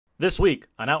This week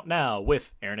on Out Now with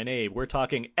Aaron and Abe, we're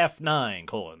talking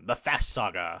F9: The Fast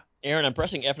Saga. Aaron, I'm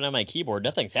pressing F9 on my keyboard.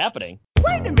 Nothing's happening.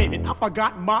 Wait a minute, I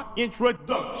forgot my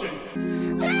introduction.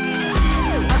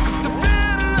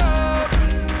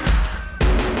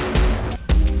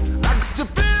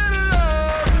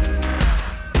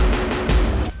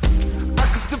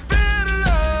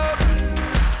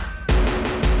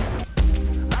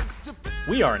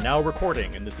 We are now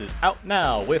recording, and this is Out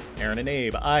Now with Aaron and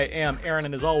Abe. I am Aaron,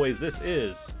 and as always, this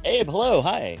is Abe. Hello,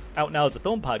 hi. Out Now is a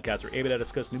film podcast where Abe and I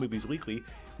discuss new movies weekly.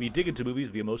 We dig into movies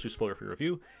via mostly spoiler-free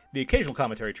review, the occasional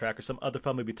commentary track, or some other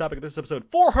fun movie topic. This is episode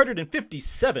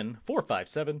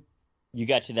 457. You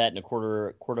got to that in a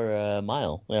quarter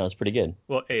mile. Yeah, that's pretty good.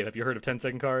 Well, Abe, have you heard of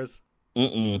 10-second cars?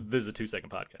 Mm-mm. This is a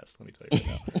 2-second podcast, let me tell you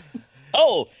right now.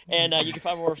 Oh, and you can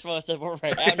find more stuff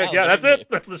right now. Yeah, that's it.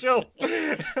 That's the show.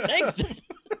 Thanks.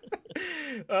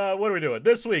 What are we doing?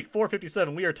 This week,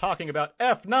 457, we are talking about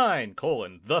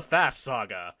F9: The Fast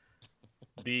Saga.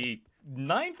 The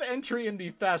 9th entry in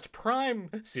the Fast Prime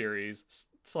series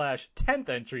 / 10th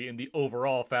entry in the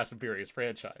overall Fast and Furious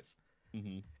franchise.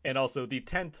 Mm-hmm. And also the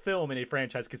 10th film in a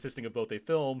franchise consisting of both a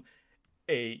film,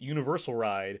 a Universal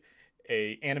ride,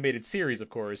 a animated series, of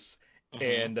course,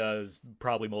 and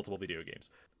probably multiple video games.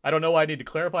 I don't know why I need to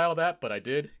clarify all that, but I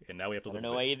did, and now we have to I live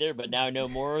don't know with why it. either, but now I know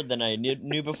more than I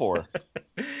knew before.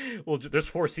 Well, there's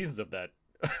 4 seasons of that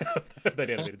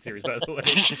animated series, by the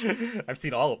way. I've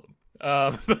seen all of them.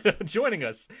 But joining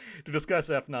us to discuss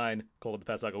F9: The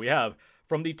Fast Saga, we have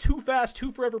from the Too Fast,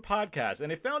 Too Forever podcast and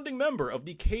a founding member of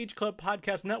the Cage Club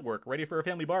Podcast Network, ready for a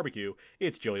family barbecue,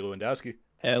 it's Joey Lewandowski.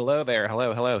 Hello there.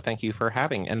 Hello. Thank you for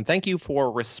having, and thank you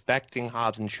for respecting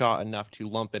Hobbs and Shaw enough to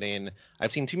lump it in.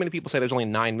 I've seen too many people say there's only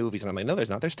 9 movies, and I'm like, no,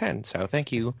 there's not. There's 10. So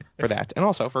thank you for that, and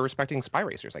also for respecting Spy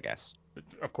Racers, I guess.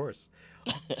 Of course.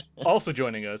 Also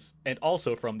joining us, and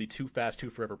also from the Too Fast,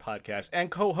 Too Forever podcast, and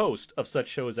co-host of such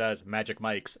shows as Magic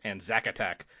Mike's and Zack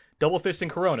Attack, Double Fisting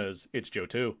Coronas, it's Joe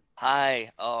 2. Hi.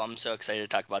 Oh, I'm so excited to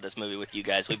talk about this movie with you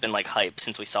guys. We've been like hyped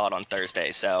since we saw it on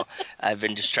Thursday, so I've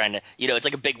been just trying to, it's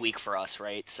like a big week for us,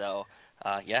 right? So,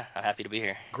 yeah, I'm happy to be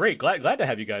here. Great. Glad to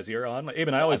have you guys here on. Abe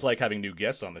and I always like having new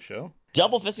guests on the show.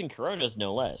 Double fisting Coronas,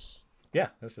 no less. Yeah,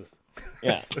 that's just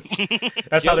That's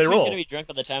how they roll. Joe's gonna be drunk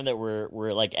by the time that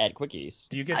we're like at Quickies.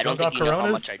 Do you get I don't drunk think off you know how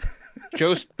Coronas? much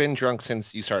Joe's been drunk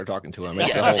since you started talking to him.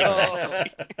 It's Yes, the whole-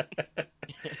 exactly.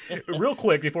 Real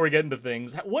quick before we get into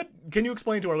things, what can you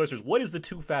explain to our listeners? What is the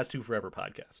Too Fast, Too Forever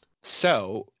podcast?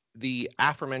 So the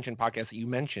aforementioned podcast that you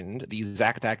mentioned, the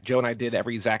Zack Attack, Joe and I did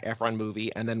every Zac Efron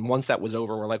movie, and then once that was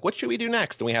over, we're like, what should we do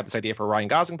next? And we had this idea for a Ryan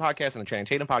Gosling podcast and a Channing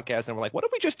Tatum podcast, and we're like, what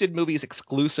if we just did movies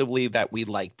exclusively that we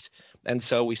liked? And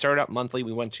so we started out monthly,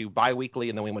 we went to bi-weekly,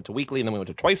 and then we went to weekly, and then we went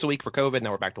to twice a week for COVID,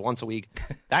 now we're back to once a week.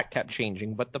 That kept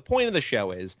changing, but the point of the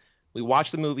show is we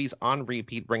watch the movies on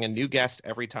repeat, bring a new guest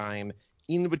every time.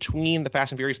 In between the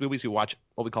Fast and Furious movies, we watch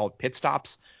what we call pit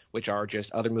stops, which are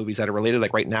just other movies that are related.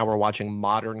 Like right now, we're watching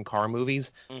modern car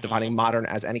movies, defining modern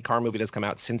as any car movie that's come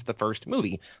out since the first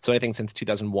movie. So anything since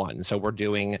 2001. So we're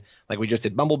doing, like we just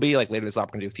did Bumblebee, like later this month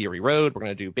we're going to do Fury Road, we're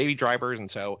going to do Baby Drivers.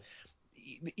 And so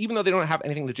even though they don't have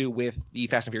anything to do with the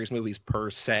Fast and Furious movies per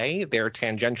se, they're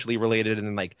tangentially related,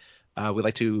 and like we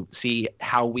like to see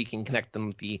how we can connect them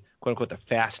with the quote unquote the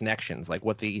fast connections, like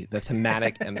what the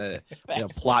thematic and the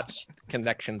plot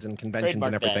connections and conventions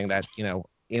Trademark and everything that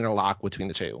interlock between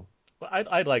the two. Well,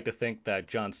 I'd like to think that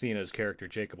John Cena's character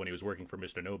Jacob, when he was working for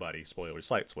Mr. Nobody,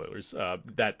 slight spoilers,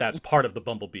 that's part of the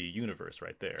Bumblebee universe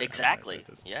right there. Exactly.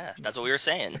 Yeah, that's what we were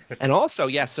saying. And also,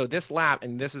 yes, so this lap,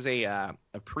 and this is a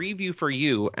preview for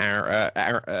you,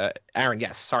 Aaron.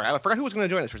 Yes, sorry, I forgot who was going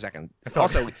to join us for a second.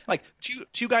 Also, like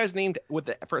two guys named with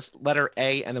the first letter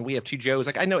A, and then we have 2 Joes.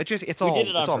 Like I know it's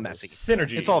all messy.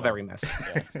 Synergy. It's all very messy.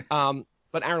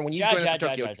 But Aaron, when you join us for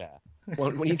Tokyo,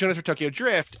 when you join us for Tokyo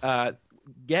Drift,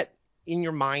 get in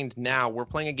your mind now, we're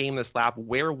playing a game this lap.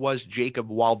 Where was Jacob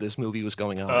while this movie was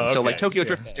going on? Okay. So like Tokyo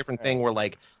Drift is a different thing where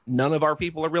like none of our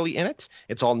people are really in it.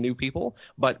 It's all new people,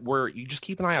 but you just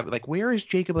keep an eye out. Like, where is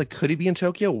Jacob? Like, could he be in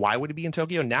Tokyo? Why would he be in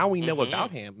Tokyo? Now we know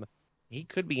about him. He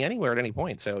could be anywhere at any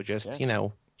point. So just,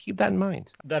 keep that in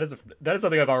mind. That is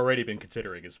something I've already been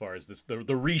considering as far as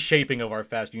the reshaping of our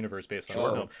Fast universe based on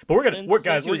this film. But we're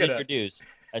gonna introduced.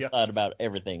 I thought about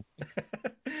everything.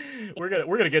 we're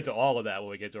gonna get to all of that when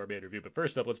we get to our main review. But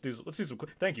first up, let's do some.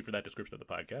 Thank you for that description of the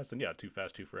podcast. And yeah, Too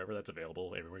Fast, Too Forever. That's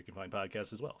available everywhere you can find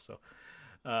podcasts as well. So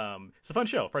it's a fun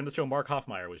show. Friend of the show, Mark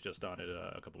Hoffmeyer, was just on it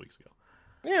a couple weeks ago.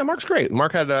 Yeah, Mark's great.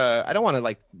 Mark had I don't want to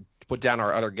like put down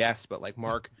our other guests, but like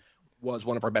Mark was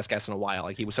one of our best guests in a while.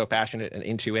 Like, he was so passionate and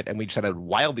into it, and we just had a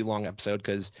wildly long episode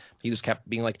because he just kept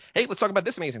being like, "Hey, let's talk about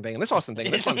this amazing thing and this awesome thing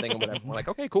and this fun thing and whatever." We're like,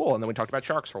 "Okay, cool." And then we talked about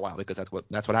sharks for a while because that's what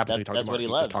happens when you talk That's to what he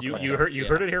Mark. loves. Just talk about You sharks.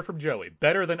 heard it here from Joey.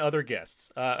 Better than other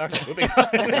guests. Okay, moving on.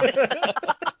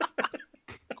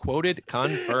 Quoted,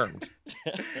 confirmed.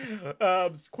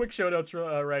 Quick show notes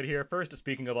right here. First,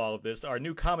 speaking of all of this, our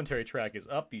new commentary track is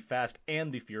up, The Fast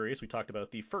and the Furious. We talked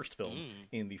about the first film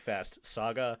in the Fast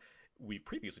saga. We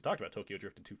previously talked about Tokyo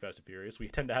Drift and Too Fast and Furious. We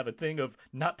tend to have a thing of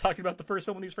not talking about the first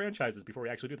film in these franchises before we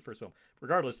actually do the first film.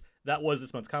 Regardless, that was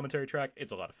this month's commentary track.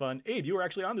 It's a lot of fun. Abe, you were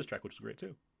actually on this track, which was great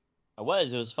too. It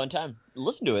was a fun time.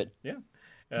 Listen to it. Yeah.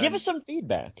 Give us some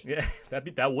feedback. Yeah,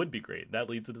 that would be great. That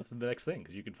leads us to the next thing,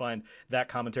 because you can find that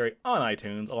commentary on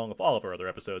iTunes along with all of our other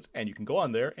episodes, and you can go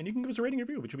on there and you can give us a rating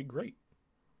review, which would be great.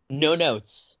 No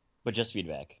notes, but just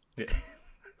feedback. Yeah.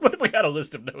 What if we had a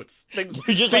list of notes? Things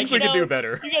You're just we like, could do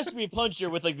better. You guys can be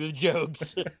punchier with like the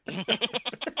jokes.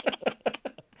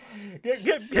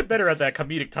 Get better at that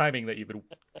comedic timing that you've been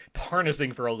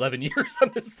harnessing for 11 years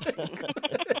on this thing.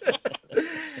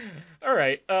 All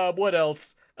right, what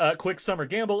else? Quick summer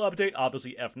gamble update.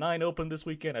 Obviously, F9 opened this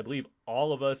weekend. I believe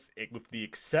all of us, with the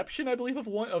exception, I believe,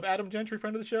 of Adam Gentry,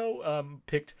 friend of the show,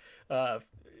 picked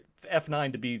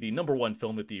F9 to be the #1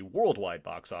 film at the worldwide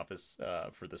box office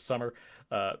for the summer.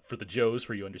 For the Joes,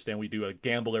 for you understand, we do a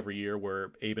gamble every year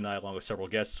where Abe and I, along with several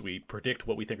guests, we predict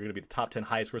what we think are going to be the top 10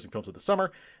 highest grossing films of the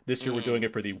summer. This year we're doing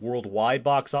it for the worldwide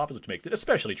box office, which makes it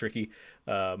especially tricky.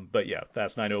 But yeah,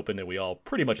 Fast 9 opened, and we all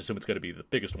pretty much assume it's going to be the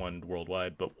biggest one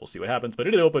worldwide, but we'll see what happens. But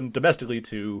it opened domestically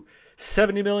to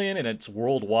 70 million, and it's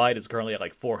worldwide is currently at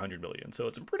like 400 million. So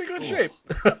it's in pretty good shape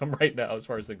right now as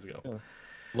far as things go.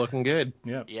 Looking good.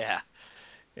 Yeah. Yeah.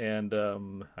 And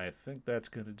I think that's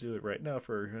going to do it right now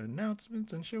for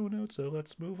announcements and show notes. So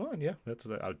let's move on. Yeah, that's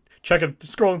I'll check it,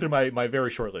 scrolling through my very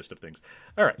short list of things.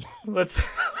 All right, let's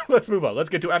move on. Let's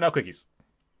get to Out Now Quickies.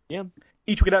 Yeah.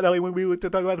 Each week at Out Now when we would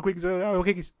talk about the quickies, Out Now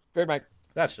Quickies. Fair Mike.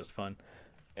 That's just fun.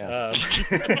 Yeah.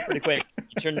 Pretty quick.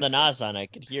 You turned the NAS on. I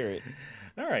could hear it.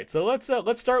 All right, so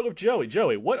let's start with Joey.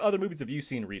 Joey, what other movies have you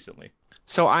seen recently?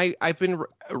 So I've been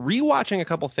rewatching a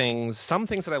couple things. Some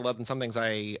things that I loved and some things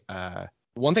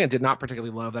one thing I did not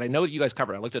particularly love that I know that you guys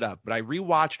covered. I looked it up, but I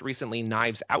rewatched recently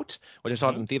Knives Out, which I saw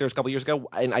in theaters a couple years ago,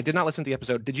 and I did not listen to the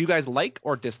episode. Did you guys like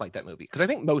or dislike that movie? Because I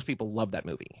think most people love that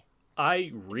movie.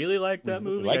 I really like that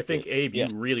movie. I think Abe, you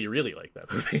really, really like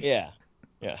that movie. Yeah.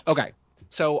 Okay,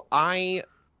 so I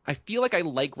feel like I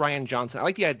like Rian Johnson. I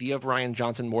like the idea of Rian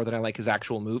Johnson more than I like his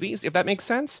actual movies, if that makes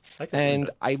sense.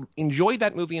 I enjoyed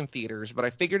that movie in theaters, but I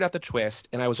figured out the twist,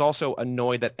 and I was also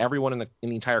annoyed that everyone in the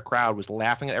entire crowd was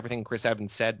laughing at everything Chris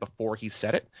Evans said before he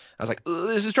said it. I was like,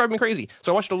 this is driving me crazy.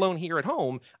 So I watched it alone here at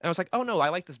home, and I was like, oh no, I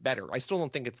like this better. I still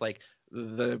don't think it's like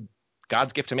the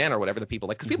God's Gift to Man or whatever the people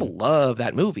like, because people love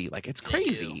that movie. Like, it's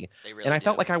crazy. They really and I do.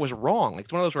 felt like I was wrong. Like,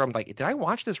 it's one of those where I'm like, did I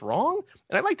watch this wrong?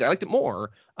 And I liked it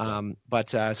more.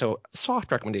 So soft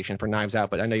recommendation for Knives Out,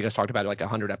 but I know you guys talked about it like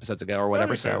 100 episodes ago or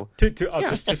whatever. So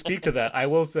just to speak to that, I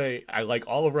will say I like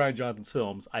all of Rian Johnson's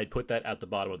films. I'd put that at the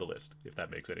bottom of the list, if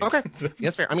that makes any sense. Okay,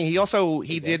 that's fair. I mean,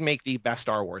 he did make the best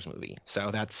Star Wars movie,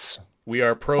 so that's. We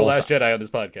are pro Last Jedi on this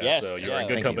podcast, Yes, so you're in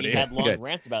good company. We had long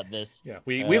rants about this. Yeah,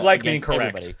 we like being against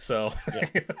correct. everybody. So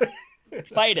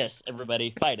Fight us,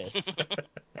 everybody, fight us.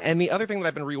 And the other thing that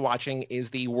I've been rewatching is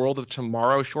the World of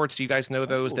Tomorrow shorts. Do you guys know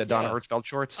those, the Donna Hertzfeld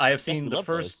shorts? I have seen we the love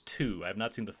first two. I have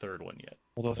not seen the third one yet.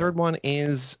 Well, the third one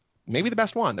is maybe the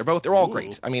best one. They're all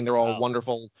great. I mean, they're all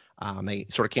wonderful. They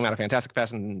sort of came out of Fantastic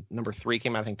Fest, and number 3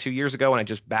 came out I think 2 years ago, and I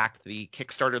just backed the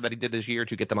Kickstarter that he did this year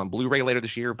to get them on Blu-ray later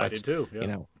this year. But, I did too. Yeah. You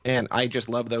know, and I just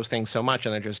love those things so much,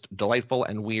 and they're just delightful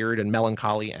and weird and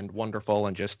melancholy and wonderful,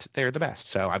 and just they're the best.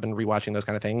 So I've been rewatching those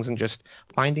kind of things and just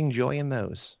finding joy in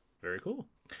those. Very cool.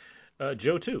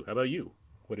 Joe too. How about you?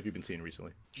 What have you been seeing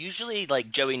recently? Usually, like,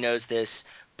 Joey knows this,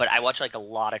 but I watch like a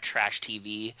lot of trash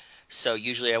TV. So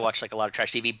usually I watch like a lot of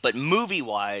trash TV. But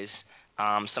movie-wise,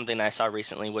 something that I saw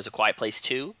recently was A Quiet Place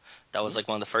 2. That was like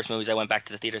one of the first movies I went back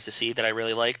to the theaters to see that I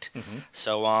really liked. Mm-hmm.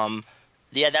 So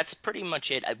yeah, that's pretty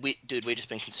much it. We've just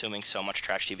been consuming so much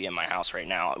trash TV in my house right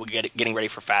now. We're getting ready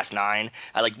for Fast 9.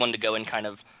 I like wanted to go in kind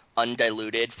of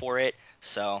undiluted for it.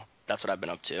 So that's what I've been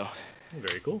up to.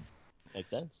 Very cool. Makes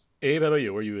sense. Abe, how about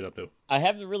you? Where are you up to? I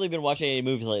haven't really been watching any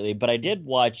movies lately, but I did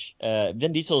watch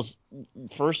Vin Diesel's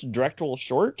first directorial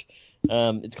short.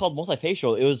 It's called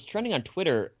Multifacial. It was trending on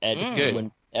Twitter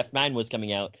when F9 was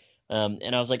coming out.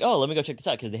 And I was like, oh, let me go check this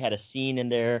out, because they had a scene in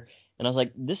there. And I was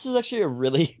like, this is actually a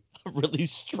really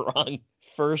strong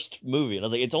first movie. And I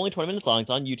was like, it's only 20 minutes long. It's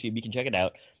on YouTube. You can check it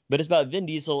out. But it's about Vin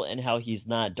Diesel and how he's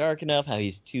not dark enough, how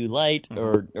he's too light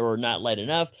or not light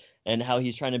enough, and how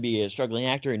he's trying to be a struggling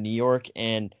actor in New York,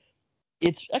 and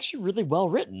it's actually really well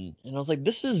written. And I was like,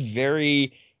 this is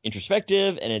very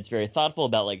introspective, and it's very thoughtful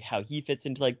about like how he fits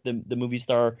into like the movie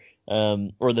star,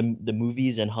 or the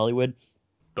movies in Hollywood.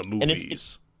 The movies. And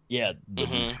it's yeah, the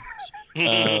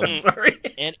movies. Sorry.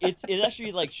 And it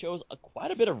actually like shows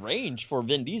quite a bit of range for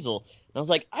Vin Diesel. And I was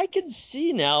like, I can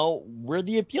see now where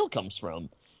the appeal comes from,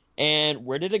 and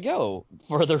where did it go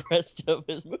for the rest of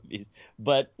his movies.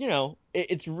 But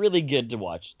it's really good to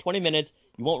watch. 20 minutes,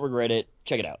 you won't regret it.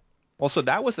 Check it out. Well, so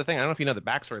that was the thing. I don't know if you know the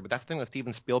backstory, but that's the thing that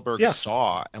Steven Spielberg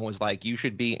saw and was like, you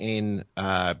should be in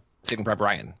Saving Private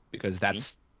Ryan because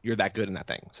you're that good in that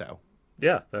thing. So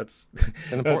yeah, that's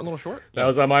an important little short. That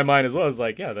was on my mind as well. It's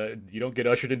like, you don't get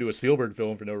ushered into a Spielberg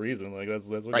film for no reason. Like that's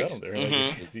what got him there.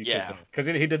 Mm-hmm. Because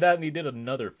he did that, and he did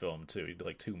another film too. He did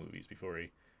like 2 movies before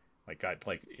he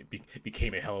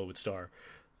became a Hollywood star.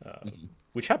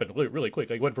 Which happened really quick.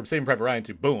 Like went from Saving Private Ryan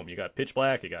to boom. You got Pitch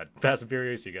Black, you got Fast and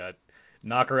Furious, you got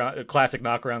classic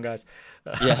knockaround guys.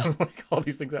 Like all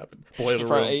these things happen. Boiler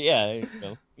Room. Yeah,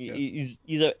 he's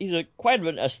quite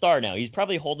a star now. He's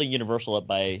probably holding Universal up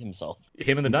by himself.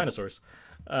 Him and the dinosaurs.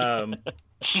 All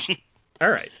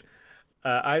right.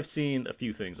 I've seen a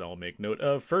few things I'll make note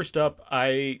of. First up,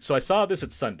 I saw this at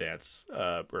Sundance,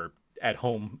 or at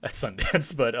home at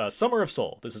Sundance, but Summer of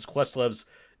Soul. This is Questlove's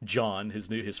John,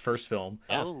 his first film.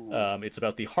 It's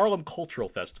about the Harlem Cultural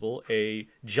Festival, a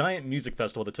giant music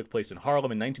festival that took place in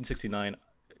Harlem in 1969,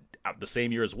 the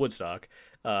same year as Woodstock.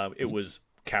 It was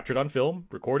captured on film,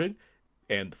 recorded,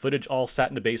 and the footage all sat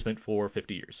in the basement for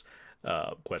 50 years.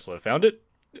 Questlove found it.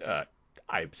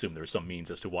 I assume there was some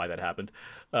means as to why that happened,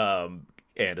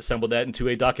 and assembled that into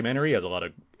a documentary. It has a lot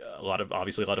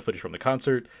of footage from the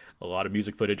concert, a lot of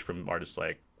music footage from artists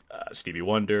like Stevie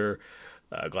Wonder,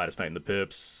 Gladys Knight and the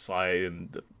Pips, Sly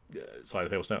and the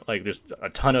Famous Stone. Like there's a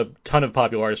ton of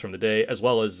popular artists from the day, as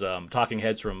well as talking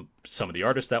heads from some of the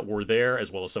artists that were there, as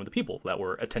well as some of the people that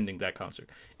were attending that concert.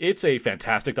 It's a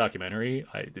fantastic documentary.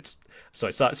 I saw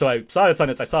it at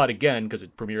Sundance. I saw it again because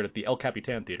it premiered at the El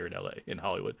Capitan Theater in LA, in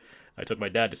Hollywood. I took my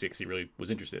dad to see it because he really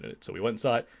was interested in it. So we went and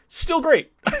saw it. Still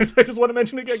great. I just want to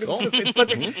mention it again because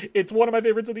it's one of my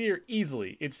favorites of the year,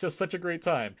 easily. It's just such a great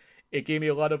time. It gave me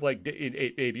a lot of like,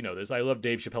 Abe, you know this. I love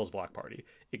Dave Chappelle's Block Party.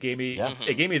 It gave me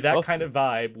that kind of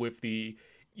vibe with the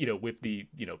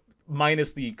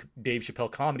minus the Dave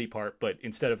Chappelle comedy part, but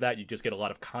instead of that, you just get a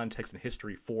lot of context and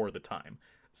history for the time.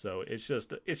 So it's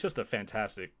just a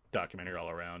fantastic documentary all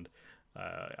around.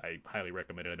 I highly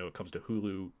recommend it. I know it comes to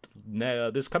Hulu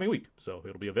this coming week, so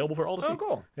it'll be available for all to see. Oh,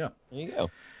 cool. Yeah. There you go.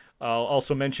 I'll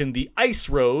also mention The Ice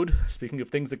Road. Speaking of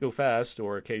things that go fast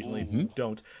or occasionally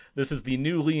don't, this is the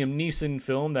new Liam Neeson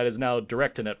film that is now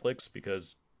direct to Netflix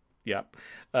because,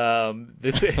 and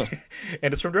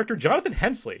it's from director Jonathan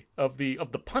Hensley of the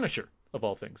Punisher of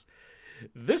all things.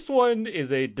 This one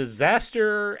is a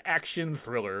disaster action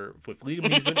thriller with Liam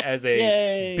Neeson as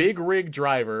a big rig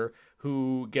driver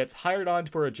who gets hired on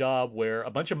for a job where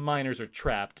a bunch of miners are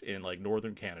trapped in like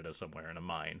northern Canada somewhere in a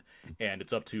mine, and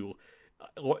it's up to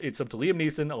Liam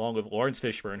Neeson along with Lawrence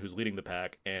Fishburne, who's leading the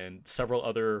pack, and several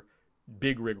other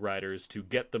big rig riders to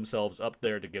get themselves up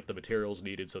there to get the materials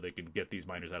needed so they can get these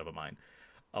miners out of a mine.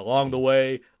 Along the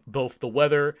way, both the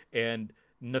weather and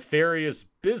nefarious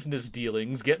business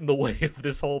dealings get in the way of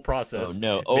this whole process. Oh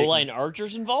no, O-line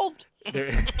archers involved?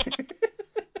 This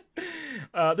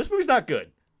movie's not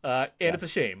good. It's a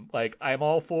shame. Like, I'm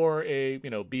all for a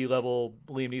B-level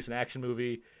Liam Neeson action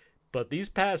movie, but this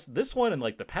one and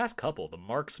like the past couple, The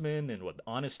Marksman and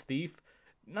Honest Thief,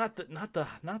 not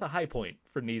the high point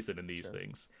for Neeson in these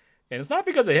things. And it's not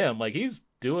because of him. Like, he's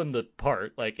doing the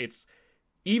part. Like, it's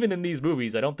even in these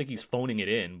movies, I don't think he's phoning it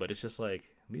in, but it's just like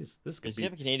this could be. Does he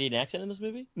have a Canadian accent in this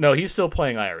movie? No, he's still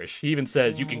playing Irish. He even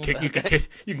says you can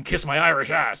kiss my Irish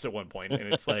ass at one point,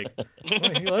 and it's like,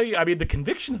 I mean, the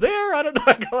conviction's there. I don't know.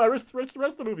 The rest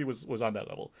of the movie was on that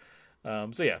level.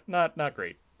 So yeah, not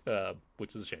great,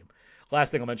 which is a shame.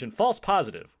 Last thing I'll mention, False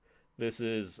Positive. This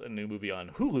is a new movie on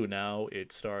Hulu now.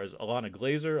 It stars Alana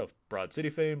Glazer of Broad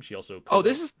City fame. She also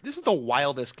this is the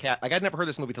wildest cat. Like, I'd never heard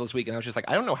this movie till this week, and I was just like,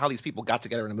 I don't know how these people got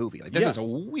together in a movie. Like, this is a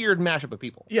weird mashup of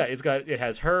people. Yeah, it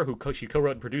has her she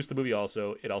co-wrote and produced the movie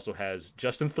also. It also has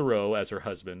Justin Theroux as her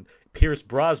husband, Pierce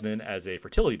Brosnan as a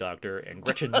fertility doctor, and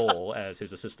Gretchen Mol as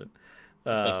his assistant.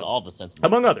 This makes all the sense.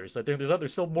 Among others.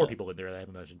 There's still more people in there that I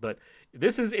haven't mentioned. But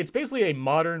it's basically a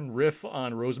modern riff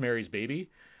on Rosemary's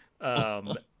Baby.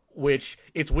 Which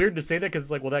it's weird to say that because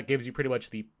it's like, well, that gives you pretty much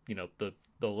the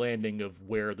landing of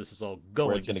where this is all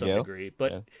going to some degree.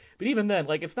 But even then,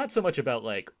 like, it's not so much about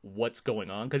like what's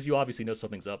going on because you obviously know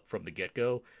something's up from the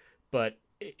get-go. But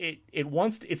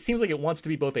it seems like it wants to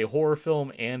be both a horror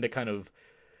film and a kind of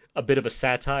a bit of a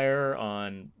satire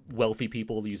on wealthy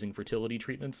people using fertility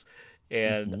treatments.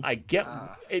 And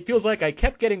it feels like I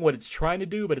kept getting what it's trying to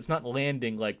do, but it's not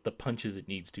landing like the punches it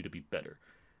needs to be better.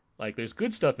 Like, there's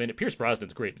good stuff in it. Pierce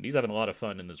Brosnan's great, and he's having a lot of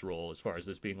fun in this role as far as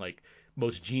this being like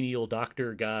most genial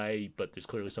doctor guy, but there's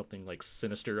clearly something like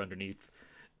sinister underneath.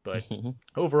 But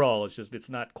overall, it's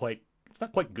not quite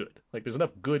good. Like, there's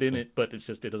enough good in it, but it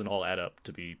doesn't all add up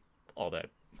to be all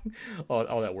that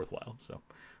all that worthwhile. So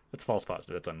that's False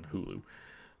Positive. That's on Hulu.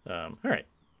 All right,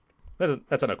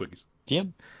 that's on our quickies. Yeah.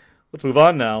 Let's move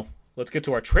on now. Let's get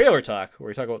to our trailer talk, where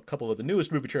we talk about a couple of the newest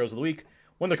movie trailers of the week,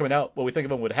 when they're coming out, what we think of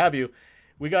them, what have you.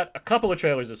 We got a couple of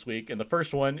trailers this week, and the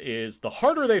first one is The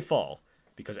Harder They Fall,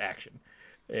 because action.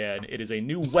 And it is a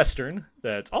new Western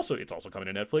it's also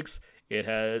coming to Netflix. It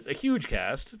has a huge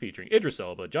cast featuring Idris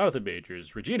Elba, Jonathan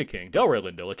Majors, Regina King, Delroy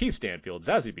Lindo, Lakeith Stanfield,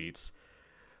 Zazie Beetz,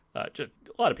 just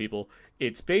a lot of people.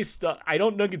 It's based I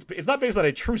don't know, it's not based on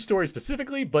a true story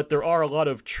specifically, but there are a lot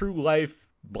of true life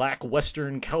black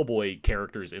Western cowboy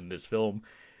characters in this film,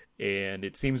 and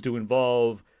it seems to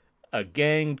involve a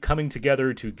gang coming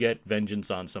together to get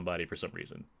vengeance on somebody for some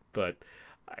reason. But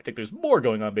I think there's more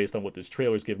going on based on what this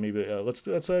trailer's giving me. But let's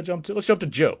jump to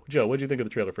Joe. Joe, what did you think of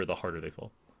the trailer for The Harder They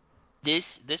Fall?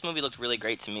 This movie looked really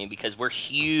great to me because we're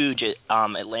huge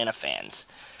Atlanta fans.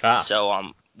 Ah.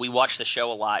 So we watched the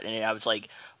show a lot, and I was like,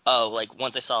 oh, like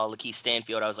once I saw Lakeith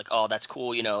Stanfield, I was like, oh, that's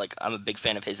cool, you know, like I'm a big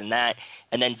fan of his in that.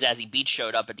 And then Zazie Beetz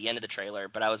showed up at the end of the trailer,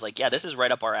 but I was like, yeah, this is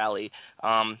right up our alley.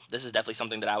 This is definitely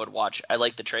something that I would watch. I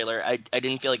liked the trailer. I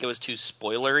didn't feel like it was too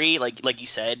spoilery, like you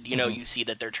said, you know, you see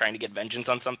that they're trying to get vengeance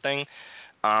on something.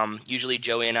 Usually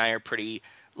Joey and I are pretty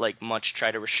much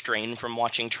try to restrain from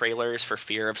watching trailers for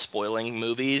fear of spoiling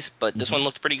movies, but this one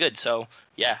looked pretty good, so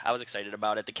yeah, I was excited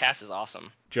about it. The cast is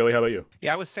awesome. Joey, how about you?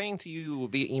 Yeah, I was saying to you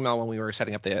via email when we were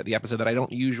setting up the episode that I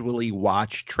don't usually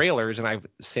watch trailers, and I've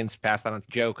since passed that on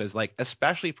to Joe because, like,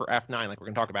 especially for F9, like we're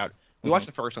going to talk about, we watched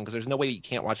the first one because there's no way you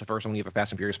can't watch the first one when you have a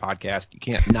Fast and Furious podcast. You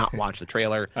can't not watch the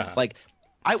trailer. Like,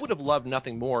 I would have loved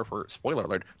nothing more, for spoiler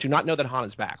alert, to not know that Han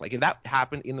is back. Like, if that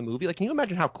happened in the movie, like, can you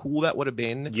imagine how cool that would have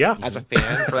been as a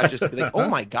fan for that just to be like, oh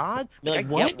my God?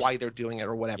 Like, I get why they're doing it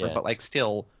or whatever, but like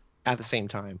still at the same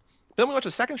time. Then we watched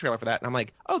the second trailer for that, and I'm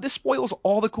like, oh, this spoils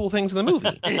all the cool things in the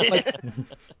movie.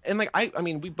 I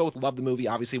mean, we both love the movie.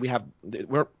 Obviously, we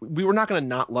were not going to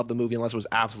not love the movie unless it was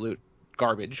absolute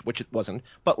garbage, which it wasn't.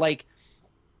 But like,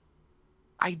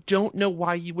 I don't know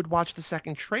why you would watch the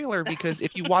second trailer, because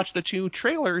if you watch the two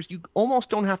trailers, you almost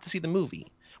don't have to see the movie.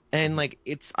 And like,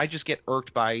 I just get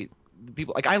irked by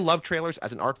people. Like, I love trailers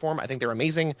as an art form. I think they're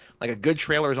amazing. Like, a good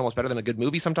trailer is almost better than a good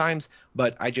movie sometimes,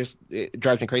 but it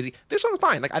drives me crazy. This one's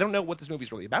fine. Like, I don't know what this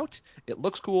movie's really about. It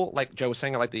looks cool. Like Joe was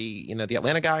saying, I like the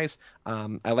Atlanta guys.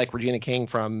 I like Regina King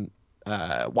from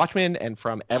Watchmen and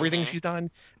from everything she's done,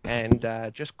 and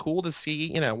just cool to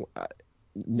see,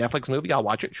 Netflix movie. I'll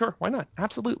watch it. Sure, why not?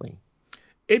 Absolutely.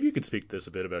 Abe, you could speak to this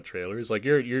a bit about trailers. Like,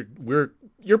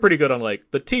 you're pretty good on, like,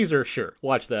 the teaser. Sure,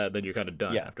 watch that, then you're kind of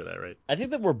done after that, right? I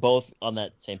think that we're both on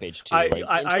that same page too.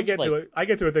 I get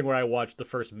to a thing where I watch the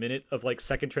first minute of like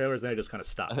second trailers, and I just kind of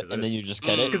stop. And then you just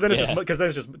cut it.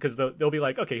 Because they'll be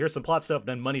like, okay, here's some plot stuff,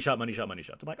 then money shot.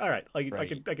 I'm like, all right, I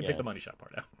can take the money shot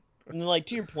part out. And like,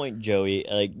 to your point, Joey,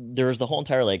 like, there was the whole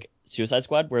entire like Suicide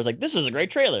Squad where it's like, this is a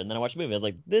great trailer, and then I watched the movie, I was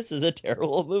like, this is a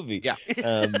terrible movie. Yeah.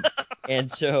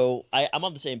 And so I'm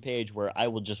on the same page where I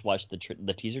will just watch the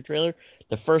teaser trailer,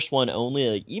 the first one only.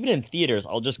 Like, even in theaters,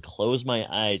 I'll just close my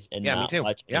eyes and not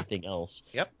watch anything else.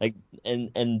 Yep. Like,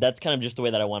 and that's kind of just the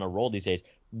way that I want to roll these days.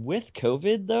 With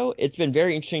COVID though, it's been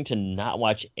very interesting to not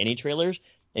watch any trailers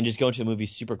and just go into a movie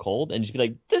super cold and just be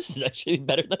like, this is actually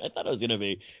better than I thought it was going to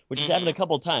be, which has happened a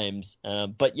couple times.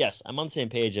 But yes, I'm on the same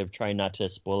page of trying not to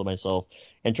spoil myself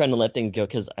and trying to let things go,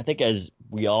 because I think as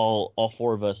we all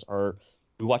four of us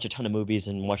we watch a ton of movies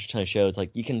and watch a ton of shows,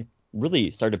 like, you can really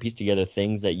start to piece together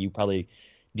things that you probably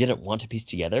didn't want to piece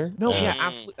together. No, yeah,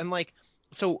 absolutely. And like,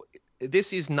 so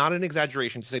this is not an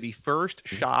exaggeration to say the first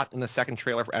shot in the second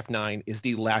trailer for F9 is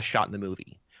the last shot in the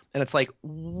movie. And it's like,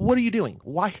 what are you doing?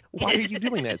 Why are you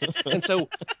doing this? And so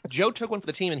Joe took one for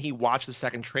the team, and he watched the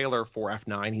second trailer for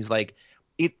F9. He's like,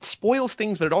 it spoils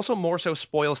things, but it also more so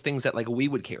spoils things that like we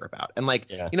would care about. And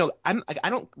like, I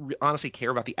don't honestly care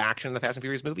about the action in the Fast and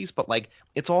Furious movies, but like,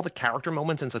 it's all the character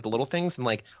moments and it's like the little things, and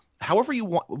like, however you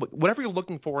want, whatever you're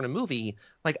looking for in a movie,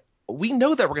 like, we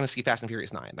know that we're going to see Fast and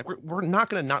Furious 9. Like, we're not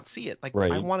going to not see it. Like,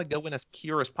 I want to go in as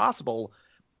pure as possible.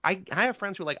 I have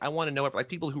friends who, like, I want to know if, like,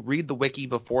 people who read the wiki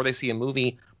before they see a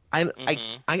movie.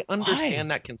 I understand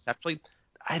that conceptually.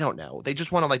 I don't know. They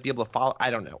just want to like be able to follow.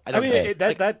 I don't know. I mean,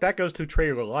 that goes to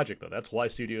trailer logic though. That's why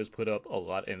studios put up a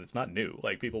lot, and it's not new.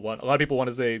 Like a lot of people want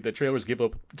to say the trailers give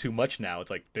up too much now.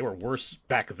 It's like they were worse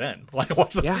back then. Like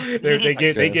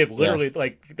they give literally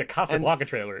like the Casablanca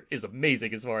trailer is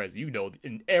amazing as far as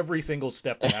in every single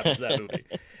step that happens to that movie.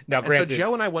 Now, granted, so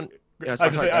Joe and I went. I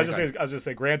was just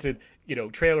saying, granted,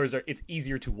 trailers it's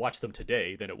easier to watch them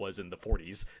today than it was in the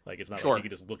 40s. Like it's not like you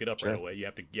can just look it up right away. You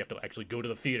have to actually go to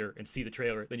the theater and see the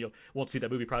trailer. Then you won't see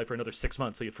that movie probably for another 6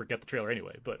 months, so you forget the trailer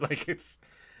anyway. But like it's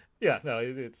the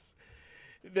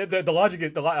logic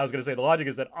is I was gonna say the logic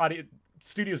is that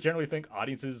studios generally think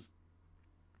audiences.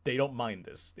 They don't mind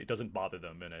this. It doesn't bother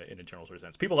them in a general sort of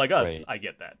sense. People like us, right. I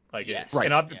get that. Like, yes.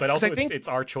 But also it's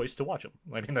our choice to watch them.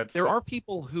 I mean, there are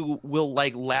people who will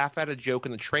like laugh at a joke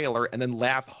in the trailer and then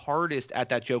laugh hardest at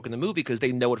that joke in the movie because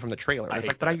they know it from the trailer. And it's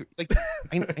like, but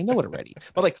I know it already.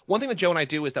 But like one thing that Joe and I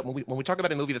do is that when we talk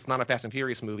about a movie that's not a Fast and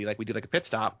Furious movie, like we do like a pit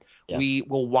stop, we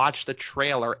will watch the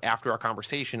trailer after our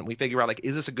conversation and we figure out like,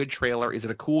 is this a good trailer? Is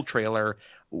it a cool trailer?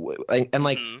 And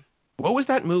like, what was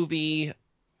that movie?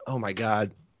 Oh my God.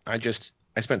 I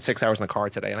spent 6 hours in the car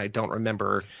today, and I don't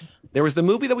remember. There was the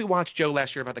movie that we watched, Joe,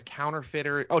 last year about the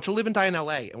counterfeiter. Oh, To Live and Die in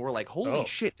L.A. And we're like, holy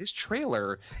shit, this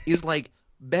trailer is like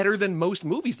better than most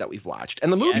movies that we've watched.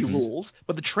 And the movie rules,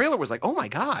 but the trailer was like, oh my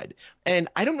God. And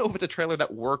I don't know if it's a trailer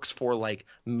that works for like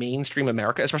mainstream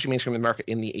America, especially mainstream America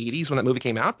in the 80s when that movie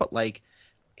came out, but like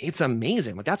it's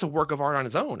amazing. Like that's a work of art on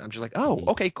its own. I'm just like, oh,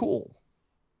 okay, cool.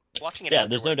 Watching it. Yeah,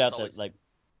 there's no doubt that like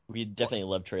we definitely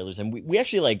love trailers, and we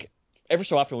actually like. Every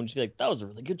so often, we'll just be like, that was a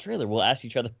really good trailer. We'll ask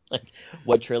each other, like,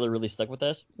 what trailer really stuck with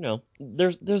us.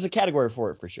 There's a category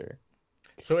for it for sure.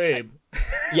 So, Abe.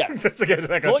 Yes. Just to get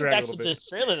back on track a little bit. This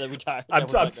trailer that we talked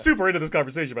I'm super into this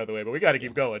conversation, by the way, but we got to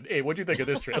keep going. Abe, what'd you think of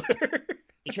this trailer?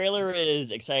 The trailer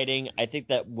is exciting. I think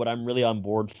that what I'm really on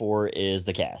board for is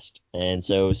the cast. And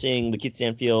so seeing Lakeith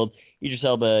Stanfield, Idris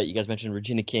Elba, you guys mentioned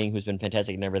Regina King, who's been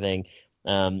fantastic and everything.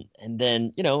 And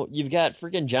then, you've got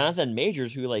freaking Jonathan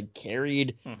Majors, who like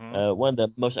carried one of the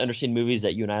most underseen movies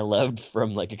that you and I loved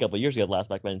from like a couple of years ago, Last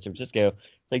Black Man in San Francisco.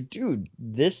 It's like, dude,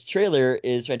 this trailer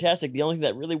is fantastic. The only thing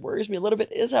that really worries me a little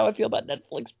bit is how I feel about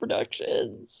Netflix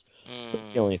productions. So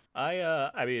that's the only.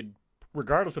 I mean,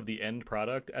 regardless of the end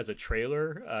product, as a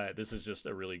trailer, this is just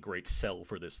a really great sell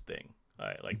for this thing.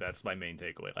 Like that's my main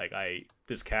takeaway. Like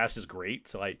this cast is great,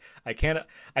 so I can't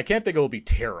think it will be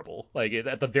terrible. Like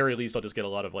at the very least, I'll just get a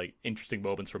lot of like interesting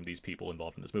moments from these people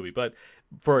involved in this movie. But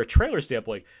for a trailer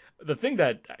standpoint, the thing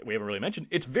that we haven't really mentioned,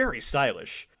 it's very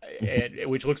stylish,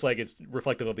 which looks like it's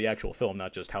reflective of the actual film,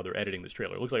 not just how they're editing this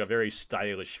trailer. It looks like a very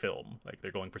stylish film. Like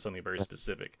they're going for something very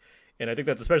specific. And I think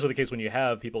that's especially the case when you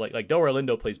have people like Delroy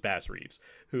Lindo plays Bass Reeves,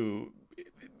 who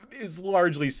is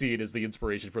largely seen as the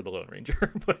inspiration for the Lone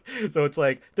Ranger. But so it's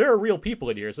like there are real people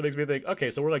in here, so it makes me think,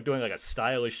 okay, so we're like doing like a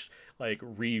stylish like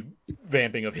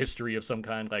revamping of history of some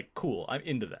kind. Like, cool, I'm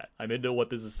into that. I'm into what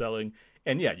this is selling.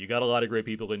 And yeah, you got a lot of great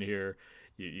people in here.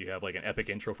 You have like an epic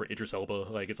intro for Idris Elba.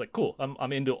 Like it's like cool.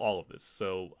 I'm into all of this.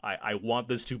 So I want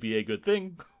this to be a good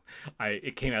thing.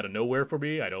 It came out of nowhere for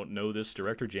me. I don't know this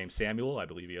director, James Samuel. I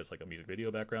believe he has like a music video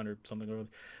background or something,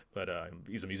 but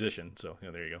he's a musician, so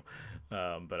there you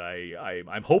go. But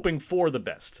I'm hoping for the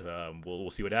best.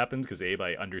 We'll see what happens because Abe,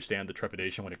 I understand the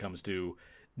trepidation when it comes to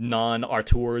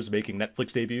non-auteurs making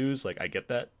Netflix debuts. Like I get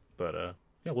that, but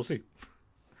yeah, we'll see.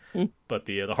 But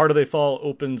the Harder They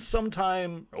Fall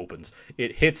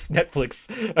It hits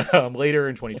Netflix later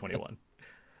in 2021.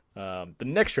 The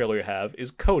next trailer you have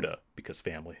is Coda, because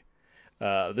family.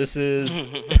 This was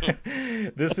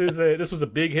a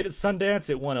big hit at Sundance.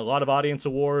 It won a lot of audience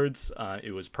awards.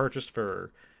 It was purchased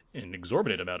for an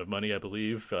exorbitant amount of money, I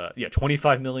believe.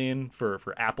 $25 million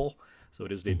for Apple. So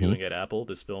it is debuting at Apple.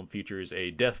 This film features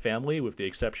a deaf family, with the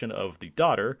exception of the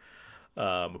daughter,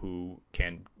 who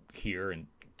can hear and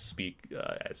speak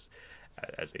as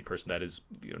a person that is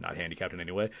not handicapped in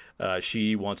any way.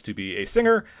 She wants to be a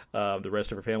singer. The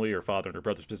rest of her family, her father and her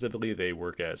brother specifically, they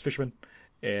work as fishermen.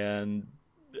 And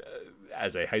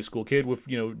as a high school kid with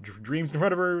dreams in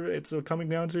front of her, it's coming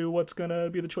down to what's gonna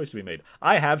be the choice to be made.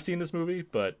 I have seen this movie,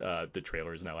 but the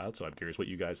trailer is now out, so I'm curious what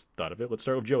you guys thought of it. Let's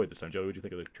start with Joey this time. Joey, what did you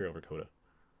think of the trailer for Coda?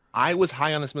 I was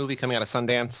high on this movie coming out of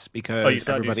Sundance because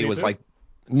everybody was like,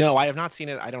 no, I have not seen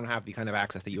it. I don't have the kind of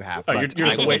access that you have. Oh,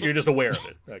 you're just aware of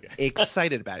it. Okay.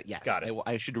 Excited about it, yes. Got it.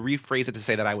 I should rephrase it to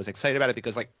say that I was excited about it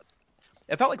because, like,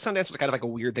 it felt like Sundance was kind of like a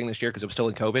weird thing this year because it was still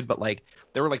in COVID, but, like,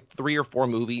 there were, like, 3 or 4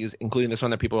 movies, including this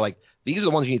one, that people were like, these are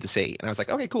the ones you need to see. And I was like,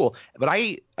 okay, cool. But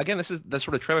again, this is the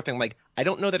sort of trailer thing. Like, I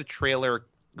don't know that a trailer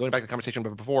going back to the conversation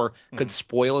before, could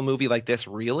spoil a movie like this,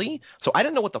 really. So I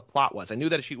didn't know what the plot was. I knew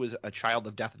that she was a child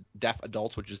of deaf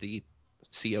adults, which is the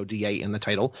CODA in the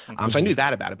title. So I knew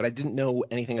that about it, but I didn't know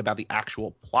anything about the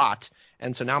actual plot.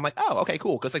 And so now I'm like, oh, okay,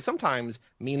 cool. Because like sometimes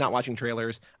me not watching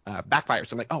trailers backfires.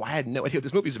 So I'm like, oh, I had no idea what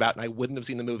this movie's about, and I wouldn't have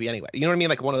seen the movie anyway. You know what I mean?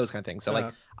 Like one of those kind of things. So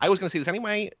like I was gonna see this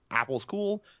anyway. Apple's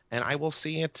cool, and I will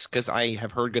see it because I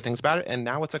have heard good things about it, and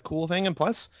now it's a cool thing. And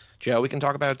plus, Joe, we can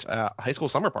talk about High School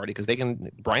Summer Party because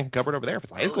Brian can cover it over there if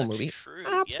it's a high school movie. True.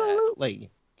 Absolutely.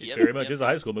 It very much is a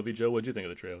high school movie. Joe, what'd you think of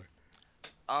the trailer?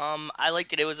 I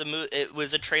liked it. It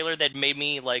was a trailer that made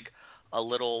me like a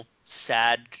little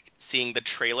sad seeing the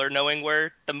trailer, knowing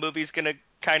where the movie's gonna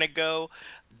kind of go.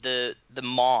 The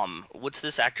mom, what's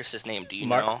this actress's name? Do you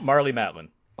know? Marlee Matlin.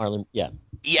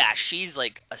 Yeah, she's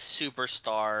like a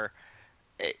superstar.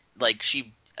 Like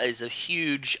she is a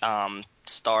huge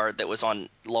star that was on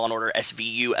Law and Order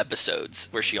SVU episodes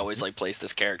where she always like plays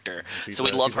this character. So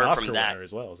we love her from that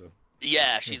as well. So.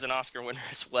 Yeah, she's an Oscar winner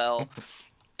as well.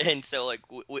 And so like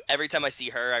every time I see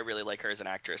her, I really like her as an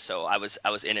actress. So I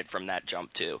was in it from that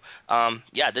jump too.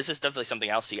 Yeah, this is definitely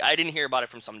something I'll see. I didn't hear about it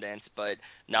from Sundance, but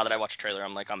now that I watch the trailer,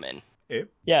 I'm like, I'm in.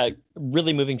 Yeah,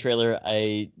 really moving trailer.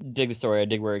 I dig the story. I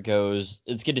dig where it goes.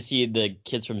 It's good to see the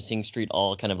kids from Sing Street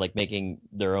all kind of like making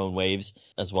their own waves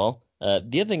as well.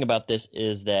 The other thing about this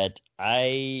is that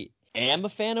I am a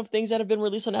fan of things that have been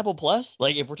released on Apple Plus.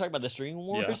 Like if we're talking about the streaming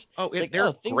wars,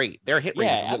 they're great. Their hit rate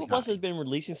is really Apple Plus has been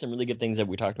releasing some really good things that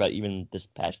we talked about even this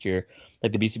past year,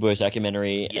 like the Beastie Boys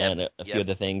documentary and a few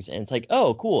other things. And it's like,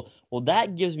 oh, cool. Well,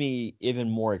 that gives me even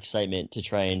more excitement to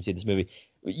try and see this movie.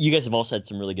 You guys have all said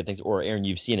some really good things, or Aaron,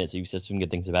 you've seen it, so you've said some good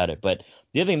things about it. But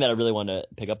the other thing that I really want to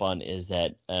pick up on is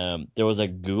that there was a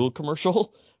Google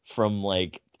commercial from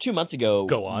like 2 months ago.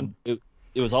 Go on. It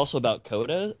was also about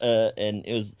Coda, and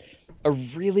it was a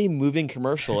really moving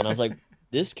commercial. And I was like,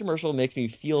 this commercial makes me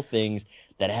feel things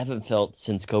that I haven't felt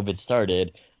since COVID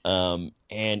started.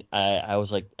 And I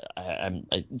was like,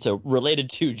 so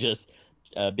related to just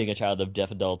being a child of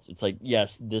deaf adults, it's like,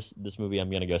 yes, this movie,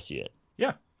 I'm going to go see it.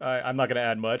 Yeah, I'm not going to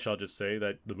add much. I'll just say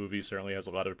that the movie certainly has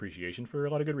a lot of appreciation for a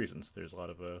lot of good reasons. There's a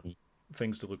lot of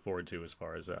things to look forward to as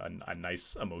far as a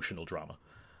nice emotional drama.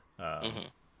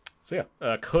 So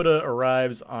yeah, Coda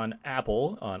arrives on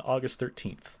Apple on August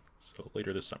 13th, so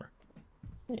later this summer.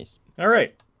 Nice. All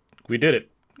right, we did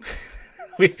it.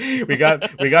 we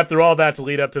got through all that to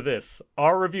lead up to this.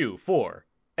 Our review for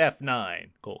F9: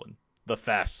 The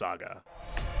Fast Saga.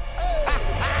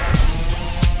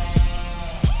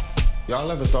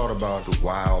 Y'all ever thought about the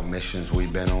wild missions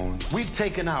we've been on? We've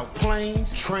taken out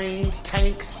planes, trains,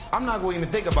 tanks. I'm not going to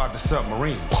even think about the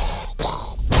submarine.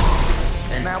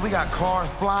 And now we got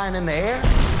cars flying in the air?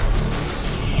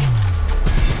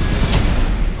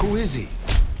 Who is he?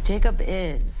 Jacob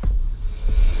is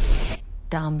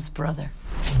Dom's brother.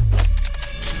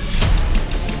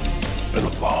 Been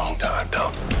a long time,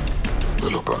 Dom.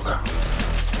 Little brother.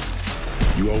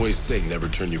 You always say never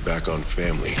turn your back on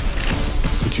family,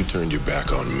 but you turned your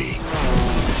back on me.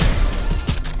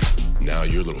 Now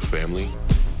your little family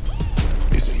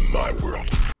is in my world.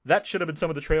 That should have been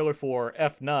some of the trailer for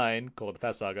F9, The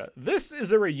Fast Saga. This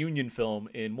is a reunion film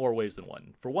in more ways than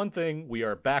one. For one thing, we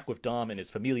are back with Dom and his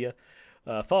familia,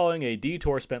 following a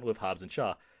detour spent with Hobbs and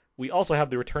Shaw. We also have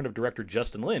the return of director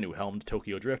Justin Lin, who helmed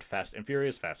Tokyo Drift, Fast and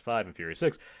Furious, Fast 5, and Furious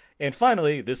 6. And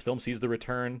finally, this film sees the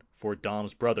return for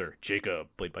Dom's brother, Jacob,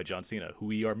 played by John Cena, who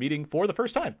we are meeting for the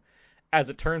first time.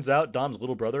 As it turns out, Dom's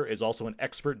little brother is also an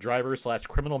expert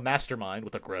driver/criminal mastermind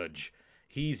with a grudge.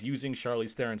 He's using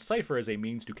Charlize Theron's Cypher as a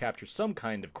means to capture some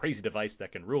kind of crazy device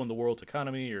that can ruin the world's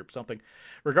economy or something.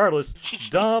 Regardless,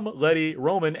 Dom, Letty,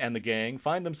 Roman, and the gang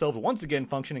find themselves once again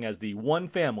functioning as the one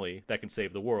family that can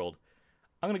save the world.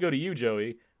 I'm going to go to you,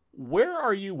 Joey. Where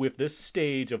are you with this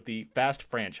stage of the Fast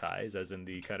franchise, as in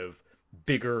the kind of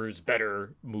bigger is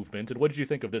better movement, and what did you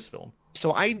think of this film?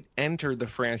 So I entered the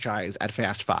franchise at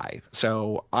Fast 5,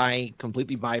 so I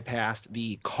completely bypassed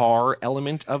the car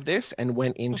element of this and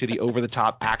went into the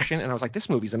over-the-top action, and I was like, this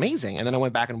movie's amazing. And then I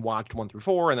went back and watched 1 through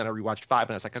 4, and then I rewatched 5,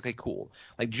 and I was like, okay, cool.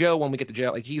 Like Joe, when we get to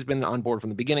Joe, like he's been on board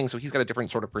from the beginning, so he's got a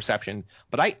different sort of perception.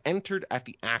 But I entered at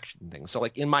the action thing. So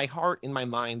like in my heart, in my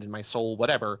mind, in my soul,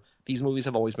 whatever, these movies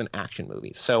have always been action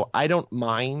movies. So I don't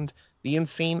mind the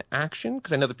insane action,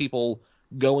 because I know the people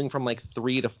going from like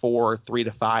 3 to 4, 3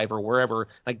 to 5 or wherever,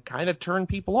 like kind of turn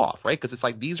people off, right? Because it's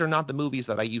like, these are not the movies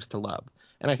that I used to love.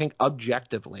 And I think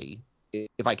objectively,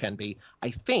 if I can be,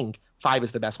 I think 5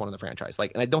 is the best one in the franchise.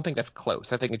 Like, and I don't think that's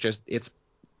close. I think it's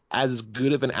as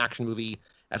good of an action movie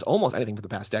as almost anything for the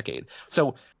past decade.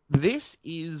 So this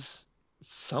is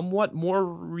somewhat more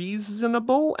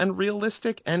reasonable and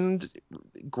realistic and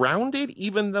grounded,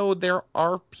 even though there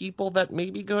are people that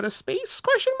maybe go to space, ?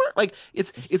 Like,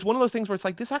 it's one of those things where it's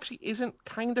like, this actually isn't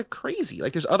kind of crazy.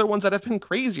 Like, there's other ones that have been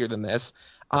crazier than this,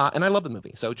 and I love the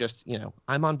movie. So just,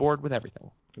 I'm on board with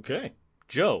everything. Okay.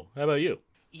 Joe, how about you?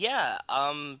 Yeah,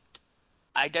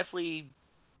 I definitely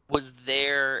was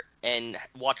there and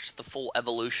watched the full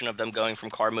evolution of them going from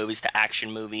car movies to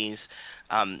action movies.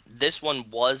 This one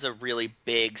was a really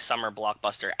big summer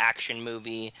blockbuster action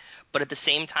movie, but at the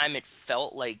same time, it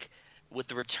felt like with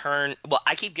the return. Well,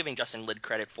 I keep giving Justin Lin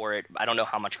credit for it. I don't know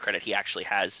how much credit he actually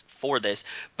has for this,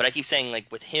 but I keep saying, like,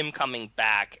 with him coming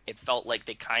back, it felt like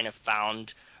they kind of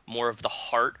found more of the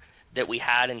heart that we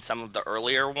had in some of the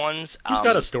earlier ones. He's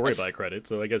got a story by credit,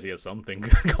 so I guess he has something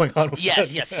going on with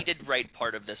that. Yes, he did write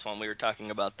part of this one. We were talking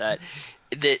about that.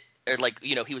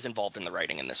 He was involved in the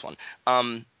writing in this one.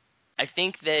 I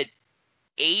think that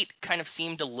 8 kind of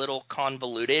seemed a little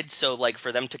convoluted, so like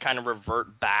for them to kind of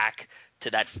revert back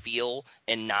to that feel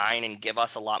in 9 and give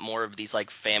us a lot more of these like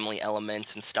family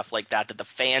elements and stuff like that the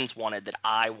fans wanted, that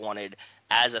I wanted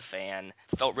as a fan,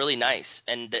 felt really nice.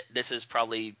 And this is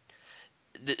probably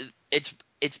it's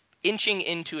inching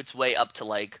into its way up to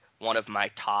like one of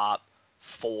my top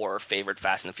 4 favorite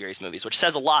Fast and the Furious movies, which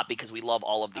says a lot because we love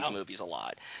all of these movies a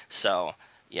lot. So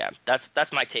yeah,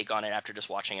 that's my take on it after just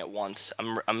watching it once.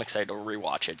 I'm excited to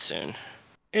rewatch it soon.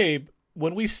 Abe,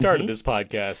 when we started this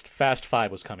podcast, Fast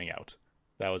 5 was coming out.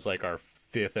 That was like our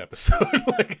 5th episode.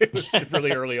 Like, it was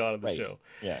really early on in the show.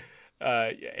 Yeah.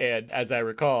 And as I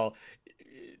recall,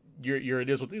 your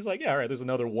initial thing was like, yeah, all right, there's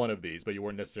another one of these, but you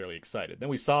weren't necessarily excited. Then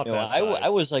we saw Fast 5. I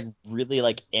was like really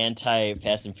like anti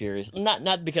Fast and Furious,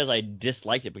 not because I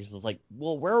disliked it, because it's like,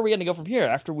 well, where are we gonna go from here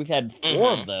after we've had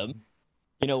 4 of them?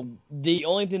 The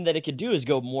only thing that it could do is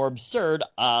go more absurd,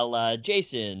 a la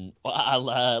Jason, a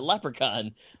la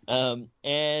Leprechaun,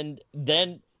 and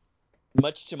then,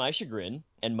 much to my chagrin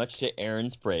and much to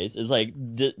Aaron's praise, is like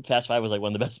Fast 5 was like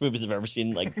one of the best movies I've ever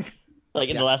seen, like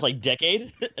in the last like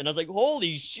decade. And I was like,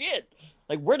 holy shit,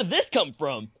 like where did this come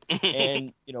from?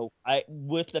 And I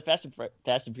with the Fast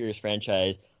and Furious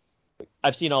franchise,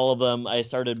 I've seen all of them. I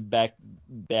started back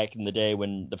in the day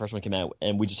when the first one came out,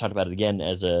 and we just talked about it again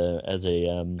as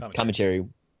a commentary.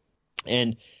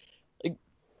 And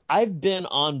I've been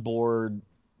on board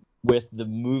with the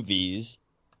movies.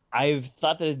 I've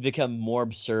thought that they've become more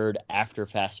absurd after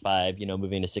Fast 5,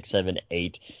 moving to 6, 7,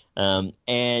 8. And,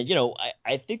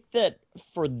 I think that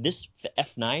for this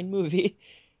F9 movie,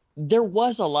 there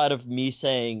was a lot of me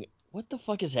saying, what the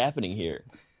fuck is happening here?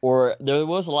 Or there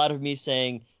was a lot of me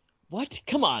saying, what?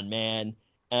 Come on, man.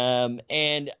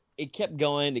 And it kept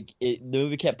going. The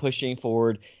movie kept pushing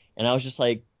forward. And I was just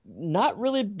like, not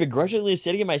really begrudgingly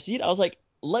sitting in my seat. I was like,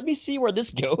 let me see where this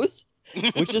goes.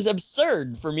 Which is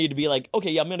absurd for me to be like,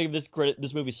 okay, yeah, I'm gonna give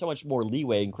this movie so much more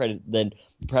leeway and credit than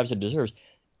perhaps it deserves.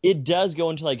 It does go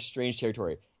into like strange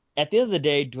territory. At the end of the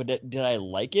day, did I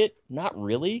like it? Not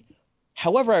really.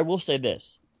 However, I will say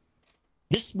this: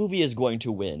 movie is going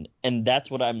to win, and that's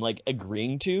what I'm like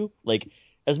agreeing to. Like,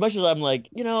 as much as I'm like,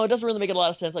 it doesn't really make a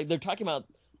lot of sense. Like, they're talking about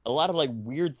a lot of like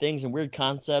weird things and weird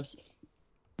concepts,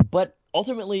 but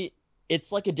ultimately,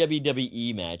 it's like a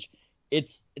WWE match.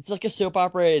 It's like a soap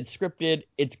opera. It's scripted.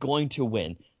 It's going to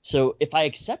win. So if I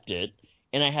accept it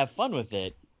and I have fun with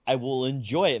it, I will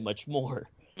enjoy it much more.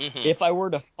 Mm-hmm. If I were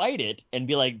to fight it and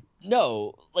be like,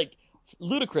 no, like,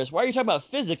 ludicrous, why are you talking about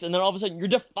physics? And then all of a sudden you're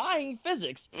defying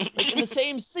physics, like, in the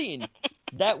same scene.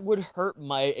 That would hurt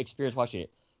my experience watching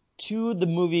it. To the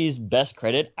movie's best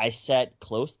credit, I sat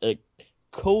close,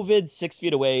 COVID 6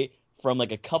 feet away from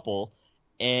like a couple,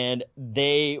 and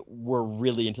they were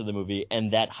really into the movie,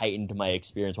 and that heightened my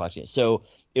experience watching it. So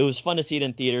it was fun to see it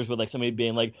in theaters with like somebody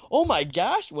being like, "Oh my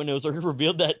gosh!" when it was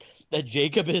revealed that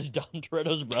Jacob is Dom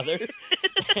Toretto's brother.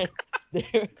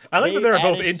 I like that they were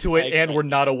both into it and were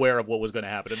not aware of what was going to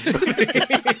happen in the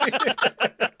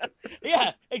movie.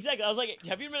 Yeah, exactly. I was like,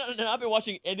 have you not been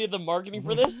watching any of the marketing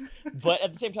for this? But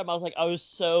at the same time, I was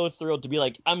so thrilled to be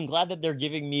like, I'm glad that they're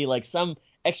giving me like some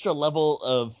extra level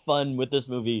of fun with this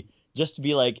movie. Just to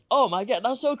be like, oh my god, that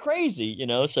was so crazy,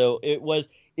 So it was.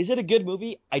 Is it a good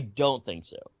movie? I don't think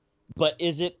so. But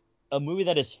is it a movie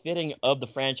that is fitting of the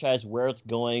franchise, where it's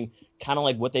going, kind of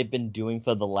like what they've been doing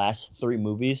for the last 3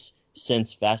 movies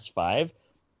since Fast 5?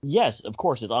 Yes, of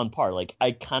course, it's on par. Like,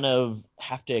 I kind of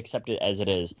have to accept it as it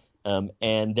is.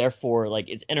 And therefore, like,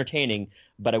 it's entertaining,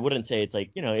 but I wouldn't say it's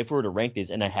like, if we were to rank these,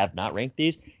 and I have not ranked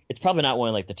these, it's probably not one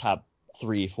of like the top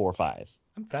 3, 4, 5.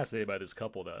 I'm fascinated by this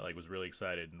couple that like was really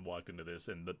excited and walked into this,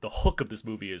 and the hook of this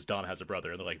movie is Dom has a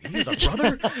brother, and they're like, he has a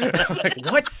brother? Like,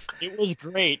 what? It was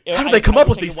great. How do they come up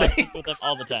with these things? things? With them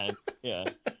all the time. Yeah,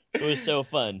 it was so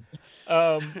fun.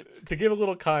 To give a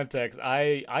little context,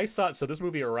 I saw, so this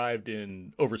movie arrived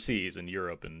in overseas in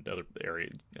Europe and other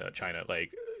areas, China,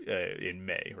 like in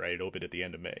May, right? It opened at the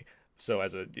end of May. So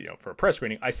as a, for a press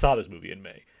screening, I saw this movie in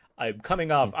May. I'm coming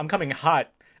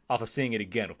hot off of seeing it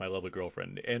again with my lovely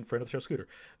girlfriend and friend of the show, Scooter.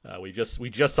 We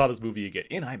just saw this movie again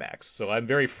in IMAX, so I'm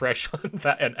very fresh on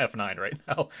F9 right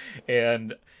now.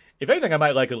 And if anything, I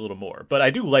might like it a little more. But I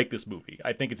do like this movie.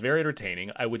 I think it's very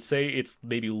entertaining. I would say it's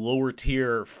maybe lower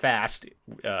tier Fast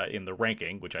in the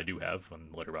ranking, which I do have on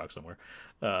Letterboxd somewhere.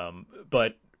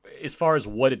 But as far as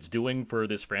what it's doing for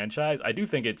this franchise, I do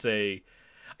think it's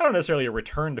I don't necessarily a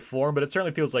return to form, but it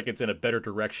certainly feels like it's in a better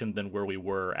direction than where we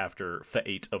were after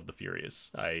Fate of the Furious.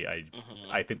 I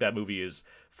think that movie is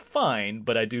fine,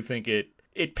 but I do think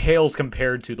it pales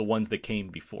compared to the ones that came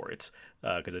before it,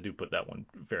 because I do put that one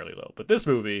fairly low. But this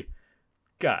movie,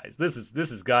 guys, this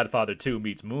is Godfather 2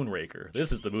 meets Moonraker.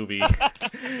 This is the movie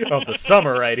of the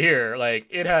summer right here. Like,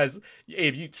 it has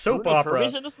soap Bruno opera.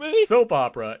 Kirby's in this movie? Soap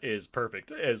opera is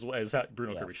perfect, as how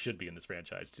Bruno Kirby should be in this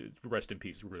franchise. To rest in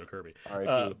peace, Bruno Kirby.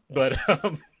 But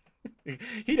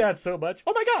he'd had so much.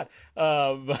 Oh my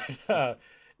God!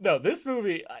 No, this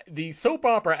movie, the soap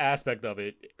opera aspect of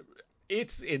it.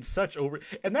 It's in such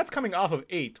and that's coming off of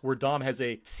 8, where Dom has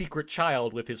a secret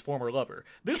child with his former lover.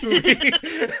 This movie,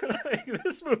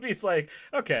 this movie's like,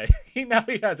 okay, now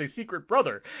he has a secret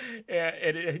brother,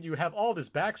 and you have all this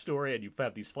backstory, and you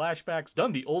have these flashbacks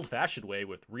done the old-fashioned way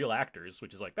with real actors,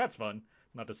 which is like, that's fun,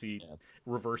 not to see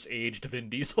reverse-aged Vin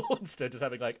Diesel instead, just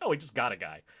having like, oh, we just got a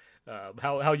guy.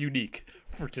 How unique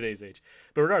for today's age.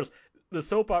 But regardless, the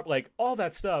soap opera, like all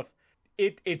that stuff.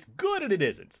 It's good and it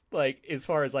isn't, like, as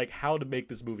far as like how to make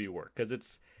this movie work, because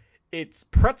it's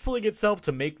pretzeling itself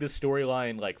to make this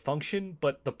storyline like function,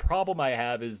 but the problem I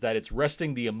have is that it's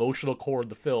resting the emotional core of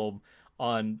the film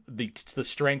on the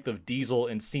strength of Diesel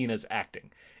and Cena's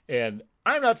acting. And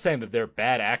I'm not saying that they're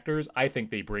bad actors. I think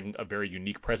they bring a very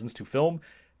unique presence to film.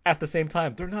 At the same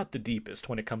time, they're not the deepest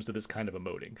when it comes to this kind of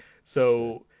emoting.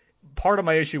 So part of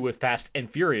my issue with Fast and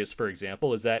Furious, for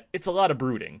example, is that it's a lot of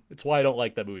brooding. It's why I don't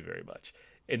like that movie very much.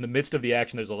 In the midst of the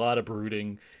action, there's a lot of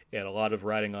brooding and a lot of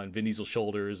riding on Vin Diesel's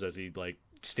shoulders as he like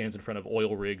stands in front of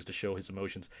oil rigs to show his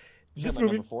emotions. This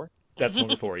movie, number 4? That's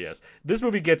number 4, yes. This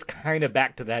movie gets kind of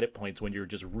back to that at points when you're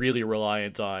just really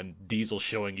reliant on Diesel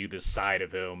showing you this side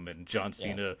of him, and John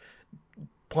Cena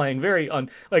playing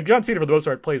like John Cena for the most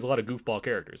part plays a lot of goofball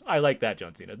characters. I like that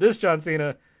John Cena. This John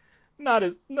Cena, not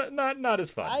as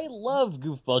fun. I love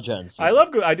goofball John Cena.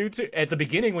 I do too. At the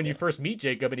beginning, when you first meet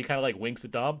Jacob and he kind of like winks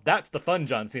at Dom, that's the fun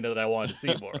John Cena that I wanted to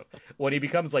see more of. When he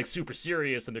becomes like super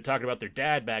serious and they're talking about their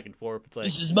dad back and forth, it's like,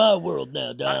 this is my world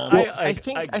now, Dom. I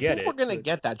think we're gonna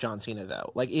get that John Cena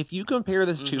though. Like, if you compare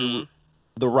this to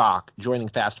The Rock joining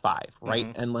Fast 5, right?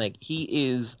 And like, he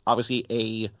is obviously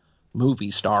a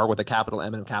movie star with a capital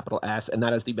M and a capital S, and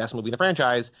that is the best movie in the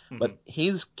franchise. But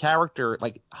his character,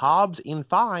 like Hobbs in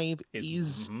 5,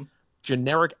 is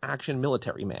generic action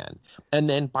military man. And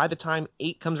then by the time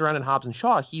 8 comes around in Hobbs and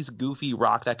Shaw, he's goofy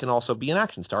Rock that can also be an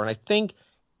action star. And I think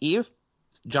if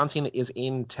John Cena is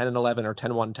in 10 and 11 or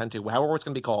 10-1, 10-2, however it's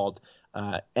going to be called,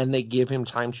 and they give him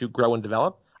time to grow and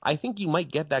develop, I think you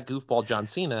might get that goofball John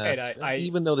Cena,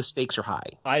 even though the stakes are high.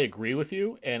 I agree with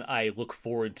you, and I look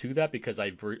forward to that because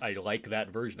I like that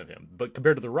version of him. But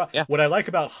compared to The Rock, what I like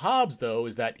about Hobbs, though,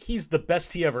 is that he's the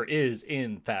best he ever is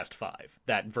in Fast 5,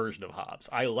 that version of Hobbs.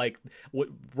 I like what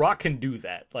Rock can do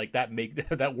that. Like,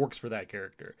 that works for that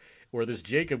character. Where this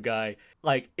Jacob guy,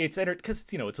 like, it's because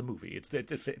it's a movie. It's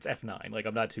F9. Like,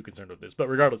 I'm not too concerned with this. But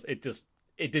regardless,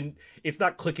 it's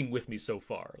not clicking with me so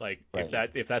far. Like,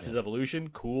 if that's his evolution,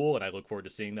 cool, and I look forward to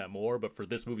seeing that more. But for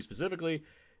this movie specifically,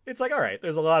 it's like, all right,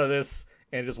 there's a lot of this,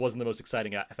 and it just wasn't the most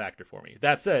exciting factor for me.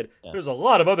 That said, there's a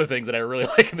lot of other things that I really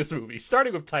like in this movie,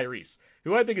 starting with Tyrese,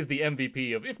 who I think is the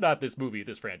MVP of, if not this movie,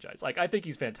 this franchise. Like, I think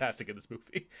he's fantastic in this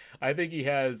movie. I think he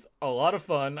has a lot of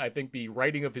fun. I think the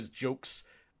writing of his jokes,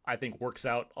 I think, works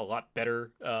out a lot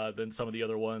better than some of the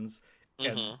other ones.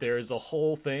 And there's a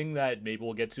whole thing that maybe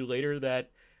we'll get to later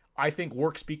that I think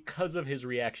works because of his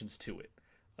reactions to it.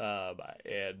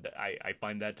 And I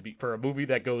find that to be, for a movie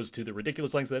that goes to the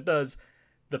ridiculous lengths that it does,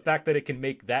 the fact that it can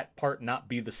make that part not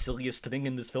be the silliest thing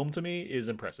in this film to me is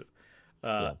impressive.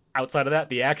 Outside of that,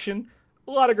 the action,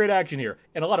 a lot of great action here,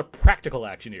 and a lot of practical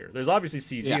action here. There's obviously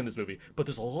CG in this movie, but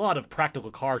there's a lot of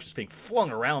practical cars just being flung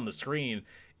around the screen.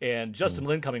 And Justin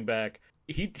Lin coming back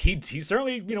he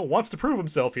certainly wants to prove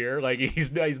himself here. Like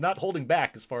he's not holding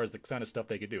back as far as the kind of stuff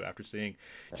they could do after seeing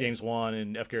James Wan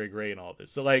and F. Gary Gray and all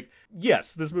this. So like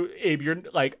yes, this movie, Abe, you're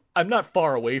like I'm not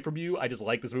far away from you. I just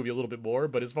like this movie a little bit more.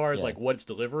 But as far as like what it's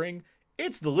delivering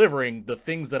the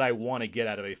things that I want to get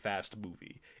out of a fast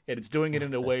movie, and it's doing it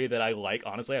in a way that I like.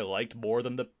 Honestly, I liked more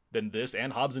than this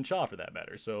and Hobbs and Shaw for that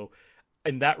matter. So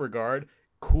in that regard,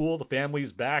 cool. The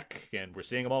family's back and we're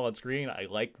seeing them all on screen. I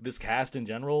like this cast in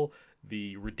general.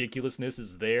 The ridiculousness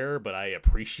is there, but I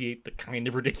appreciate the kind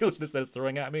of ridiculousness that it's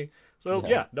throwing at me. So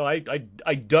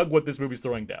I dug what this movie's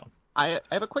throwing down. I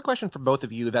have a quick question for both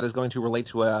of you that is going to relate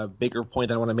to a bigger point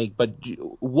that I want to make. But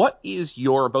what is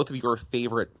both of your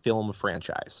favorite film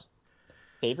franchise?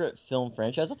 Favorite film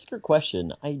franchise? That's a good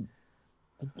question. I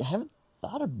haven't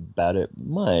thought about it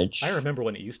much. I remember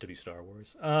when it used to be Star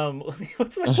Wars. What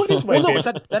is my well, favorite?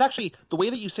 No, that actually, the way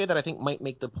that you say that I think might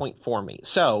make the point for me.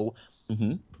 So,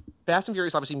 Fast and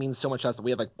Furious obviously means so much to us that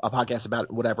we have like a podcast about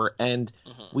it, whatever, and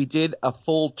we did a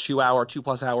full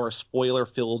 2+ hour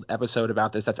spoiler-filled episode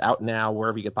about this that's out now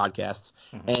wherever you get podcasts,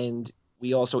 and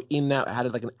we also in that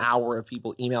had like an hour of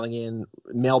people emailing in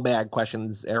mailbag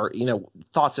questions or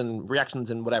thoughts and reactions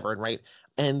and whatever, right?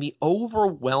 And the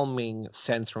overwhelming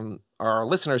sense from our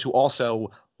listeners who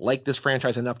also like this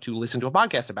franchise enough to listen to a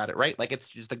podcast about it, right? Like it's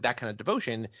just like that kind of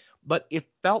devotion, but it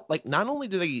felt like not only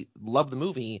do they love the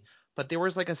movie, but there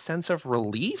was like a sense of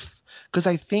relief, because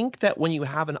I think that when you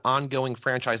have an ongoing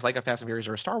franchise like a Fast and Furious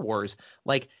or a Star Wars,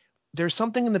 like there's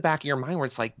something in the back of your mind where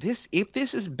it's like if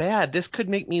this is bad, this could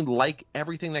make me like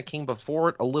everything that came before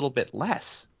it a little bit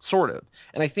less, sort of.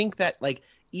 And I think that like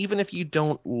even if you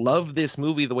don't love this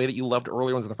movie the way that you loved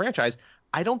earlier ones in the franchise,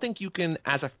 I don't think you can,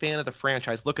 as a fan of the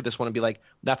franchise, look at this one and be like,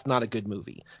 that's not a good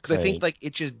movie. Because I think like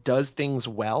it just does things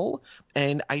well.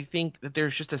 And I think that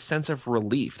there's just a sense of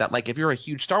relief that like if you're a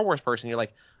huge Star Wars person, you're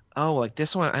like, oh, like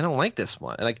this one, I don't like this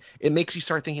one. And like it makes you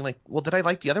start thinking like, well, did I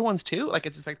like the other ones too? Like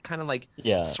it's just like kind of like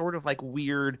sort of like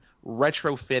weird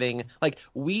retrofitting. Like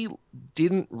we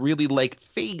didn't really like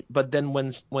Fate, but then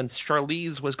when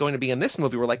Charlize was going to be in this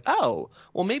movie, we're like, oh,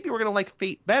 well maybe we're gonna like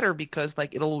Fate better because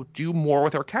like it'll do more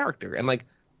with her character. And like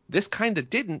this kind of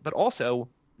didn't, but also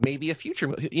maybe a future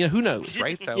movie. Who knows,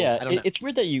 right? So yeah, I don't know. It's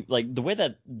weird that you like the way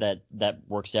that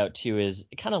works out too is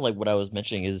kind of like what I was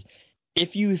mentioning is,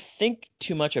 if you think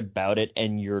too much about it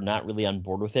and you're not really on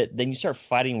board with it, then you start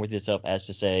fighting with yourself as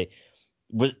to say,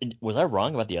 was I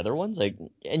wrong about the other ones? Like,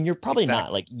 and you're probably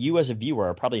not. Like, you as a viewer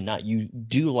are probably not. You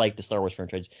do like the Star Wars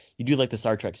franchise. You do like the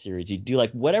Star Trek series. You do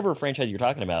like whatever franchise you're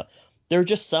talking about. There are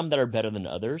just some that are better than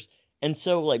others. And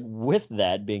so, like, with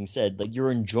that being said, like, your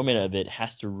enjoyment of it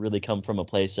has to really come from a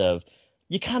place of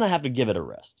you kind of have to give it a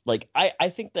rest. Like, I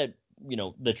think that,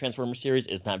 the Transformers series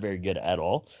is not very good at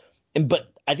all.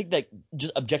 But I think that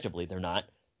just objectively they're not.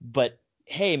 But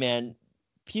hey, man,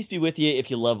 peace be with you if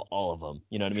you love all of them.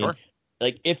 You know what I mean?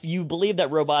 Like if you believe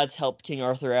that robots helped King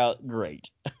Arthur out, great.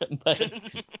 But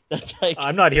that's like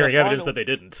I'm not hearing evidence that they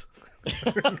didn't.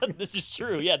 This is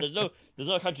true. Yeah, there's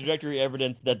no contradictory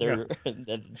evidence that they're.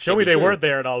 That show me they weren't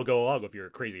there, and I'll go along with your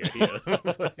crazy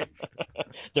idea.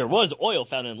 There was oil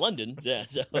found in London. Yeah.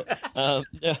 So, no,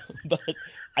 but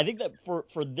I think that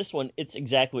for this one, it's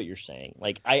exactly what you're saying.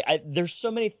 Like I there's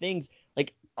so many things.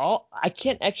 Like I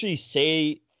can't actually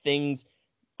say things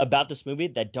about this movie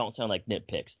that don't sound like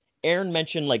nitpicks. Aaron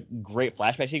mentioned like great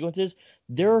flashback sequences.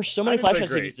 There are so many flashback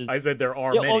sequences. I said there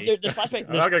are many. There's flashback.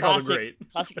 I'm not gonna call them great.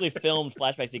 Classically filmed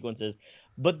flashback sequences,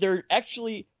 but they're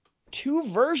actually two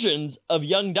versions of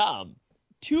young Dom,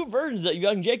 two versions of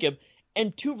young Jacob,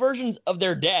 and two versions of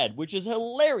their dad, which is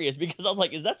hilarious because I was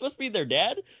like, is that supposed to be their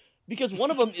dad? Because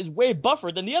one of them is way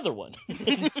buffer than the other one.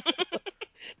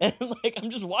 And like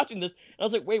I'm just watching this, and I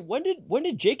was like, wait, when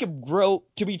did Jacob grow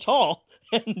to be tall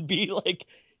and be like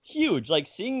huge? Like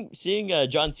seeing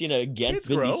John Cena against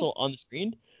Vin Diesel on the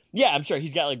screen. Yeah, I'm sure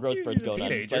he's got like growth spurts going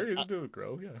on. He's a teenager. He's doing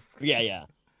grow. Yeah.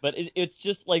 But it's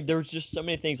just like there's just so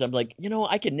many things. I'm like,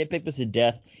 I could nitpick this to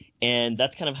death, and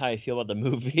that's kind of how I feel about the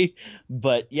movie.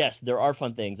 But yes, there are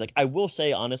fun things. Like I will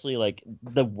say honestly, like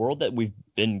the world that we've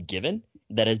been given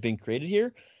that has been created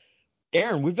here.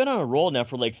 Aaron, we've been on a roll now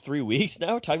for like 3 weeks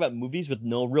now, talking about movies with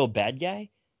no real bad guy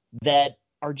that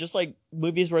are just like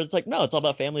movies where it's like, no, it's all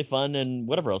about family fun and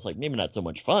whatever else. Like maybe not so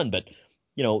much fun, but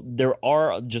there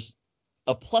are just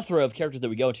a plethora of characters that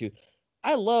we go to.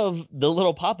 I love the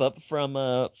little pop-up from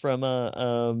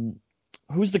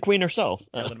who's the queen herself?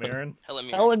 Helen Mirren.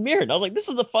 Helen Mirren. I was like, this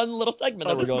is a fun little segment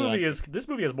that we're going on. This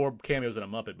movie has more cameos than a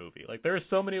Muppet movie. Like there are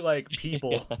so many like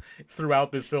people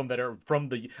throughout this film that are from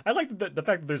the. I like the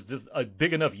fact that there's just a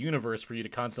big enough universe for you to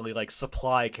constantly like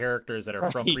supply characters that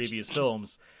are from previous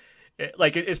films.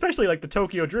 Like especially like the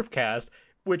Tokyo Drift cast,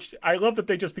 which I love that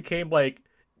they just became like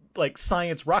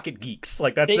science rocket geeks.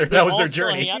 Like that was their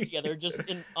journey. They all hang out together just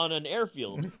on an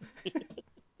airfield.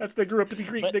 They grew up to be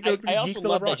Greek. But they grew up to be I geeks also that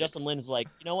love love that rockets. Justin Lin is like,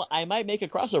 you know what? I might make a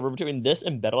crossover between this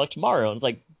and Better Luck Tomorrow. And it's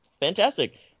like,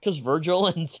 fantastic, because Virgil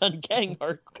and Sun Kang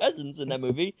are cousins in that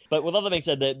movie. But with all that being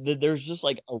said, that there's just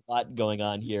like a lot going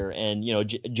on here. And, you know,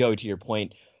 Joey, to your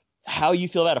point, how you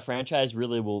feel about a franchise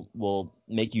really will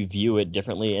make you view it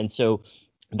differently. And so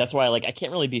that's why I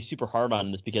can't really be super hard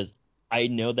on this, because I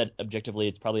know that objectively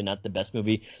it's probably not the best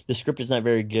movie. The script is not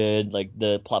very good. Like,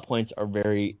 the plot points are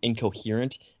very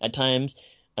incoherent at times.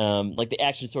 Like, the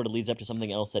action sort of leads up to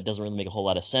something else that doesn't really make a whole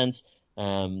lot of sense.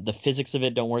 The physics of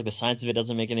it don't work. The science of it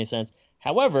doesn't make any sense.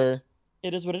 However,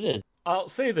 it is what it is. I'll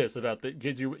say this about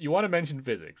you want to mention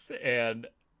physics, and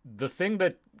the thing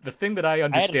that I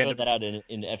understand. I had to throw that out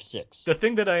in F6. The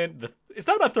thing that it's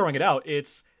not about throwing it out.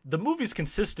 It's the movie's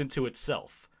consistent to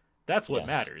itself. That's what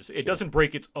matters. It doesn't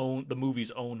break the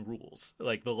movie's own rules.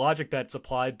 Like, the logic that's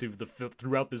applied to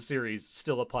throughout the series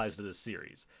still applies to this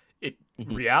series.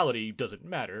 Reality doesn't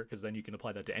matter, because then you can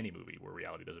apply that to any movie where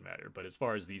reality doesn't matter. But as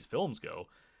far as these films go,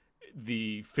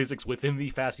 the physics within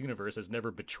the Fast universe has never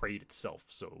betrayed itself,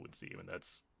 so it would seem, and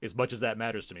that's, as much as that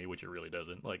matters to me, which it really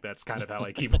doesn't. Like, that's kind of how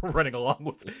I keep running along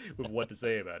with what to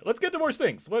say about it. Let's get to more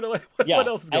things. What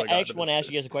else is going on? I actually want to ask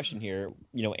you guys a question here.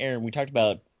 You know, Aaron, we talked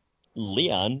about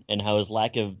Leon and how his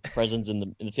lack of presence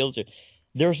in the field.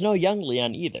 There's no young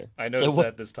Leon either. I noticed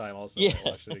that this time also. Yeah. I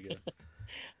watched it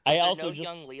again.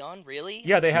 Young Leon, really?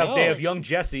 Yeah, they have young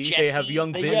Jesse. They have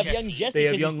young Vince. They have young Jesse. They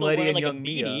have young Letty and like young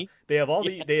Mia. They have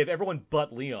they have everyone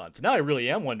but Leon. So now I really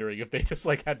am wondering if they just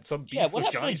had some beef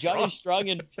with Johnny Strong. Johnny Strong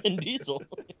and Vin Diesel?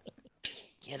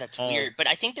 Yeah, that's weird. But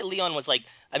I think that Leon was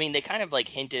they kind of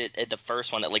hinted at the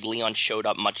first one that Leon showed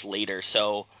up much later.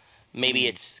 So maybe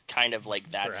it's kind of like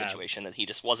that situation that he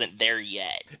just wasn't there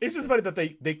yet. It's just funny that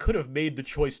they could have made the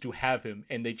choice to have him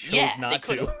and they chose not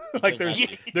to.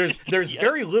 There's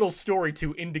very little story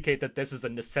to indicate that this is a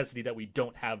necessity that we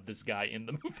don't have this guy in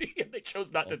the movie, and they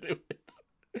chose not to do it.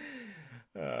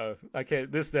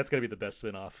 That's gonna be the best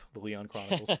spin-off, the Leon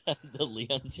Chronicles. The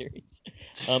Leon series.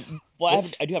 Well,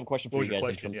 I do have a question for you guys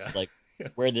in terms of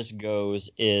where this goes.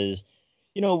 Is,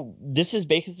 this is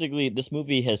basically, this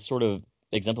movie has sort of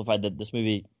exemplified that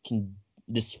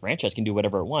this franchise can do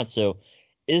whatever it wants. So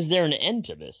is there an end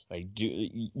to this?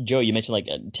 Joe, you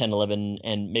mentioned 10, 11,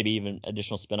 and maybe even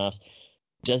additional spinoffs.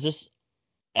 Does this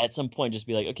at some point just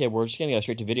be okay, we're just gonna go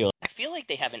straight to video? I feel like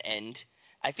they have an end.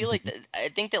 I feel I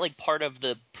think that part of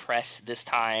the press this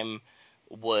time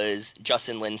was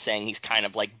Justin Lin saying he's kind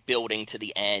of building to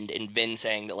the end, and Vin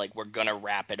saying that we're gonna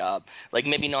wrap it up.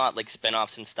 Maybe not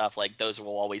spinoffs and stuff, those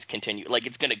will always continue.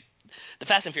 The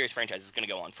Fast and Furious franchise is going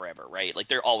to go on forever, right?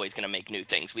 They're always going to make new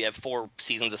things. We have 4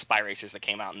 seasons of Spy Racers that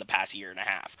came out in the past year and a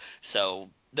half. So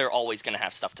they're always going to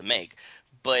have stuff to make.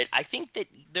 But I think that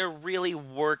they're really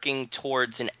working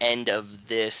towards an end of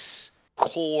this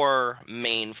core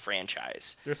main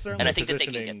franchise. And I think that they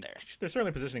can get there. They're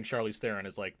certainly positioning Charlize Theron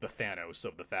as the Thanos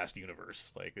of the Fast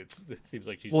universe. It seems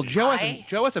like she's... Well, Joe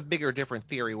has a bigger, different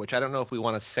theory, which I don't know if we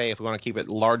want to say, if we want to keep it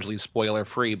largely spoiler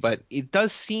free, but it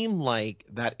does seem like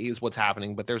that is what's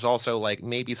happening. But there's also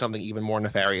maybe something even more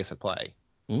nefarious at play.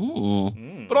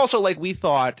 But also we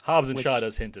thought Hobbs and Shaw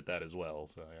does hint at that as well.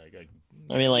 So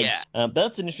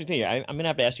that's an interesting thing. I'm gonna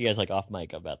have to ask you guys off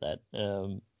mic about that.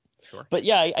 Sure. But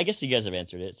yeah, I guess you guys have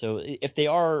answered it. So if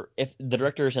the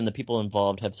directors and the people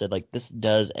involved have said this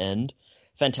does end,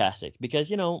 fantastic.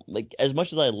 Because as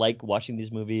much as I like watching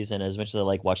these movies and as much as I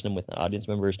like watching them with audience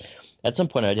members, at some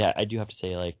point I do have to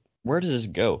say where does this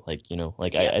go? I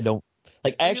don't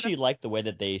I actually like the way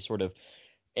that they sort of,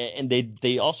 and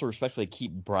they also respectfully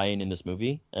keep Brian in this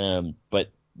movie. But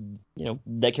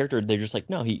that character, they're just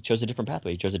no, he chose a different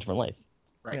pathway. He chose a different life.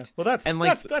 Right. Yeah. Well, that's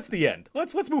the end.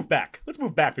 Let's move back. Let's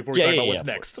move back before we talk about what's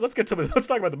next. Let's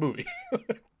talk about the movie.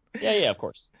 Yeah, of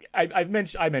course. I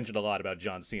mentioned a lot about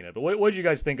John Cena, but what did you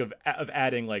guys think of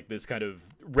adding this kind of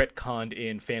retconned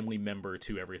in family member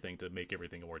to everything to make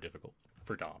everything more difficult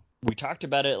for Dom? We talked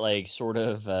about it sort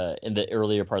of in the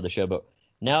earlier part of the show, but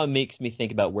now it makes me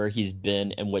think about where he's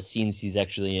been and what scenes he's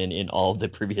actually in all of the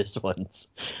previous ones.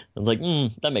 I was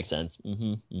that makes sense.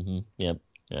 Yeah.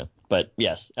 But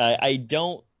yes, I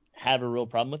don't have a real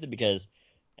problem with it because,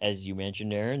 as you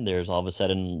mentioned, Aaron, there's all of a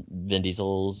sudden Vin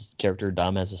Diesel's character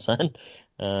Dom has a son,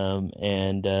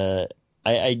 and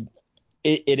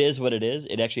it is what it is.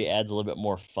 It actually adds a little bit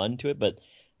more fun to it, but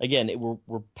again,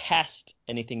 we're past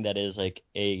anything that is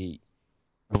a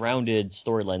grounded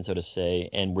storyline, so to say,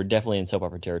 and we're definitely in soap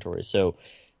opera territory. So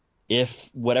if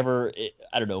whatever,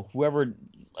 I don't know, whoever,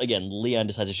 again, Leon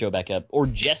decides to show back up, or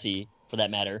Jesse, for that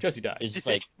matter. Jesse dies. It's just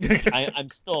like, I'm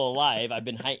still alive. I've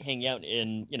been hanging out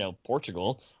in,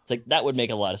 Portugal. It's like, that would make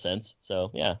a lot of sense.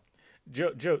 So, yeah.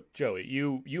 Joey,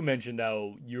 you mentioned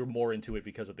how you're more into it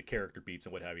because of the character beats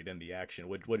and what have you than the action.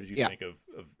 What did you think of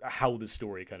how the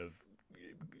story kind of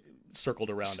circled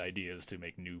around ideas to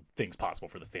make new things possible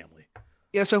for the family?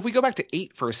 Yeah, so if we go back to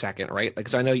 8 for a second, right? Like,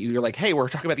 because I know you're like, hey, we're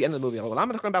talking about the end of the movie. Well,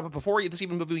 I'm talking about it before it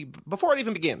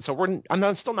even begins. So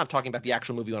I'm still not talking about the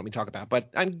actual movie when we talk about, but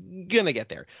I'm gonna get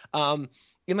there.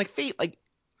 In like Fate, like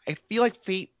I feel like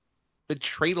Fate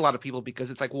betrayed a lot of people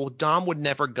because it's like, well, Dom would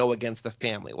never go against the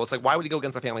family. Well, it's like, why would he go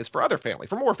against the family? It's for other family,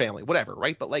 for more family, whatever,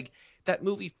 right? But like that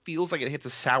movie feels like it hits a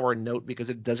sour note because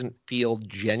it doesn't feel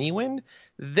genuine.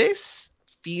 This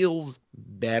feels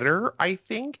better, I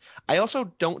think. I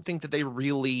also don't think that they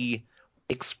really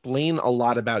explain a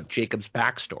lot about Jacob's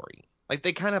backstory. Like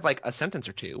they kind of like a sentence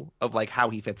or two of like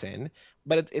how he fits in,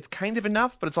 but it's kind of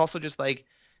enough. But it's also just like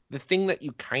the thing that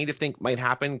you kind of think might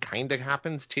happen kind of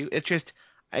happens too. It's just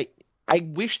I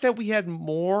wish that we had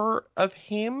more of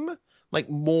him, like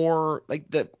more like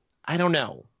I don't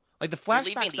know, like the flashback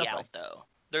They're leaving stuff. The out though.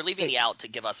 They're leaving the out to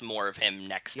give us more of him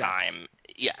next time.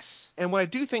 Yes. And what I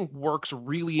do think works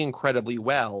really incredibly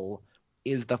well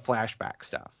is the flashback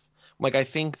stuff. Like I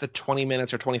think the 20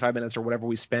 minutes or 25 minutes or whatever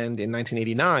we spend in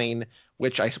 1989,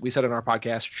 which we said in our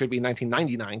podcast should be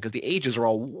 1999 because the ages are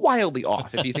all wildly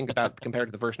off if you think about compared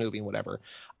to the first movie and whatever.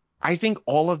 I think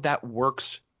all of that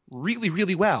works really,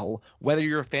 really well, whether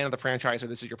you're a fan of the franchise or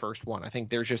this is your first one. I think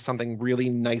there's just something really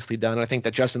nicely done. I think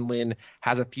that Justin Lin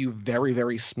has a few very,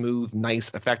 very smooth, nice,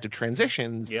 effective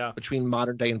transitions between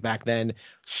modern day and back then.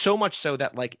 So much so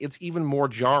that like it's even more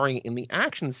jarring in the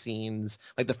action scenes,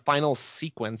 like the final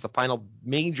sequence, the final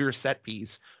major set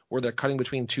piece where they're cutting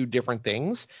between two different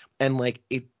things, and like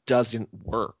it doesn't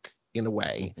work in a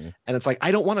way. And it's like,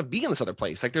 I don't want to be in this other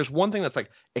place. Like there's one thing that's like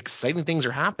exciting things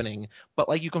are happening, but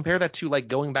like you compare that to like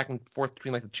going back and forth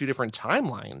between like the two different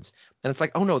timelines, and it's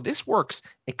like, oh no, this works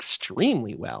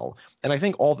extremely well. And I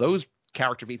think all those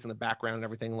character beats in the background and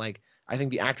everything, like I think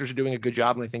the actors are doing a good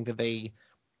job, and I think that they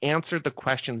answered the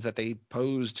questions that they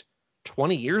posed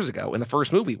 20 years ago in the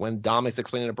first movie when Dom is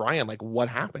explaining to Brian like what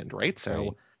happened, right?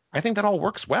 So I think that all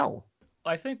works well.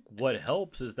 I think what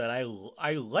helps is that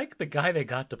I like the guy they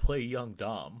got to play young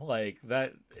Dom. Like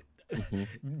that,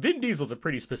 Vin Diesel's a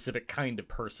pretty specific kind of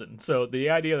person. So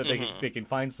the idea that they can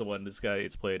find someone, this guy,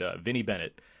 it's played Vinny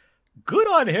Bennett. Good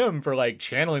on him for like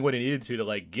channeling what he needed to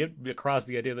like get across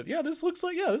the idea that this looks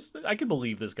like this, I can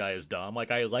believe this guy is Dom.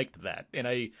 Like I liked that, and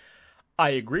I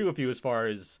agree with you as far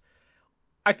as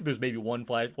I think there's maybe one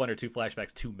or two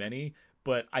flashbacks too many,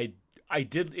 but I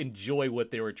did enjoy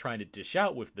what they were trying to dish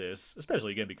out with this,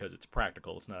 especially again because it's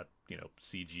practical. It's not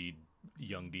CG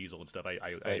young Diesel and stuff.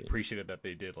 I appreciated that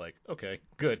they did like, okay,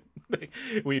 good.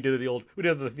 we did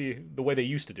the way they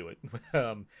used to do it.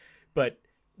 But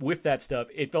with that stuff,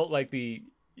 it felt like you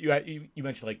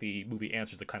mentioned like the movie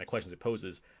answers the kind of questions it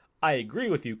poses. I agree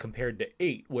with you compared to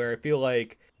 8, where I feel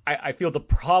like I feel the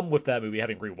problem with that movie,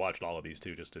 having rewatched all of these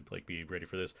too, just to like be ready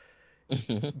for this,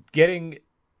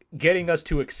 getting us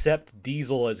to accept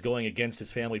Diesel as going against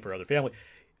his family for other family.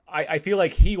 I feel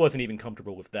like he wasn't even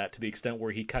comfortable with that, to the extent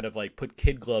where he kind of like put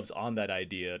kid gloves on that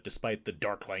idea despite the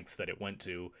dark lengths that it went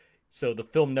to. So the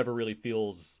film never really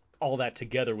feels all that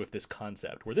together with this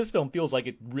concept, where this film feels like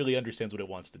it really understands what it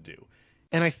wants to do.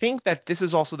 And I think that this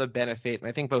is also the benefit, and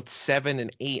I think both 7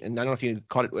 and 8, and I don't know if you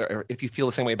caught it or if you feel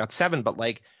the same way about 7, but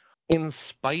like in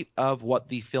spite of what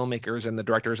the filmmakers and the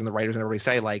directors and the writers and everybody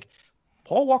say, like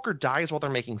Paul Walker dies while they're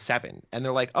making 7, and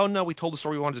they're like, oh no, we told the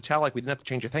story we wanted to tell, like we didn't have to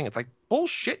change a thing. It's like,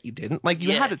 bullshit, you didn't. Like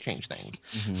you had to change things.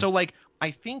 So like I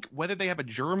think whether they have a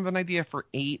germ of an idea for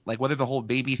 8, like whether the whole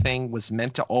baby thing was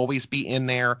meant to always be in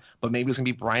there, but maybe it was gonna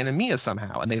be Brian and Mia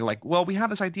somehow, and they're like, well, we have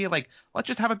this idea, like let's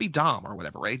just have it be Dom or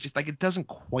whatever, right? Just like it doesn't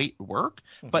quite work.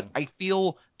 But I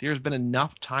feel there's been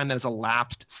enough time that has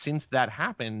elapsed since that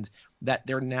happened that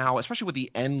they're now, especially with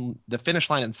the finish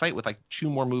line in sight with like 2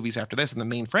 more movies after this in the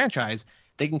main franchise,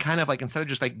 they can kind of like, instead of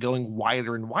just like going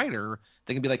wider and wider,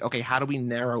 they can be like, okay, how do we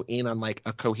narrow in on like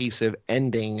a cohesive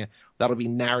ending that'll be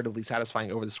narratively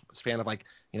satisfying over the span of like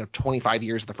 25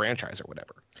 years of the franchise or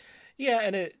whatever. Yeah,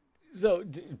 and So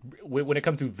when it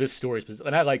comes to this story,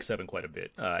 and I like Seven quite a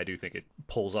bit, I do think it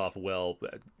pulls off well.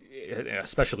 A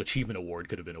special achievement award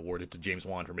could have been awarded to James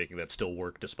Wan for making that still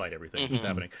work despite everything that's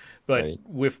happening. But Right.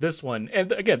 with this one,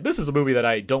 and again, this is a movie that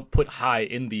I don't put high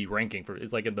in the ranking for.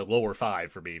 It's like in the lower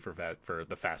 5 for me for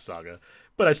the Fast Saga,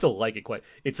 but I still like it quite.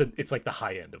 It's like the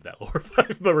high end of that lower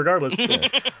 5. But regardless,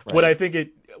 what I think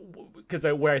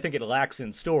where I think it lacks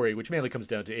in story, which mainly comes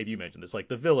down to, Abe, you mentioned this, like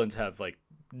the villains have like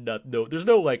there's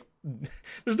no like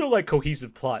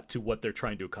cohesive plot to what they're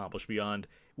trying to accomplish beyond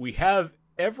we have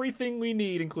everything we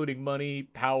need, including money,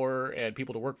 power, and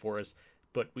people to work for us,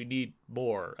 but we need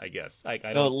more, I guess. I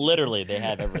No, don't. literally, they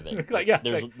have everything. Like, yeah,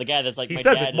 There's like, the guy that's like, he my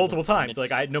says dad it is multiple a times.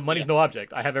 Like, money's no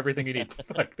object. I have everything you need.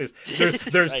 Like,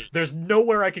 Right. there's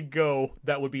nowhere I could go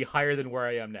that would be higher than where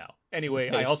I am now. Anyway,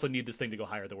 I Right. also need this thing to go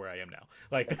higher than where I am now.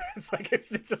 Like, it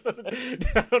just doesn't.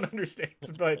 I don't understand.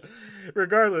 But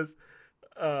regardless,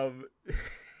 um,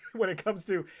 when it comes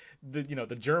to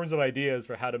the germs of ideas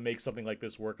for how to make something like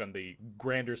this work on the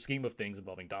grander scheme of things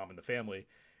involving Dom and the family,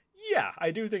 yeah,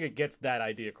 I do think it gets that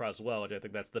idea across well, and I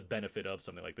think that's the benefit of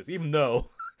something like this. Even though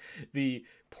the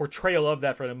portrayal of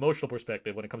that from an emotional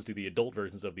perspective, when it comes to the adult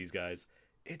versions of these guys,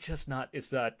 it's not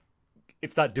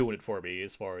doing it for me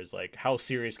as far as like how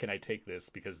serious can I take this,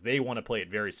 because they want to play it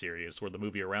very serious, where the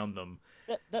movie around them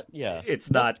Yeah, it's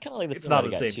that's not kind of like the it's feeling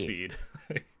not I at the got, same too. speed.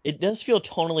 It does feel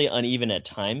tonally uneven at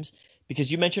times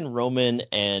because you mentioned Roman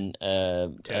and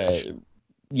Tej.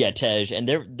 Tej, and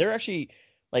they're actually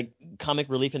like comic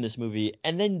relief in this movie,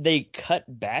 and then they cut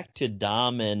back to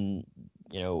Dom and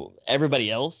everybody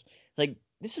else. Like,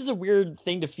 this is a weird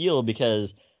thing to feel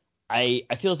because I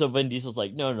feel as though Vin Diesel's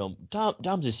like, no,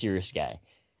 Dom's a serious guy.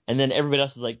 And then everybody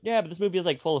else is like, yeah, but this movie is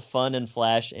like full of fun and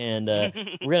flash, and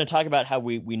we're gonna talk about how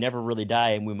we never really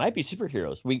die, and we might be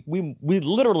superheroes. We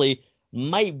literally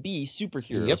might be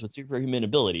superheroes with superhuman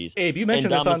abilities. Abe, you And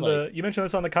mentioned this Dom is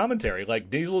on like, the commentary. Like,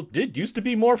 Diesel used to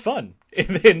be more fun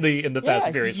in the Fast yeah, and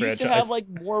he Furious used to franchise. have like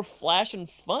more flash and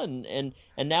fun, and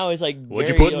now he's like What'd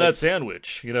you very put in like, that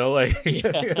sandwich? Like,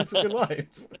 yeah. that's a good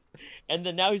lines. And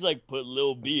then now he's like, put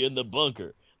Lil B in the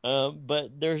bunker.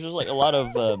 But there's just like a lot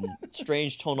of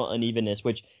strange tonal unevenness,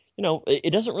 which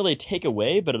it doesn't really take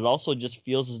away, but it also just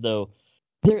feels as though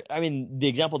I mean, the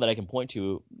example that I can point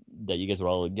to that you guys would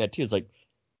all get to is like,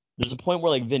 there's a point where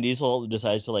like Vin Diesel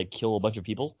decides to like kill a bunch of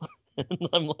people, and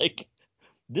I'm like,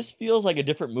 this feels like a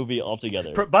different movie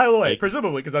altogether. By the way, Like,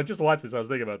 presumably, because I just watched this, I was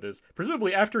thinking about this.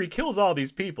 Presumably, after he kills all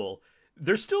these people,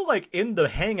 they're still like in the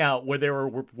hangout where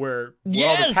where all this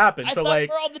yes, happened. I So thought like,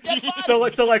 we're all the dead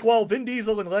bodies. so like while Vin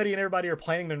Diesel and Letty and everybody are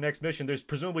planning their next mission, there's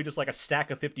presumably just like a stack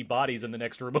of 50 bodies in the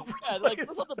next room over Yeah, the like, place.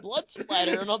 where's all the blood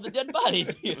splatter and all the dead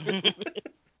bodies here?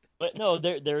 But no,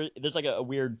 there's like a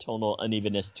weird tonal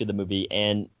unevenness to the movie,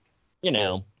 and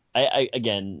I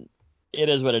again, it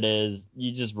is what it is.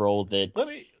 You just roll with it. Let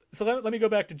me go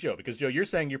back to Joe, because Joe, you're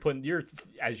saying you're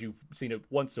as you've seen it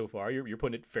once so far, you're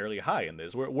putting it fairly high in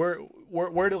this. Where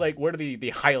are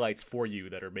the highlights for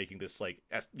you that are making this like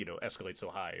escalate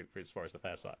so high as far as the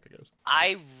Fast Saga goes?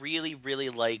 I really, really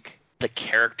like the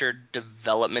character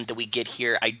development that we get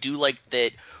here. I do like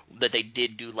that they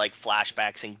did do like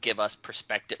flashbacks and give us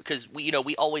perspective, because we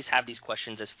always have these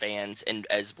questions as fans, and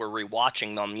as we're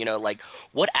rewatching them, like,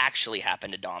 what actually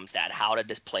happened to Dom's dad? How did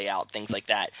this play out? Things like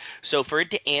that. So for it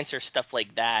to answer stuff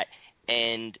like that,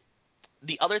 and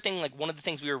the other thing, like, one of the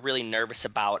things we were really nervous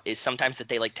about is sometimes that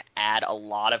they like to add a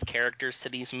lot of characters to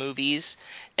these movies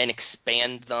and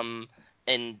expand them,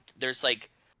 and there's like,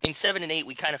 in 7 and 8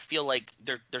 we kind of feel like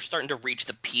they're starting to reach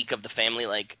the peak of the family,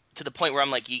 like to the point where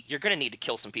I'm like, you're gonna need to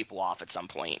kill some people off at some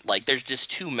point. Like, there's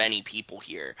just too many people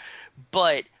here.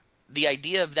 But the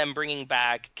idea of them bringing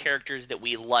back characters that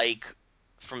we like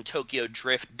from Tokyo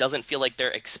Drift doesn't feel like they're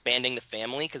expanding the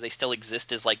family, because they still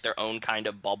exist as like their own kind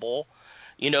of bubble.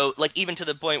 Like, even to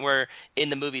the point where in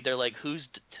the movie they're like, who's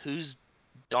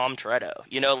Dom Toretto?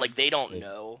 Like, they don't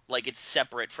know. Like, it's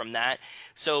separate from that.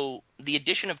 So the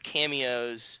addition of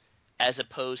cameos as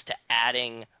opposed to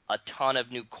adding a ton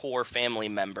of new core family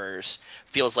members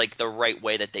feels like the right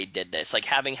way that they did this. Like,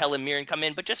 having Helen Mirren come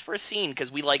in, but just for a scene,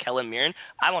 because we like Helen Mirren.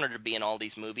 I want her to be in all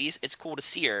these movies. It's cool to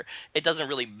see her. It doesn't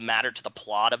really matter to the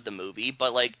plot of the movie,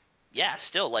 but like, yeah,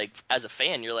 still, like, as a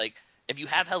fan, you're like, if you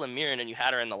have Helen Mirren and you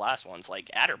had her in the last ones, like,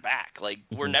 add her back. Like,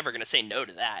 we're never gonna say no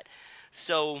to that.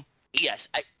 So yes,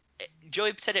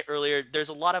 Joey said it earlier. There's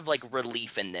a lot of like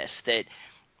relief in this. That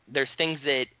there's things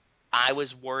that I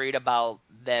was worried about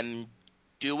them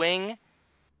doing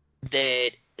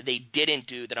that they didn't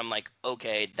do. That I'm like,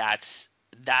 okay, that's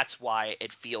why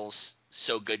it feels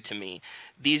so good to me.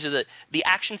 These are the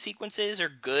action sequences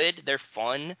are good. They're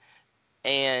fun,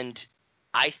 and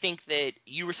I think that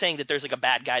you were saying that there's like a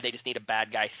bad guy, they just need a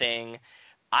bad guy thing.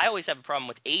 I always have a problem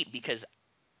with 8 because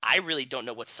I really don't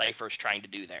know what Cypher's trying to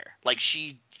do there. Like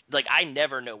I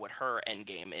never know what her end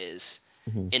game is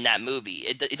in that movie.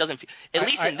 It doesn't feel, at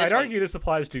least in this I'd one. argue this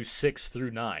applies to 6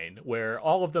 through 9, where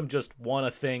all of them just want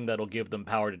a thing that'll give them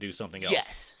power to do something else.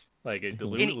 Yes. Like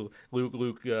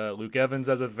Luke Evans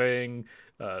has a thing.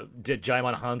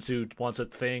 Jaimon Hansu wants a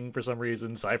thing for some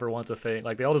reason. Cypher wants a thing.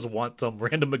 Like they all just want some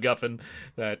random MacGuffin.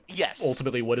 That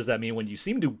ultimately, what does that mean when you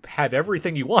seem to have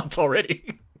everything you want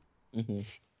already?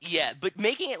 Yeah, but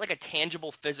making it like a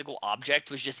tangible physical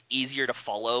object was just easier to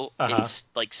follow in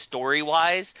like story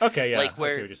wise. Okay, yeah, like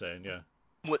where, I see what you're saying. Yeah.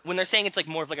 When they're saying it's like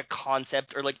more of like a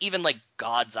concept or like even like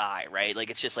God's eye, right?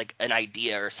 Like it's just like an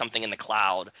idea or something in the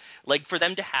cloud. Like for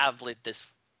them to have like this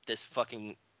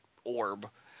fucking orb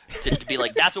to be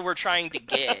like that's what we're trying to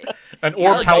get. An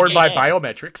orb powered by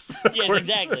biometrics. Yes,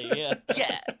 exactly. Yeah.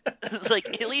 Yeah.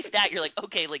 Like at least that you're like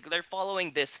okay, like they're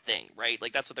following this thing, right?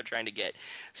 Like that's what they're trying to get.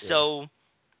 So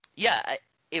yeah,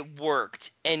 it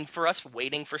worked. And for us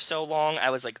waiting for so long,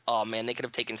 I was like, oh man, they could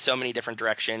have taken so many different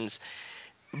directions.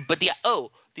 But the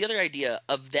other idea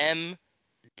of them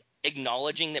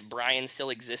acknowledging that Brian still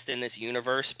exists in this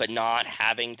universe, but not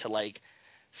having to like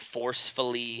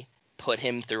forcefully put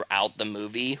him throughout the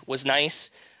movie was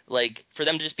nice. Like for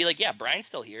them to just be like, yeah, Brian's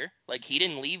still here. Like he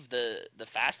didn't leave the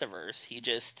Fastiverse. He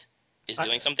just is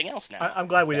doing something else now. I'm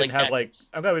glad we didn't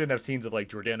have scenes of like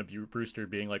Jordana Brewster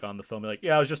being like on the phone, like,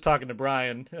 yeah, I was just talking to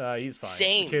Brian. He's fine.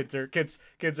 Same. The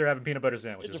kids are having peanut butter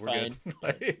sandwiches. We're fine. good.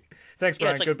 Like, thanks,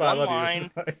 Brian. Like goodbye. One love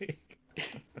line, you.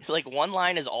 like one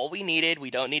line is all we needed. We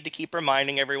don't need to keep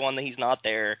reminding everyone that he's not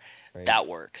there. Right. That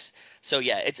works. So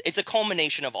yeah, it's a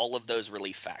culmination of all of those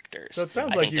relief factors. So it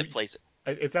sounds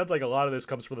it sounds like a lot of this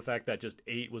comes from the fact that just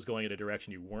 8 was going in a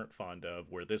direction you weren't fond of,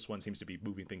 where this one seems to be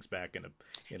moving things back in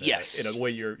a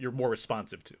way you're more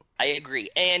responsive to. I agree.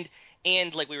 And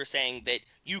like we were saying, that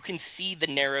you can see the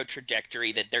narrow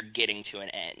trajectory that they're getting to an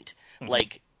end.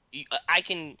 Like I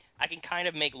can kind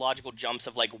of make logical jumps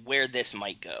of like where this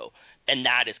might go, and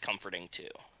that is comforting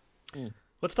too.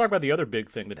 Let's talk about the other big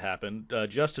thing that happened,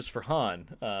 justice for Han,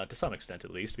 to some extent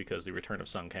at least, because the return of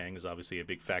Sung Kang is obviously a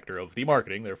big factor of the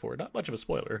marketing, therefore not much of a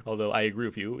spoiler, although I agree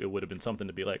with you, it would have been something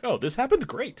to be like, oh, this happened,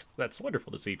 great, that's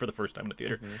wonderful to see for the first time in the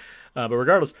theater. But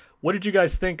regardless, what did you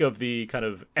guys think of the kind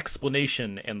of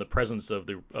explanation and the presence of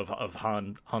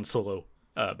Han Solo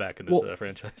back in this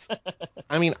franchise?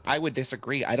 I mean, I would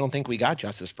disagree. I don't think we got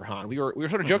justice for Han. We were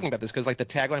sort of joking about this because like the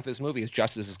tagline for this movie is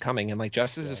justice is coming, and like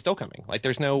justice is still coming. Like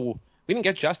we didn't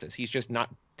get justice. He's just not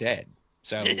dead.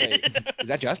 So is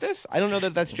that justice? I don't know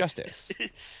that that's justice.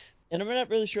 And I'm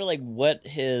not really sure like what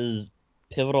his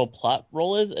pivotal plot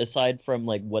role is aside from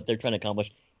like what they're trying to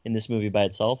accomplish in this movie by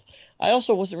itself. I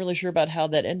also wasn't really sure about how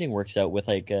that ending works out with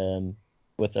like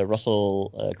with Kurt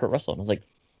Russell, and I was like,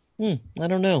 I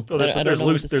don't know. Well,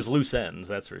 there's loose ends,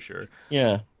 that's for sure.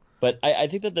 Yeah, but I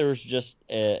think that there's just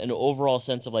an overall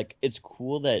sense of like it's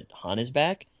cool that Han is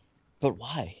back, but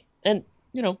why? And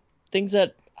things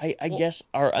that I guess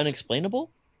are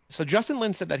unexplainable. So Justin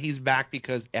Lin said that he's back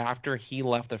because after he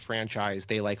left the franchise,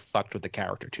 they like fucked with the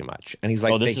character too much, and he's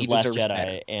like, this is Last Jedi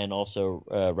better. And also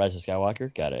Rise of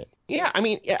Skywalker. Got it. Yeah, I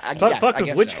mean, fucked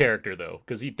with which character though?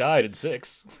 Because he died in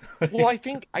 6. Well, I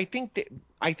think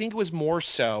it was more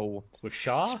so with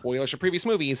Shaw. Spoilers for previous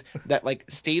movies that like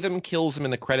Statham kills him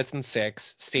in the credits in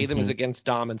 6. Statham is against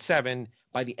Dom in 7.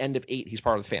 By the end of 8, he's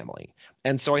part of the family,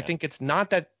 and so I think it's not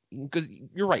that. Because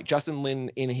you're right, Justin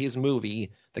Lin in his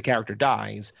movie, the character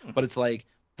dies, but it's like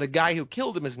the guy who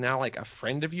killed him is now like a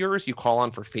friend of yours. You call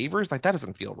on for favors, like that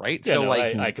doesn't feel right. Yeah,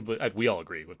 so we all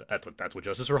agree with that. That's what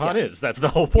Justice for Han is. That's the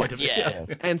whole point of it. Yeah.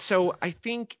 And so I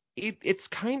think it's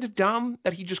kind of dumb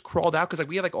that he just crawled out because like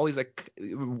we have like all these like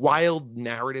wild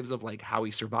narratives of like how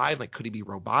he survived. Like could he be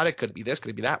robotic? Could it be this?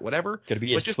 Could it be that? Whatever. Could it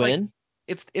be his twin? Like,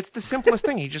 it's the simplest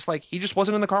thing. He just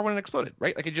wasn't in the car when it exploded,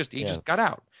 right? Like he just got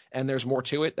out. And there's more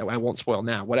to it that I won't spoil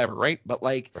now, whatever, right? But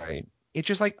like it's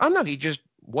just like, oh no, he just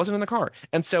wasn't in the car.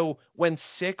 And so when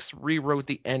 6 rewrote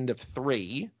the end of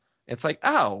 3, it's like,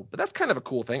 oh, but that's kind of a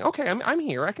cool thing. Okay, I'm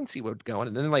here. I can see what's going.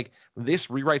 And then like this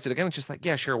rewrites it again. It's just like,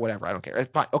 yeah, sure, whatever. I don't care.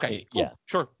 It's fine. Okay, cool. Yeah,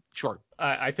 sure.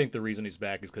 I think the reason he's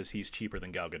back is because he's cheaper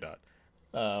than Gal Gadot.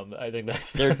 I think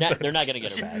that's they're not gonna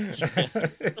get her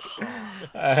back.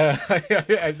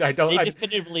 I don't. They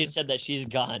definitively said that she's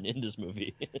gone in this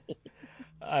movie. We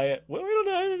don't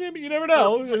know. I mean, you never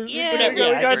know.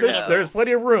 There's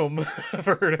plenty of room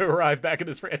for her to arrive back in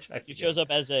this franchise. She shows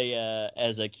up as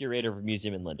a curator of a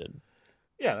museum in London.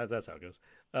 Yeah, that's how it goes.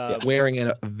 Wearing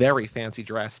a very fancy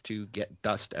dress to get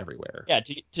dust everywhere. Yeah,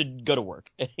 to go to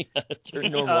work.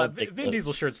 Vin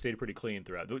Diesel's shirt stayed pretty clean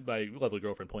throughout. My lovely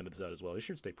girlfriend pointed this out as well. His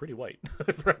shirt stayed pretty white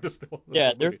throughout this whole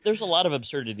movie. There's a lot of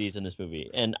absurdities in this movie,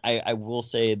 and I will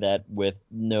say that with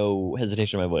no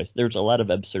hesitation in my voice. There's a lot of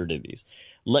absurdities.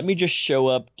 Let me just show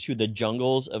up to the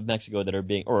jungles of Mexico that are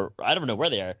being, or I don't know where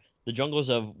they are, the jungles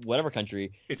of whatever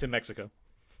country. It's in Mexico.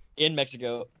 In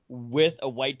Mexico, with a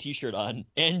white T-shirt on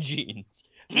and jeans,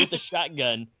 with a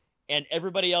shotgun, and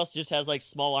everybody else just has like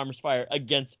small arms fire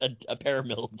against a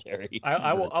paramilitary.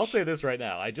 I'll say this right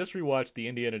now. I just rewatched the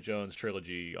Indiana Jones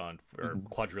trilogy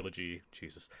quadrilogy,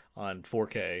 on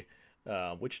 4K,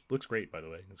 which looks great, by the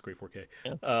way. It's great 4K.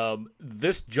 Yeah.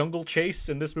 This jungle chase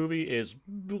in this movie is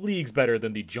leagues better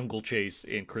than the jungle chase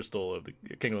in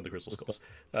Kingdom of the Crystal Skulls.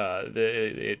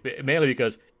 Mainly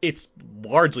because it's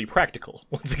largely practical.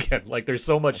 Once again, like there's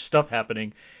so much stuff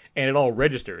happening. And it all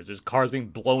registers. There's cars being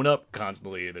blown up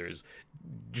constantly. There's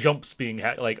jumps being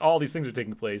like all these things are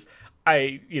taking place.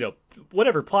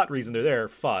 Whatever plot reason they're there,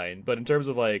 fine. But in terms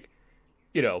of like,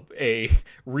 a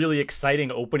really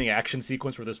exciting opening action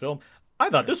sequence for this film, I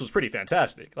thought this was pretty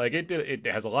fantastic. Like it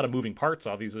has a lot of moving parts.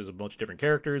 Obviously, there's a bunch of different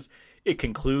characters. It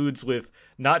concludes with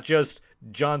not just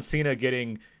John Cena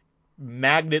getting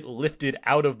magnet lifted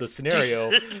out of the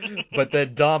scenario, but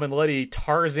then Dom and Letty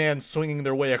Tarzan swinging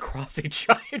their way across a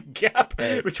giant gap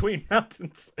between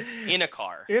mountains in a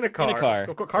car.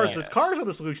 Cars are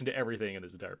the solution to everything in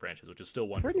this entire franchise, which is still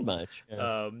wonderful. Pretty much.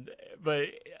 Yeah. But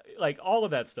like all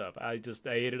of that stuff, I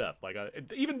ate it up. Like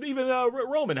even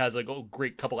Roman has like a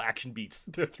great couple action beats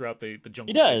throughout the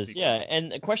jungle. He does, yeah,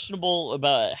 and questionable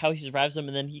about how he survives them,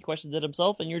 and then he questions it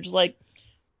himself, and you're just like,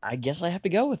 I guess I have to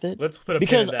go with it. Let's put a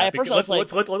pin in that.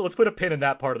 Let's put a pin in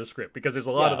that part of the script because there's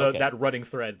a lot of that running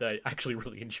thread that I actually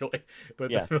really enjoy.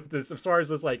 But as far as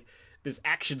this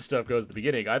action stuff goes at the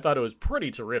beginning, I thought it was pretty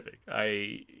terrific.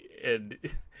 And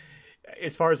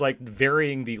as far as like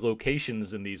varying the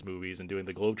locations in these movies and doing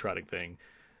the globetrotting thing,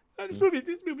 this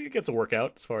movie gets a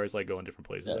workout as far as like going different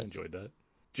places. Yes. I enjoyed that.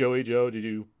 Joe, did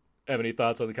you have any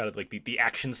thoughts on the kind of like the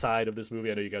action side of this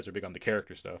movie? I know you guys are big on the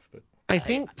character stuff, but I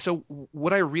think so.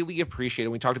 What I really appreciated,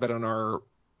 we talked about it on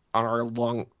our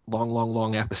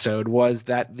long episode, was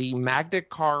that the magnet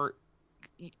car,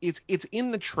 it's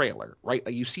in the trailer, right?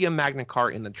 Like you see a magnet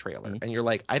car in the trailer, and you're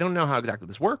like, I don't know how exactly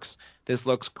this works. This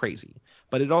looks crazy,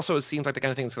 but it also seems like the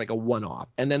kind of thing that's like a one-off.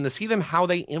 And then to see how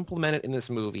they implement it in this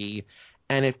movie,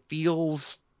 and it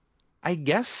feels, I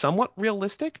guess, somewhat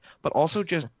realistic, but also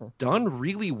just done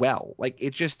really well. Like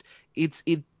it's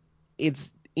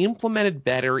implemented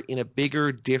better in a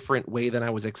bigger, different way than I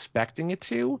was expecting it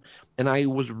to, and I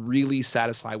was really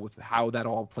satisfied with how that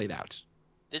all played out.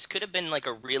 This could have been like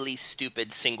a really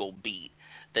stupid single beat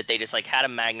that they just like had a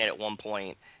magnet at one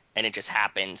point and it just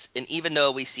happens. And even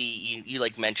though we see you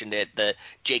like mentioned it, the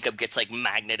Jacob gets like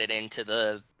magneted into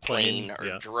the plane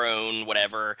or drone,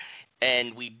 whatever.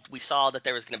 And we saw that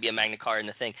there was going to be a magnet car in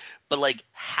the thing, but like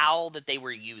how that they were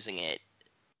using it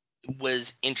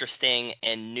was interesting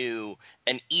and new.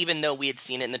 And even though we had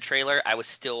seen it in the trailer, I was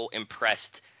still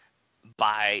impressed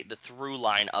by the through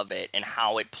line of it and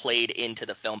how it played into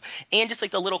the film, and just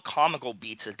like the little comical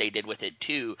beats that they did with it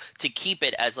too, to keep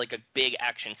it as like a big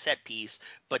action set piece.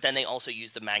 But then they also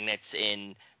used the magnets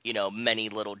in, many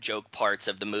little joke parts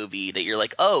of the movie that you're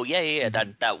like, oh yeah,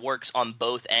 that works on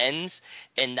both ends,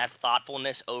 and that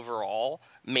thoughtfulness overall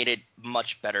made it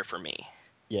much better for me.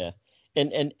 Yeah.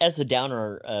 And as the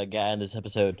downer guy on this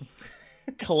episode,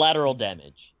 collateral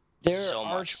damage. There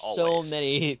are so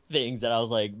many things that I was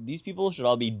like, these people should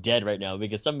all be dead right now,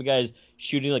 because some guy's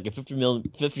shooting like a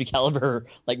 50 caliber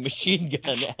like machine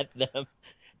gun at them,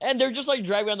 and they're just like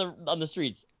driving on the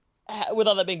streets. With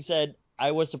all that being said,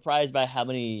 I was surprised by how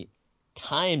many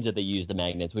times that they used the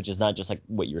magnets, which is not just like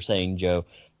what you're saying, Joe,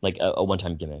 like a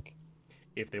one-time gimmick.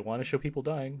 If they want to show people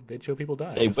dying, they'd show people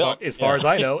dying. As As far as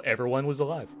I know, everyone was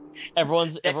alive.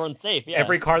 Everyone's safe. Yeah.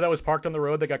 Every car that was parked on the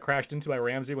road that got crashed into by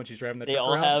Ramsey when she's driving the truck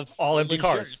around, all empty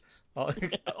cars.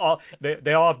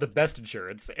 They all have the best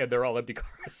insurance, and they're all empty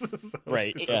cars. So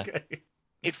right. It's yeah. okay.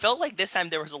 It felt like this time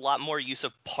there was a lot more use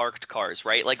of parked cars,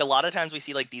 right? Like a lot of times we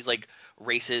see like these like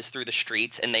races through the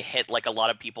streets, and they hit like a lot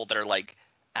of people that are like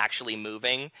actually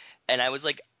moving. And I was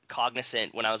like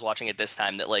cognizant when I was watching it this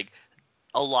time that like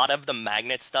a lot of the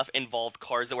magnet stuff involved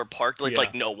cars that were parked with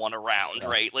like no one around,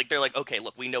 right? Like they're like, okay,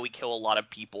 look, we know we kill a lot of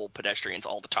people, pedestrians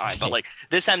all the time, but like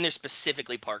this time they're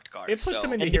specifically parked cars. It puts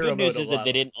them into and the hero good news mode is that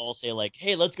they didn't all say like,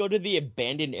 hey, let's go to the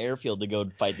abandoned airfield to go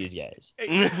fight these guys.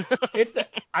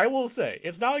 I will say,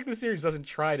 it's not like the series doesn't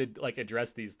try to like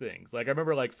address these things. Like I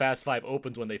remember like Fast 5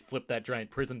 opens when they flip that giant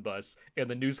prison bus, and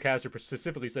the newscaster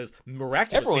specifically says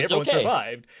miraculously everyone okay.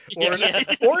 survived.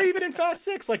 Or even in Fast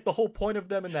 6, like the whole point of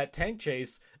them in that tank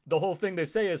chase, the whole thing they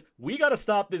say is we got to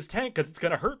stop this tank because it's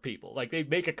going to hurt people. Like they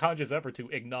make a conscious effort to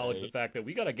acknowledge the fact that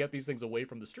we got to get these things away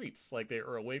from the streets, like they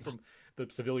are away from the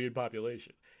civilian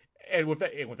population. And with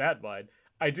that in mind,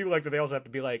 I do like that they also have to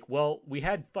be like, well, we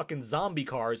had fucking zombie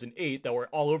cars in 8 that were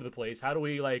all over the place. How do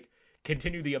we like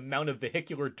continue the amount of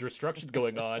vehicular destruction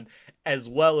going on, as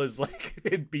well as like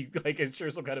it be like ensure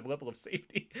some kind of level of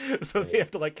safety? So they have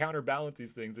to like counterbalance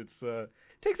these things. It's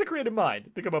takes a creative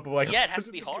mind to come up with like it has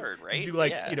to be hard, right? To do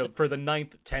like for the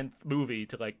 9th, 10th movie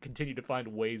to like continue to find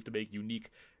ways to make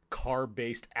unique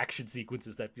car-based action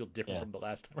sequences that feel different from the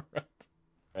last time around.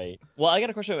 Right. Well, I got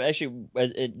a question actually,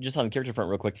 just on the character front,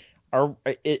 real quick.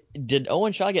 Did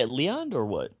Owen Shaw get Leon or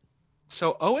what?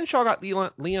 So Owen Shaw got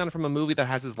Leon from a movie that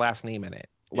has his last name in it.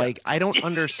 Like I don't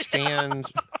understand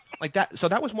like that. So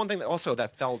that was one thing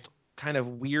that felt kind of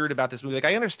weird about this movie. Like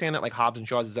I understand that like Hobbs and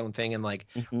Shaw is his own thing, and like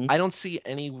I don't see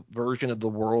any version of the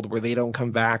world where they don't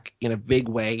come back in a big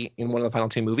way in one of the final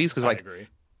 2 movies, because like agree.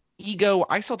 Ego,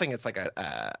 I still think it's like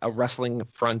a wrestling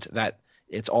front that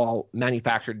it's all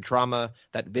manufactured drama,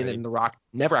 that Vin and The Rock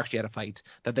never actually had a fight,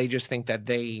 that they just think that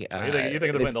they you think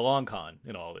they're playing the long con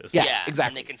in all this. Yes,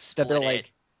 exactly. And they can split that they're it.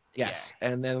 like yes,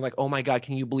 and then like, oh my god,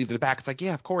 can you believe they're back? It's like,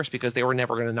 yeah, of course, because they were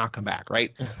never going to not come back,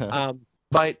 right?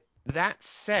 But that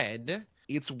said,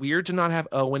 it's weird to not have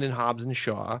Owen and Hobbs and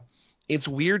Shaw. It's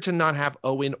weird to not have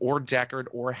Owen or Deckard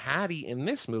or Hattie in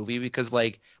this movie, because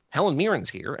like Helen Mirren's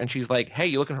here and she's like, hey,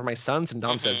 you looking for my sons? And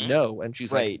Dom says no, and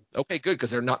she's like, okay, good, because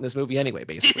they're not in this movie anyway,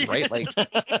 basically, right? Like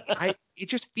it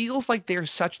just feels like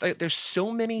there's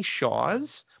so many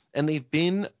Shaws, and they've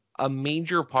been a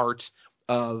major part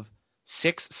of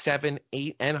 6, 7,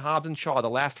 8, and Hobbs and Shaw, the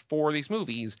last 4 of these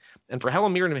movies. And for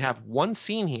Helen Mirren to have one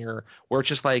scene here where it's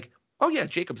just like, oh yeah,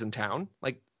 Jacob's in town,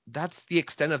 like that's the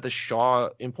extent of the Shaw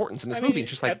importance in this movie.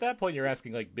 It's just like, at that point you're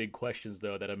asking like big questions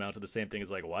though that amount to the same thing as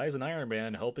like, why isn't Iron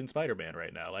Man helping Spider-Man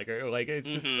right now? Like it's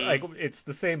just like it's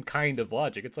the same kind of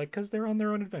logic. It's like because they're on their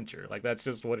own adventure. Like that's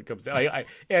just what it comes down.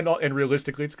 And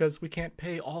realistically, it's because we can't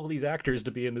pay all these actors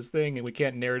to be in this thing, and we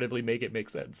can't narratively make it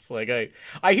make sense. Like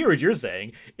I hear what you're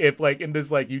saying. If like in this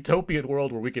like utopian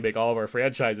world where we can make all of our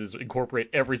franchises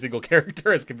incorporate every single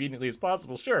character as conveniently as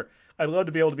possible, sure. I'd love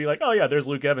to be able to be like, oh yeah, there's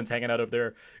Luke Evans hanging out over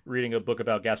there reading a book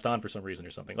about Gaston for some reason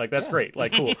or something. Like that's great.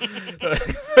 Like cool.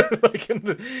 Like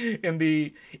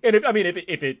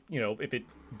if it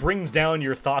brings down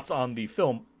your thoughts on the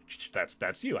film,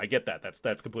 that's you. I get that.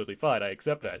 That's completely fine. I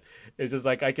accept that. It's just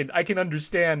like I can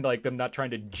understand like them not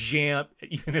trying to jam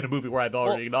even in a movie where I've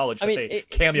already acknowledged that they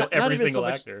cameo every single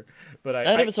actor. But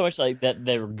not even so much like that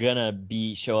they're gonna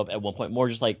show up at one point. More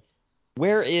just like,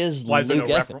 where is why is there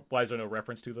no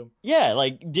reference to them? Yeah,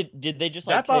 like did they just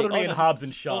like that bothered me in Hobbs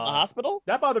and Shaw? In the hospital?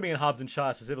 That bothered me in Hobbs and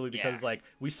Shaw specifically because like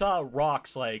we saw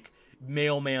Rock's like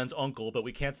mailman's uncle, but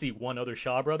we can't see one other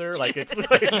Shaw brother. Like it's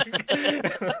like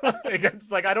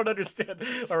it's like I don't understand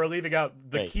why we're leaving out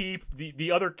the key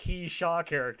the other key Shaw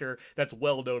character that's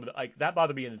well known. Like that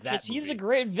bothered me in that movie. Because he's a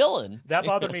great villain. That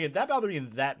bothered me in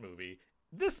that movie.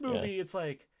 This movie, it's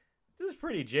like, this is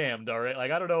pretty jammed, all right? Like,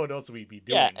 I don't know what else we'd be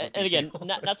doing. Yeah, and again,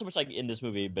 not so much like in this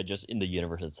movie, but just in the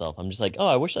universe itself. I'm just like, oh,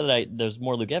 I wish that there's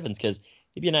more Luke Evans, because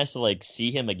it'd be nice to, like, see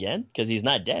him again, because he's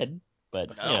not dead. But,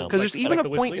 you know. Because there's even a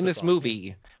point in this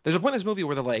movie,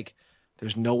 where they're like,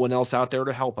 there's no one else out there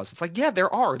to help us. It's like, yeah,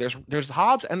 there are. There's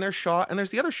Hobbs, and there's Shaw, and there's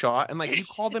the other Shaw, and, like, you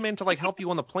call them in to, like, help you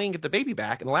on the plane get the baby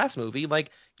back in the last movie. Like,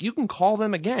 you can call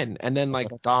them again. And then, like,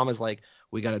 Dom is like,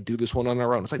 we got to do this one on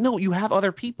our own. It's like, no, you have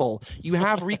other people. You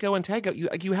have Rico and Tego.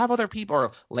 You have other people,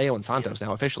 or Leo and Santos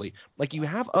now officially. Like, you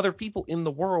have other people in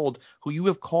the world who you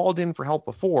have called in for help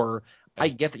before. I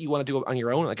get that you want to do it on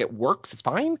your own. Like, it works. It's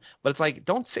fine. But it's like,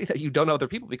 don't say that you don't know other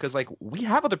people, because, like, we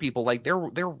have other people. Like,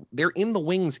 they're in the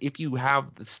wings if you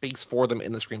have the space for them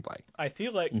in the screenplay. I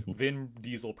feel like Vin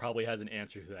Diesel probably has an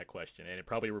answer to that question, and it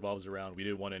probably revolves around, we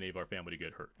didn't want any of our family to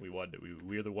get hurt.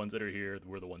 We're the ones that are here.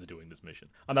 We're the ones doing this mission.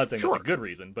 I'm not saying that's a good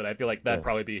reason, but I feel like that'd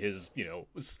probably be his,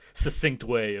 succinct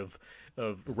way of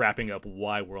wrapping up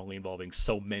why we're only involving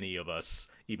so many of us,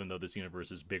 even though this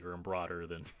universe is bigger and broader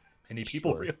than many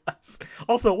people Sure. realize.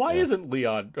 Also, why Yeah. isn't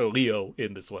Leo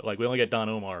in this one? Like, we only get Don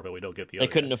Omar, but we don't get the They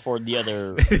other couldn't guy. afford the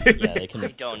other. Yeah, they I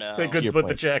couldn't. don't know. They To couldn't your split the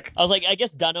point. check. I was like, I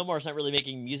guess Don Omar's not really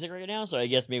making music right now, so I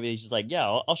guess maybe he's just like, yeah,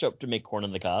 I'll show up to make corn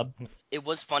on the cob. It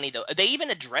was funny though. They even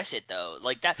address it though.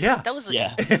 Like that. Yeah. That was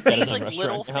Yeah, these that is like on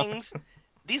little restaurant now. things.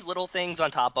 These little things on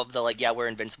top of the like, yeah, we're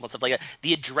invincible and stuff like that.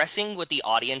 The addressing with the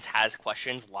audience has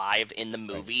questions live in the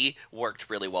movie worked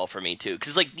really well for me too.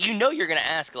 Because like you're gonna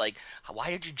ask like,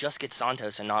 why did you just get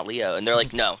Santos and not Leo? And they're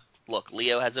like, no, look,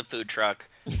 Leo has a food truck.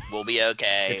 We'll be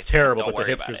okay. It's terrible, Don't but the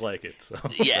worry about hipsters it. like it. So.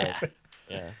 Yeah.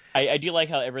 Yeah, I do like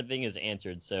how everything is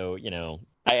answered. So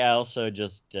I also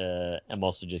just am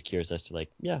also just curious as to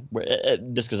like, yeah,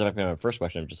 this goes back to my first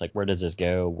question. I'm just like, where does this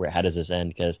go? How does this end?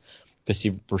 Because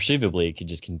perceivably it could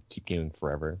just keep going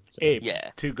forever. So, Abe, Yeah.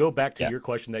 to go back to Yeah. your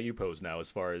question that you posed now,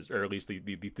 as far as, or at least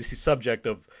the subject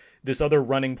of this other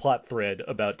running plot thread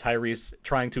about Tyrese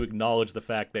trying to acknowledge the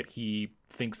fact that he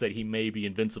thinks that he may be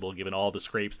invincible given all the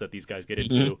scrapes that these guys get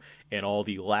into and all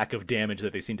the lack of damage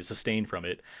that they seem to sustain from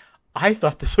it. I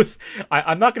thought this was.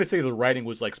 I'm not going to say the writing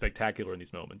was like spectacular in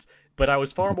these moments, but I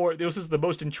was far more. This was the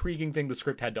most intriguing thing the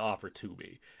script had to offer to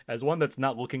me, as one that's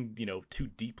not looking, too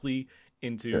deeply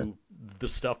into the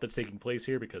stuff that's taking place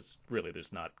here, because really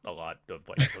there's not a lot of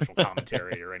like social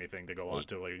commentary or anything to go on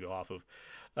to like go off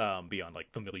of beyond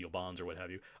like familial bonds or what have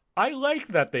you. I like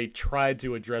that they tried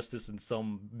to address this in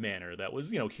some manner that was,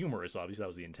 humorous. Obviously, that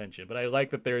was the intention. But I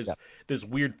like that there's this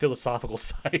weird philosophical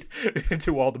side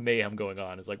to all the mayhem going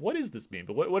on. It's like, what does this mean?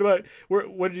 But what about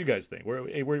what did you guys think? Where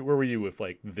were you with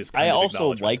like this kind I of also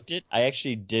acknowledgement? liked it. I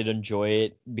actually did enjoy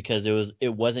it because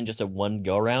it wasn't just a one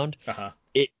go around. Uh-huh.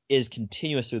 It is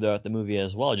continuous throughout the movie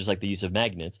as well, just like the use of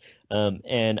magnets.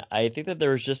 And I think that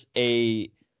there's just a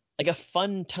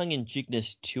fun tongue in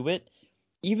cheekness to it,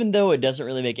 even though it doesn't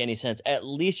really make any sense. At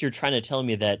least you're trying to tell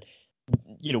me that,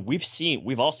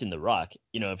 we've all seen The Rock.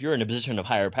 If you're in a position of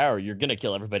higher power, you're gonna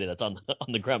kill everybody that's on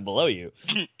the ground below you.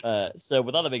 So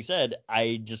with all that being said,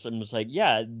 I'm just like,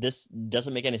 yeah, this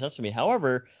doesn't make any sense to me.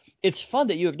 However, it's fun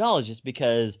that you acknowledge this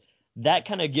because that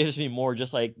kind of gives me more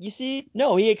just like, you see,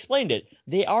 no, he explained it.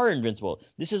 They are invincible.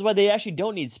 This is why they actually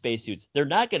don't need spacesuits. They're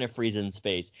not going to freeze in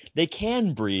space. They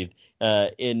can breathe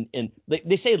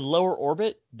they say lower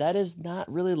orbit. That is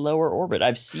not really lower orbit.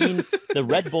 I've seen the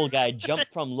Red Bull guy jump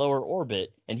from lower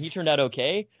orbit and he turned out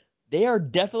okay. They are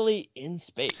definitely in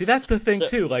space. See, that's the thing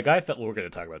too. Like, I thought we're going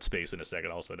to talk about space in a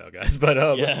second also now, guys. But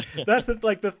that's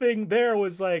the thing there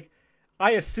was like,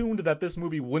 I assumed that this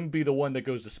movie wouldn't be the one that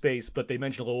goes to space, but they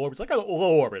mentioned low orbit. It's like, oh,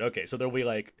 low orbit. Okay, so they'll be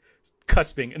like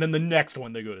cusping, and then the next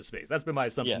one they go to space. That's been my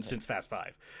assumption since Fast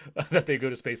 5, that they go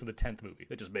to space in the 10th movie.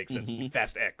 That just makes sense.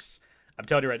 Fast X. I'm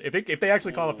telling you right. If they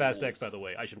actually call it Fast X, by the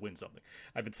way, I should win something.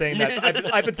 I've been saying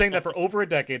that. I've been saying that for over a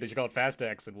decade. They should call it Fast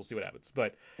X, and we'll see what happens.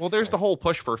 But there's the whole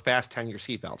push for fast 10-year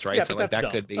seatbelts, right? Yeah, so but like that's that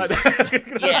dumb. could be.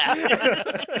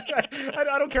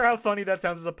 I don't care how funny that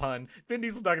sounds as a pun. Vin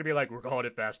Diesel's not gonna be like, we're calling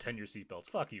it Fast 10-year seatbelts.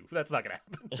 Fuck you. That's not gonna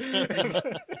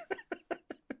happen.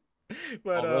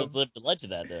 But all roads led to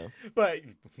that, though. But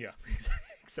yeah,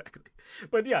 exactly.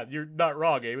 But yeah, you're not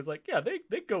wrong, Abe. It's like, yeah, they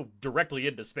go directly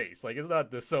into space. Like, it's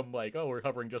not some like, oh, we're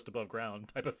hovering just above ground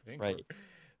type of thing. Right.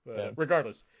 But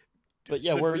regardless. But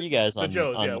yeah, where are you guys on the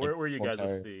Joes? on, Yeah, like, were you guys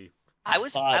with the? I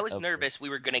was Okay. nervous we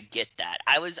were gonna get that.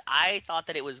 I thought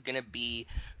that it was gonna be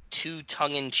too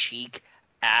tongue in cheek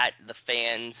at the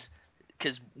fans,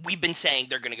 because we've been saying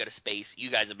they're gonna go to space. You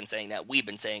guys have been saying that. We've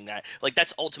been saying that. Like,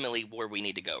 that's ultimately where we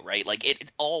need to go, right? Like,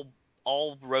 it all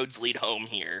roads lead home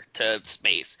here to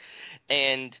space,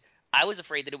 and I was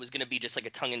afraid that it was going to be just like a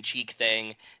tongue-in-cheek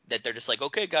thing, that they're just like,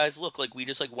 okay, guys, look, like, we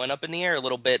just like went up in the air a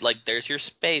little bit, like, there's your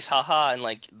space, haha, and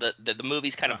like the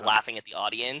movie's kind of laughing at the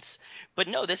audience. But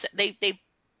no, they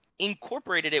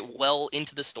incorporated it well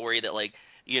into the story that, like,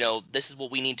 this is what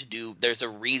we need to do. There's a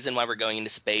reason why we're going into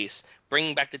space,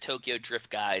 bringing back the Tokyo Drift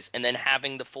guys, and then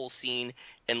having the full scene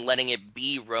and letting it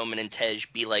be Roman and Tej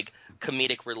be like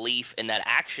comedic relief in that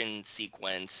action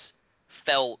sequence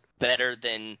felt better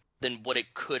than what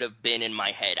it could have been in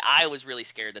my head. I was really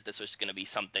scared that this was going to be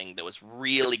something that was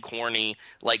really corny,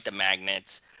 like the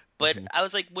magnets. But I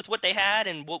was like, with what they had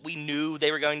and what we knew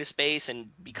they were going to space, and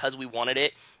because we wanted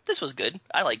it, this was good.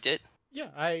 I liked it. Yeah,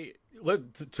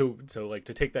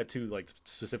 to take that to like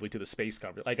specifically to the space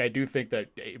conference. Like, I do think that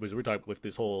we're talking with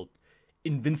this whole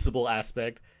invincible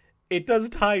aspect. It does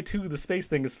tie to the space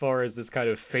thing as far as this kind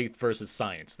of faith versus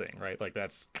science thing, right? Like,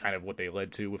 that's kind of what they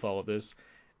led to with all of this.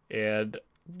 And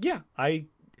yeah, I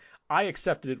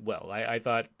accepted it well. I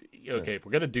thought, okay, if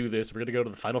we're gonna do this, we're gonna go to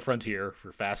the final frontier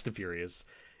for Fast and Furious.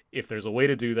 If there's a way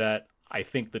to do that, I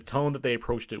think the tone that they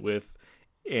approached it with,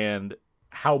 and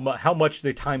how much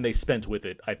the time they spent with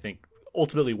it, I think,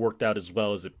 ultimately worked out as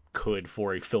well as it could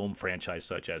for a film franchise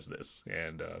such as this,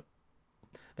 and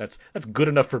that's good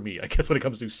enough for me, I guess, when it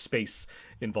comes to space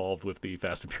involved with the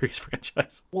Fast and Furious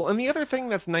franchise. Well, and the other thing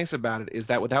that's nice about it is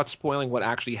that without spoiling what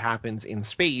actually happens in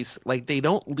space, like they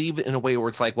don't leave it in a way where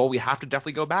it's like, well, we have to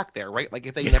definitely go back there, right? Like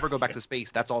if they never go back to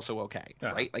space, that's also okay,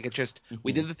 right? Like it's just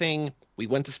we did the thing, we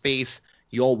went to space,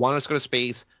 you all wanted us to go to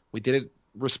space, we did it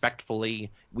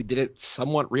respectfully, we did it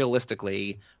somewhat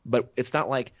realistically, but it's not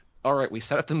like, all right, we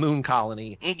set up the moon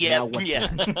colony. Yeah,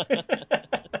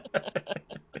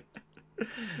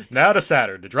 Now to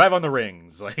Saturn to drive on the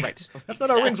rings. Like right. That's not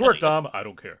how rings work, Dom. I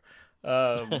don't care.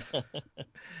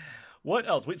 What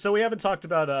else? So we haven't talked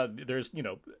about. There's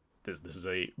this is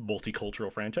a multicultural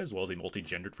franchise as well as a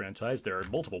multi-gendered franchise. There are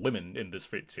multiple women in this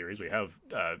series. We have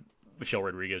Michelle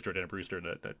Rodriguez, Jordana Brewster, and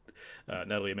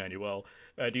Natalie Emmanuel.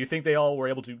 Do you think they all were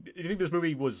able to? Do you think this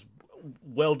movie was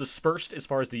well dispersed as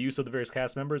far as the use of the various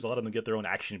cast members? A lot of them get their own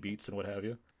action beats and what have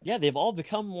you. Yeah, they've all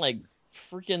become like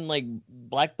freaking like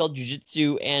black belt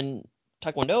jiu-jitsu and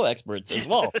taekwondo experts as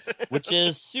well, which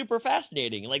is super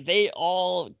fascinating. Like they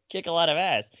all kick a lot of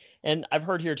ass. And I've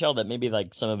heard here tell that maybe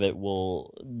like some of it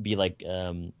will be like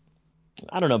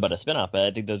I don't know about a spinoff, but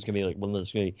I think there's gonna be like one of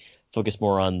those gonna focus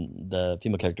more on the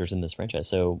female characters in this franchise.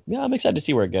 So yeah, I'm excited to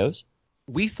see where it goes.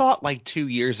 We thought like 2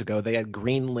 years ago they had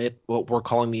greenlit what we're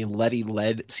calling the Letty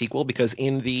Led sequel, because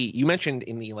you mentioned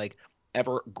in the like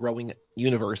ever growing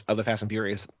universe of the Fast and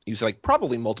Furious, you said like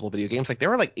probably multiple video games. Like there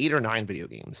are like 8 or 9 video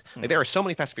games. Like there are so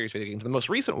many Fast and Furious video games. The most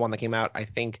recent one that came out, I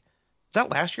think, was that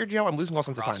last year, Joe? I'm losing all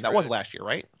sense of time. That was last year,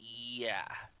 right? Yeah.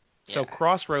 So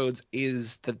Crossroads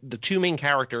is the two main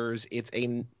characters. It's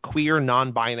a queer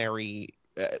non-binary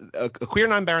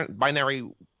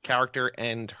character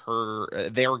and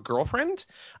their girlfriend.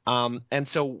 And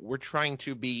so we're trying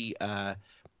to be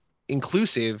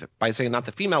inclusive by saying not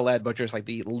the female led, but just like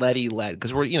the Letty led,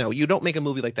 because you don't make a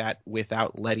movie like that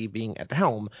without Letty being at the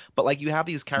helm. But like you have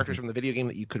these characters from the video game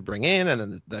that you could bring in, and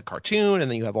then the cartoon,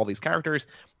 and then you have all these characters.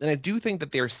 And I do think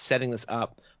that they're setting this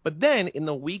up. But then in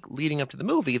the week leading up to the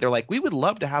movie, they're like, we would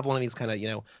love to have one of these kind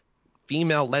of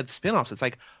female led spinoffs. It's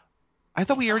like, I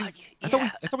thought we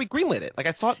greenlit it. Like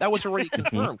I thought that was already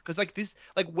confirmed, because like this,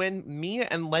 like when Mia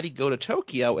and Letty go to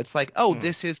Tokyo, it's like,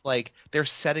 this is like they're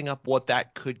setting up what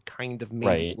that could kind of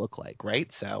maybe look like,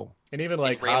 right? So and even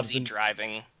like Ramsey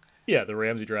driving. Yeah, the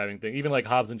Ramsey driving thing. Even like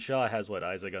Hobbs and Shaw has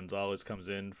Isa Gonzalez comes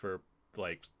in for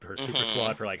like her super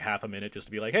squad for like half a minute just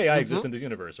to be like, hey, I exist in this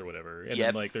universe or whatever. And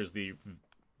then like there's the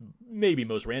maybe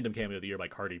most random cameo of the year by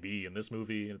Cardi B in this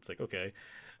movie, and it's like, okay.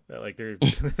 Like they're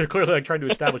clearly like trying to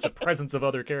establish a presence of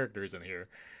other characters in here,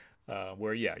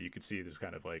 where you could see this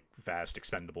kind of like fast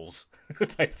Expendables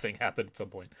type thing happen at some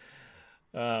point.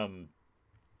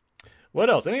 What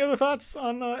else? Any other thoughts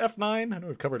on F9? I know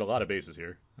we've covered a lot of bases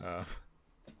here.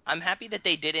 I'm happy that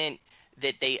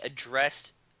they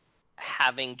addressed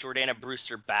having Jordana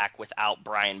Brewster back without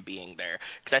Brian being there,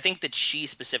 because I think that she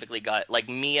specifically got, like,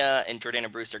 Mia and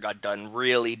Jordana Brewster got done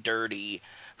really dirty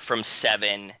from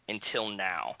 7 until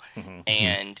now.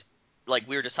 And like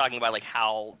we were just talking about, like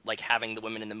how like having the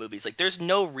women in the movies, like there's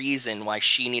no reason why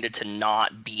she needed to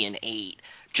not be an 8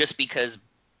 just because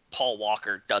Paul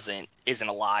Walker isn't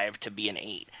alive to be an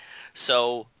 8.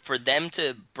 So for them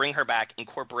to bring her back,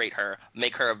 incorporate her,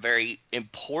 make her a very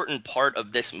important part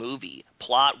of this movie,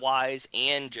 plot-wise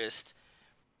and just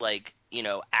like,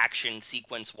 action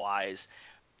sequence-wise,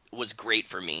 was great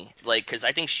for me. Like, because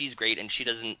I think she's great, and she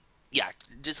doesn't. Yeah,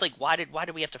 just like why did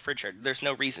we have to fridge her? There's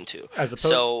no reason to. As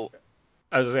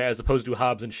opposed to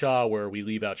Hobbs and Shaw, where we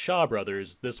leave out Shaw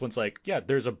brothers, this one's like,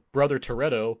 there's a brother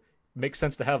Toretto. Makes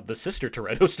sense to have the sister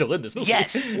Toretto still in this movie.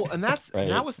 Yes. Well, and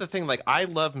that was the thing. Like, I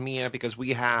love Mia because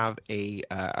we have a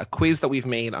quiz that we've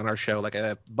made on our show, like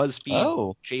a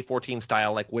BuzzFeed J14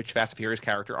 style, like which Fast and Furious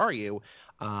character are you?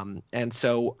 And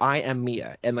so I am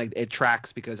Mia, and like it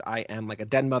tracks because I am like a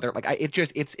den mother. Like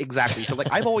it's exactly. So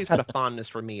like I've always had a fondness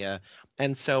for Mia,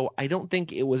 and so I don't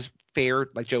think it was fair,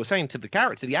 like Joe was saying, to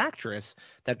the actress,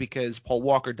 that because Paul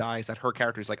Walker dies, that her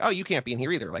character is like, oh, you can't be in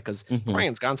here either, like because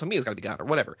Brian's gone, so Mia's got to be gone or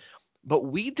whatever. But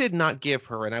we did not give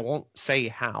her, and I won't say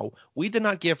how, we did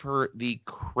not give her the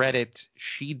credit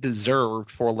she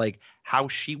deserved for like how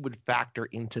she would factor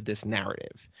into this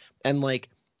narrative. And like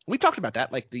we talked about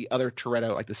that, like the other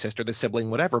Toretto, like the sister, the sibling,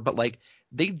 whatever, but like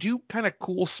they do kind of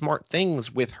cool, smart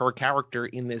things with her character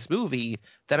in this movie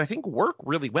that I think work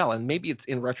really well. And maybe it's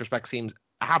in retrospect seems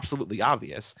absolutely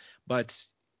obvious, but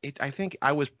I think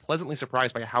I was pleasantly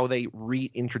surprised by how they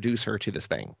reintroduce her to this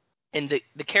thing. And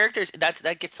the characters,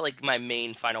 that gets to like my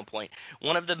main final point.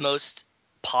 One of the most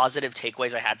positive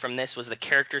takeaways I had from this was the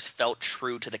characters felt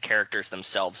true to the characters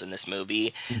themselves in this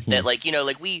movie. That like, you know,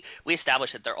 like we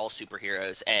established that they're all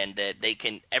superheroes and that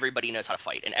everybody knows how to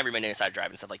fight and everybody knows how to drive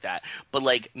and stuff like that. But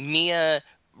like Mia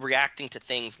reacting to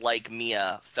things like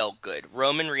Mia felt good.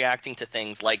 Roman reacting to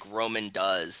things like Roman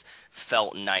does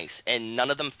felt nice. And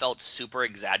none of them felt super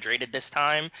exaggerated this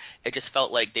time. It just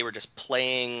felt like they were just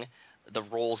playing the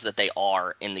roles that they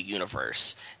are in the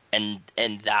universe. And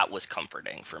that was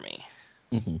comforting for me.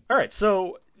 All right,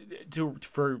 so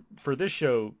for this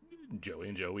show, Joey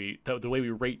and Joey, the way we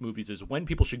rate movies is when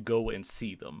people should go and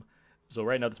see them. So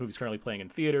right now this movie's currently playing in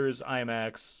theaters,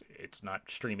 IMAX. It's not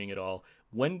streaming at all.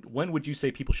 When would you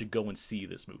say people should go and see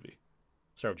this movie?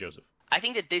 Start with Joseph. I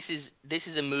think that this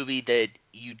is a movie that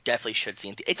you definitely should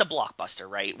see. It's a blockbuster,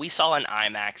 right? We saw in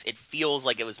IMAX. It feels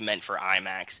like it was meant for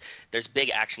IMAX. There's big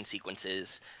action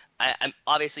sequences. I'm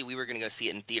obviously we were gonna go see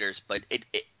it in theaters, but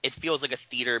it feels like a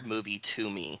theater movie to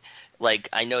me. Like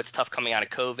I know it's tough coming out of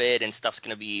COVID and stuff's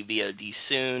gonna be VOD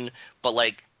soon, but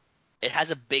like it has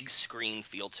a big screen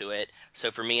feel to it. So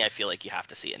for me, I feel like you have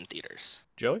to see it in theaters.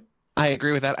 Joey? I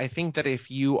agree with that. I think that if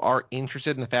you are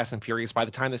interested in the Fast and Furious, by the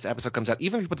time this episode comes out,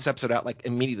 even if you put this episode out like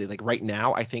immediately, like right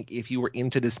now, I think if you were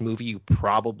into this movie, you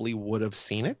probably would have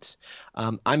seen it.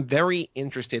 I'm very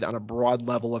interested on a broad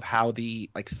level of how the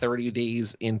like 30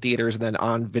 days in theaters and then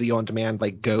on video on demand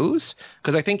like goes.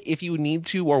 Because I think if you need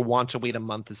to or want to wait a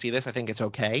month to see this, I think it's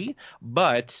okay.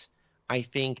 But I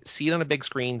think see it on a big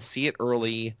screen, see it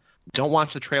early. Don't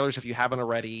watch the trailers if you haven't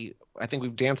already. I think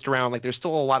we've danced around. Like there's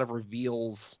still a lot of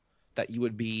reveals that you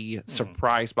would be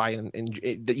surprised by and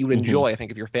that you would enjoy, I think,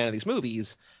 if you're a fan of these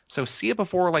movies. So see it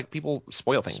before like people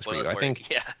spoil things for you. I think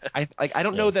I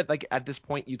don't know that like at this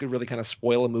point you could really kind of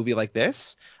spoil a movie like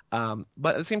this. But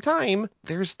at the same time,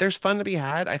 there's fun to be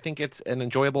had. I think it's an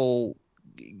enjoyable,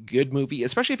 good movie,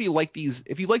 especially if you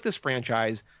like this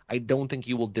franchise. I don't think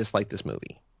you will dislike this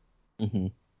movie.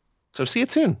 So see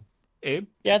it soon. Abe?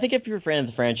 Yeah, I think if you're a fan of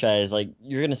the franchise, like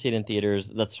you're gonna see it in theaters,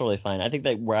 that's totally fine. I think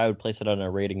that where I would place it on a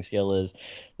rating scale is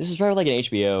this is probably like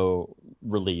an HBO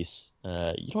release.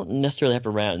 You don't necessarily have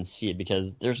to run out and see it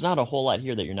because there's not a whole lot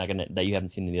here that you haven't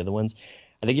seen in the other ones.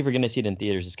 I think if you're gonna see it in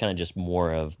theaters, it's kind of just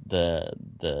more of the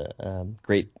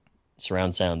great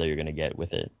surround sound that you're gonna get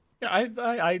with it. Yeah,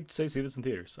 I'd say see this in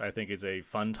theaters. I think it's a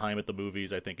fun time at the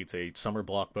movies. I think it's a summer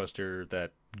blockbuster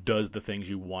that does the things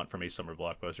you want from a summer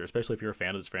blockbuster, especially if you're a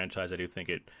fan of this franchise. I do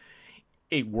think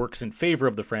it works in favor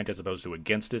of the franchise as opposed to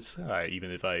against it.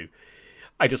 Even if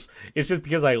it's just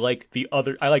because I like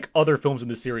other films in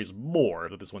this series more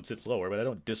that this one sits lower, but I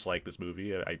don't dislike this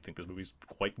movie. I think this movie's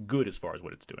quite good as far as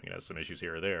what it's doing. It has some issues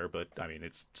here or there, but I mean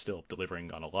it's still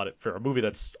delivering on a lot for a movie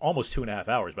that's almost 2.5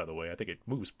 hours, by the way. I think it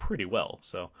moves pretty well.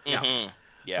 So yeah.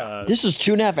 This was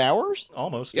 2.5 hours?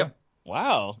 Almost. Yep. Yeah.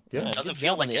 Wow. Yeah. It Doesn't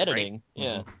feel like the it, editing. right?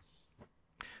 Yeah.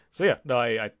 So yeah, no,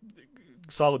 I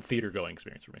solid theater going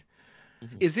experience for me.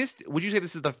 Would you say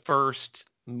this is the first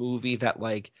movie that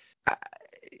like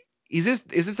is this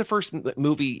the first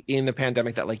movie in the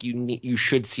pandemic that like you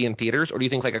should see in theaters, or do you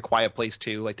think like A Quiet Place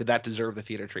 2, like did that deserve the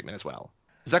theater treatment as well?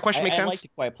 Does that question make sense? I liked A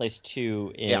Quiet Place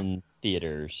 2 in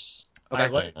theaters.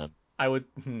 Okay. I would.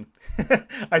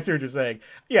 I see what you're saying.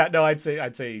 Yeah, no, I'd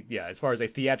say yeah. As far as a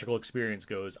theatrical experience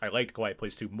goes, I liked Quiet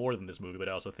Place 2 more than this movie, but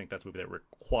I also think that's a movie that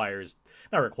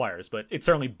not requires, but it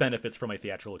certainly benefits from a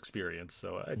theatrical experience.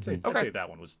 So I'd say that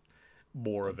one was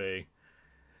more of a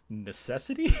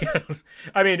necessity.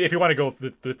 I mean, if you want to go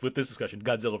with this discussion,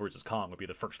 Godzilla vs. Kong would be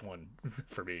the first one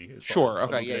for me. Sure.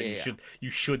 Okay. Yeah. You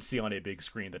should see on a big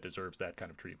screen that deserves that kind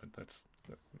of treatment. That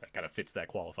kind of fits that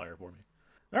qualifier for me.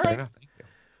 All right. Enough, thank you.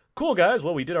 Cool, guys.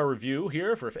 Well, we did our review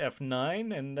here for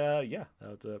F9, and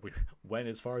we went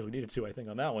as far as we needed to, I think,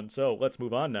 on that one. So let's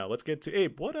move on now. Let's get to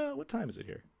Abe. What time is it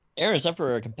here? Aaron, it's up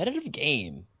for a competitive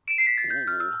game.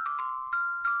 Ooh.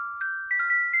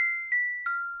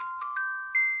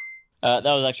 That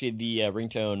was actually the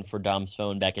ringtone for Dom's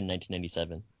phone back in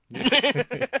 1997.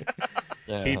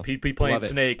 He'd be playing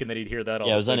Snake, and then he'd hear that all.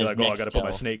 Yeah, it was on his like, I gotta put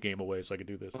my Nextel. Snake game away so I can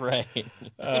do this. Right.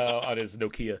 On his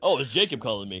Nokia. Oh, it's Jacob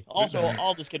calling me. Also,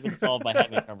 all this could have been solved by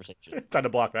having a conversation. Time to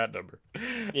block that number.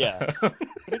 Yeah. It would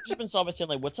have just been solved by saying,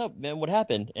 like, what's up, man? What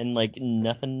happened? And, like,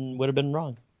 nothing would have been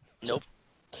wrong. Nope.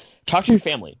 Talk to your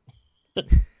family.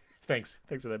 Thanks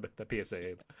for that PSA,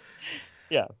 Abe.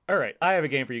 Yeah. All right, I have a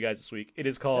game for you guys this week. It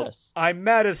is called Yes. I'm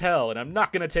Mad as Hell, and I'm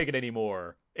Not Gonna Take It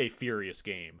Anymore, a Furious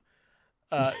Game.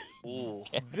 Ooh.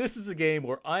 This is a game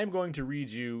where I'm going to read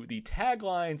you the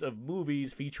taglines of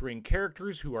movies featuring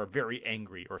characters who are very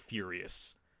angry or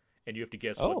furious. And you have to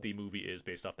guess what the movie is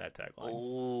based off that tagline.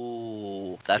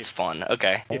 Ooh, that's fun.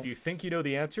 Okay. If you think you know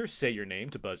the answer, say your name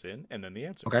to buzz in, and then the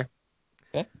answer. Okay.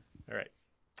 Okay. All right.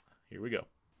 Here we go.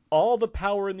 All the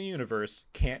power in the universe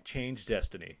can't change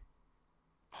destiny.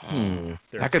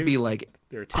 That could be like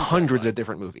there are two hundreds taglines. of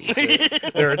different movies.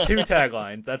 There are two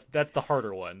taglines. That's the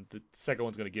harder one. The second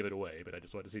one's going to give it away, but I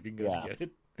just wanted to see if you guys get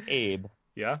it. Abe.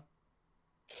 Yeah?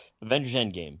 Avengers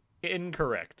Endgame.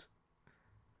 Incorrect.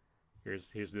 Here's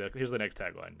the next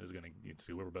tagline. This is going to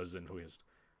see whoever buzzes in first.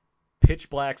 Pitch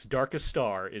Black's darkest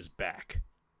star is back.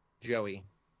 Joey.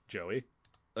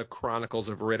 The Chronicles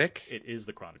of Riddick. It is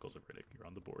the Chronicles of Riddick. You're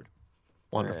on the board.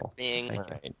 Wonderful. Bing. All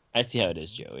right. I see how it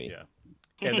is, Joey. Yeah.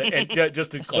 And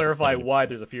just to clarify why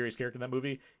there's a Furious character in that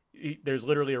movie, there's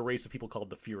literally a race of people called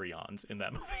the Furions in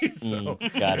that movie. So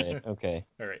Got it. Okay.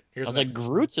 All right. I was like,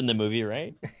 Groot's in the movie,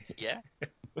 right? Yeah.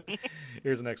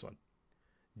 Here's the next one.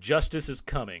 Justice is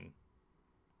coming.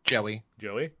 Joey.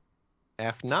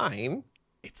 F9.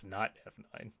 It's not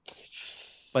F9.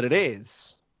 But it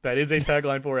is. That is a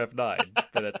tagline for F9,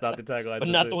 but that's not the tagline. But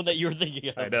not the one that you were thinking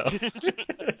of. I know.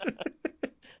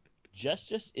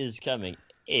 Justice is coming.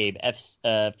 Abe,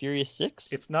 Furious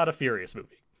 6? It's not a Furious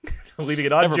movie. I'm leaving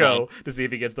it on Never Joe mind. to see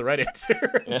if he gets the right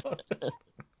answer.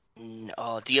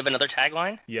 No. Do you have another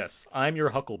tagline? Yes. I'm your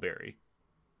Huckleberry.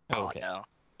 Okay. No.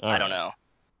 All I right. don't know.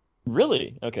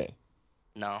 Really? Okay.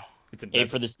 No. It's an Abe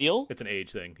for the Steal? It's an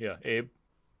age thing. Yeah.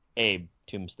 Abe.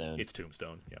 Tombstone. It's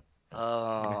Tombstone. Yeah.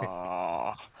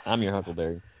 Oh. I'm your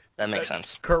Huckleberry. That makes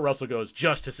sense. Kurt Russell goes,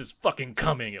 "Justice is fucking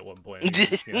coming" at one point.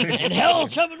 And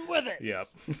hell's coming with it! Yeah.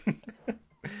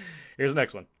 Here's the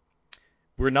next one.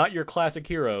 We're not your classic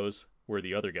heroes. We're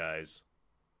the other guys.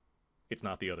 It's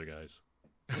not the other guys.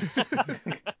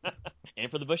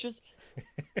 And for the bushes?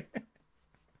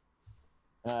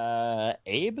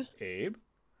 Abe? Abe?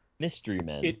 Mystery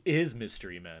Men. It is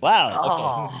Mystery Men. Wow. Okay.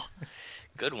 Oh.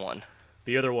 Good one.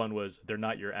 The other one was they're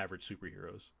not your average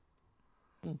superheroes.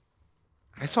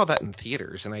 I saw that in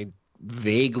theaters, and I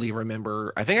vaguely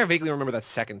remember that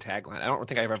second tagline. I don't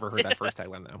think I've ever heard that first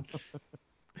tagline, though.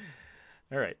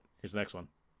 All right, here's the next one.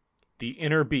 The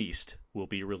Inner Beast will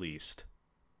be released.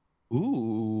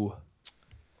 Ooh.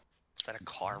 Is that a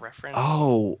car reference?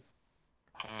 Oh.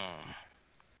 Hmm.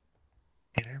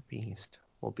 Inner Beast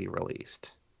will be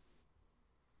released.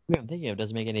 I'm thinking it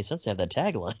doesn't make any sense to have that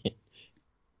tagline.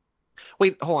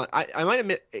 Wait, hold on. I might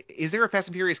admit, is there a Fast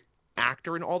and Furious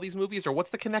actor in all these movies, or what's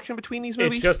the connection between these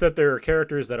movies? It's just that there are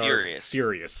characters that Furious. are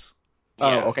furious. Oh,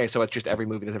 Yeah. okay, so it's just every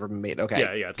movie that's ever been made. Okay,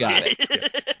 Yeah, it's got not- it.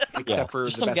 yeah. Except for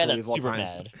Just the some best guy movie that's of all super time,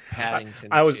 mad. Paddington.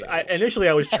 I was 2. initially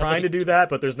I was trying to do that,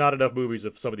 but there's not enough movies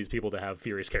of some of these people to have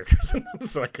furious characters in them,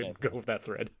 so I couldn't go with that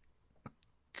thread.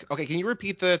 Okay, can you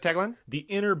repeat the tagline? The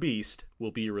Inner Beast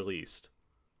will be released.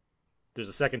 There's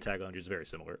a second tagline which is very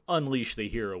similar. Unleash the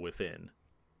hero within.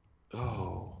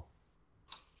 Oh.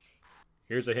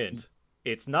 Here's a hint.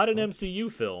 It's not an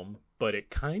MCU film, but it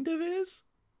kind of is.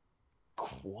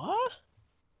 What?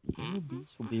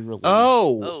 Beast will be released.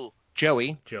 Oh.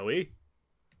 Joey,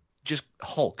 Just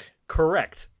Hulk.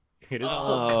 correct. It is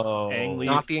Hulk. Oh. Ang Lee's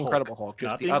Not the Hulk. Incredible Hulk,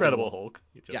 just Not the the other Incredible one. Hulk.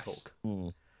 Just Yes. Hulk.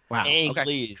 Wow. Ang Okay.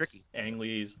 Lee's. Tricky. Ang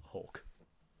Lee's Hulk.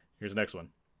 Here's the next one.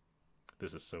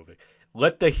 This is so big.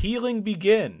 Let the healing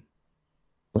begin.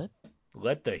 What?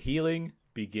 Let the healing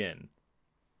begin.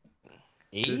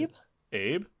 Abe?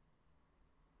 Abe?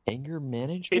 Anger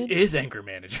management? It is anger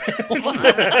management.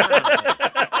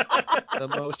 The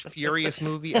most furious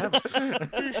movie ever.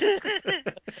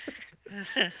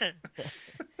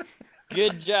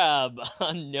 Good job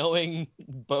on knowing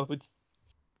both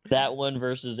that one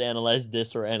versus analyze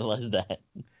this or analyze that.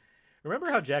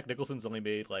 Remember how Jack Nicholson's only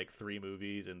made like 3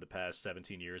 movies in the past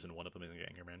 17 years, and one of them is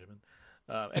anger management?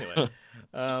 Anyway,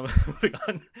 moving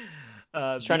on.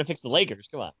 He's trying to fix the Lakers.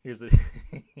 Come on. Here's the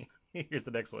here's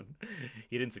the next one.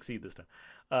 He didn't succeed this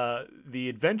time. The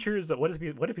Adventures of, what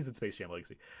if he's in Space Jam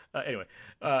Legacy? Anyway,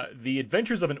 The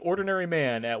Adventures of an Ordinary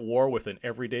Man at War with an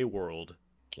Everyday World.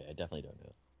 Okay, I definitely don't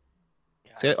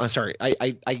know. Sorry,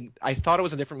 I thought it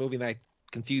was a different movie and I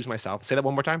confused myself. Say that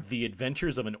one more time. The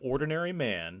Adventures of an Ordinary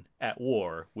Man at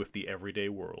War with the Everyday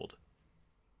World.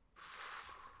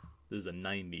 This is a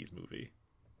 90s movie.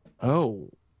 Oh.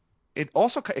 It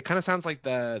kind of sounds like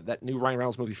that new Ryan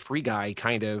Reynolds movie Free Guy,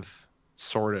 kind of,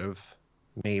 sort of,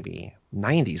 maybe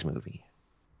 90s movie.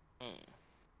 Can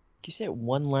you say it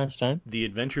one last time? The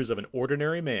Adventures of an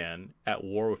Ordinary Man at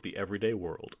War with the Everyday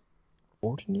World.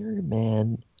 Ordinary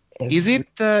Man. Is it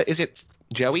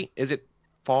Joey? Is it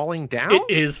Falling Down? It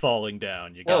is Falling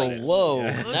Down. You got it. Whoa,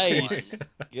 Yeah. nice.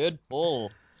 Good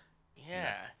pull.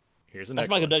 Yeah. Here's the That's next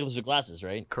Michael one. Douglas with glasses,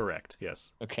 right? Correct.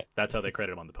 Yes. Okay. That's how they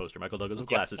credit him on the poster. Michael Douglas with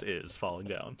glasses is Falling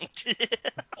Down.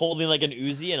 Holding like an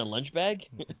Uzi and a lunch bag?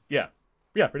 Yeah.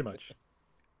 Yeah, pretty much.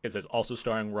 It says also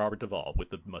starring Robert Duvall with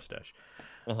the mustache.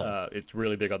 Uh-huh. It's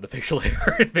really big on the facial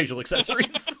hair and facial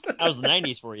accessories. That was the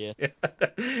 90s for you.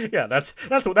 Yeah, that's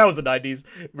what that was the 90s.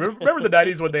 Remember the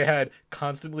 90s when they had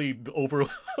constantly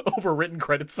overwritten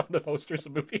credits on the posters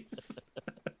of movies?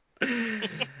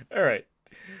 All right.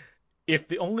 If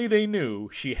only they knew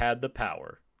she had the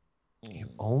power. If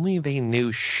only they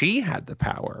knew she had the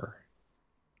power.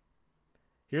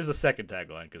 Here's a second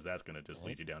tagline, because that's going to just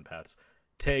lead you down paths.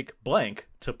 Take blank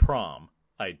to prom.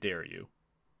 I dare you.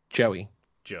 Joey.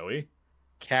 Joey?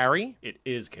 Carrie? It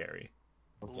is Carrie.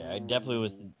 Okay,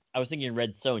 I was thinking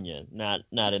Red Sonja,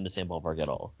 not in the same ballpark at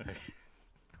all.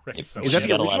 Right, Is so Is that She's the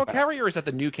got a lot original of power. Carrie or is that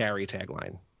the new Carrie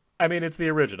tagline? I mean, it's the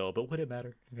original, but would it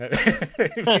matter?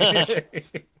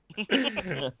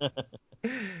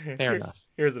 Fair enough.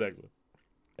 Here's the next one.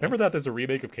 Remember that there's a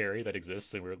remake of Carrie that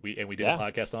exists, and we did Yeah. a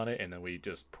podcast on it, and then we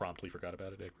just promptly forgot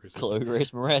about it. Chloe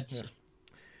Grace Moretz.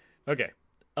 Yeah. Okay.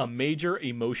 A major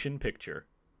emotion picture.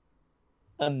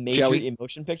 A major Joey?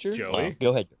 emotion picture? Joey? Wow, go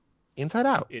ahead. Inside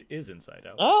Out. It is Inside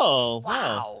Out. Oh, wow.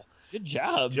 Wow. Good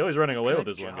job. Joey's running away with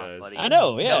Good this one, job, guys. buddy. I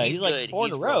know, yeah. No, he's like good. 4 in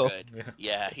He's a real row. good. Yeah.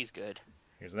 Yeah, he's good.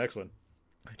 Here's the next one.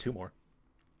 2 more.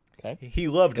 Okay. He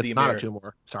loved It's the not a American. 2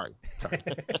 more. Sorry.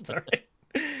 It's all right.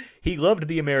 He loved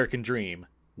the American dream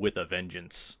with a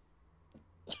vengeance.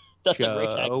 That's a great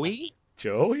tagline. Joey?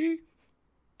 Joey?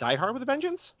 Die Hard with a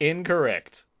Vengeance?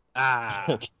 Incorrect.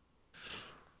 Ah.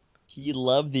 He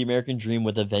loved the American dream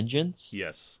with a vengeance.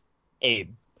 Yes.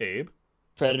 Abe. Abe?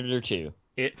 Predator 2.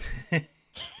 It.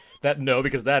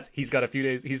 Because he's got a few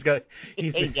days. He's back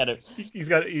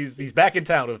in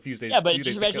town with a few days. Yeah, but few just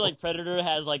days to imagine kill. like Predator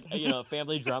has like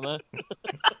family drama.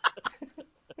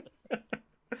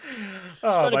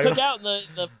 Oh, Trying to my, cook out in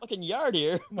the fucking yard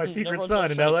here. my secret Everyone's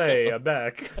son in trying to L.A. kill. I'm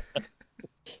back.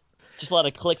 Just a lot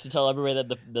of clicks to tell everybody that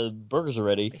the burgers are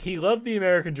ready. He loved the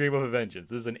American dream of a vengeance.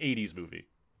 This is an 80s movie.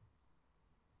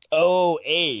 Oh,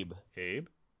 Abe. Abe?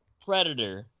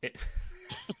 Predator.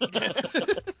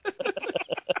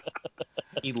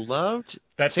 He loved...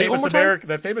 That Say it one famous more time?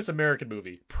 That famous American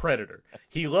movie, Predator.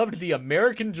 He loved the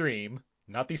American dream,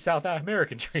 not the South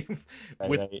American dream,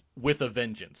 Right. with a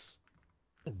vengeance.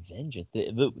 Vengeance.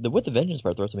 The with the vengeance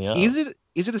part throws me off. Is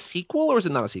it a sequel or is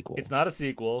it not a sequel? It's not a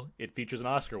sequel. It features an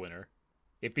Oscar winner.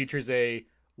 It features a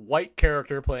white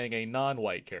character playing a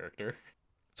non-white character.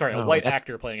 Sorry, a Oh, white that-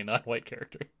 actor playing a non-white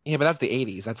character. Yeah, but that's the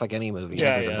 80s. That's like any movie.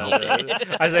 Yeah, That doesn't yeah.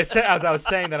 help. As I was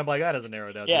saying that, I'm like, that doesn't narrow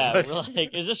it down. Yeah, too much. we're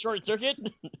like, is this Short Circuit?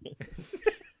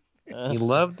 He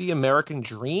loved the American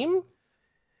dream?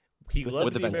 He loved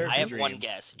with the the vengeance. American I have dream. one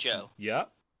guess. Joe. Yeah,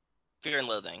 Fear and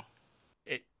Loathing.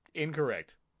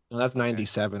 incorrect. No, that's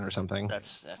 97 or something.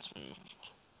 That's.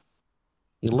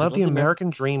 He loved the American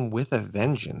dream with a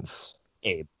vengeance.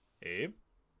 Abe. Abe?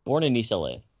 Born in East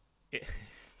LA.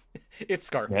 It's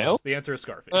Scarface. No? The answer is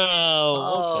Scarface. Oh,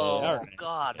 Oh, okay. All right.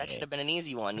 God, that should have been an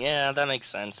easy one. Yeah, that makes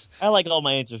sense. I like all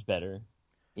my answers better.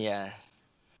 Yeah.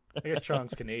 I guess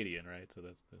Chong's Canadian, right? So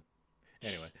that's the...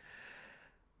 Anyway.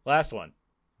 Last one.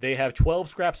 They have 12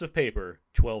 scraps of paper,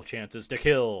 12 chances to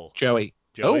kill. Joey.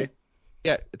 Joey? Oh,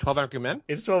 yeah, 12 Angry Men?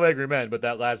 It's 12 Angry Men, but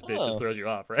that last bit Oh. just throws you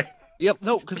off, right? Yep,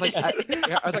 no, because like I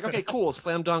was like, okay, cool,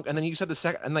 slam dunk, and then you said the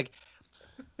second, and like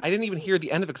I didn't even hear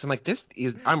the end of it because I'm like,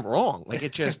 I'm wrong. Like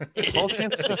it just 12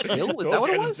 chances to kill. Is 12 that what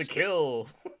it chances was? to kill.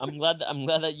 I'm glad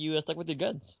that you stuck with your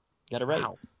guns. Got it right.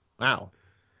 Wow.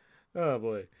 Oh,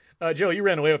 boy. Joe, you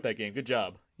ran away with that game. Good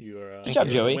job. You are Good job,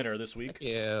 the Joey. winner this week.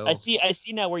 Ew. I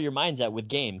see now where your mind's at with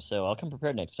games, so I'll come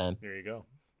prepared next time. There you go.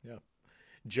 Yeah.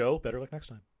 Joe, better luck next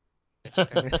time.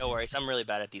 No worries. I'm really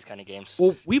bad at these kind of games.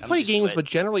 Well, we I'm play used to games, it. but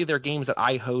generally they're games that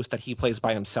I host that he plays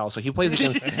by himself. So he plays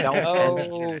against himself. Oh,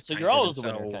 and so you're always the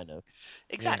so- winner, kind of.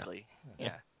 Exactly.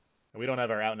 Yeah. We don't have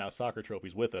our out and out soccer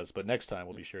trophies with us, but next time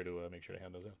we'll be sure to make sure to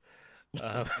hand those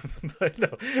out. But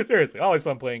no, seriously, always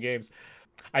fun playing games.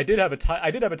 I did have a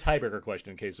tiebreaker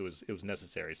question in case it was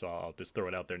necessary, so I'll just throw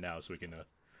it out there now so we can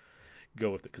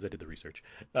go with it because I did the research.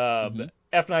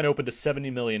 F9 opened to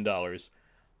 $70 million.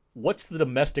 What's the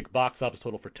domestic box office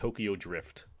total for Tokyo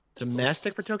Drift?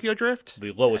 Domestic for Tokyo Drift?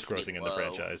 The lowest Has to be grossing in the low.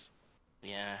 franchise.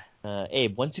 Yeah.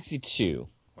 Abe, 162.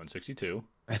 162.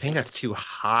 I think that's too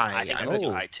high. I think I'm that's too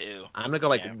gonna- high too. I'm gonna go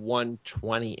like Yeah.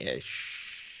 120-ish.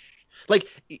 Like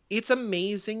it's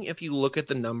amazing if you look at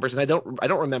the numbers, and I don't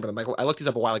remember them. Like I looked these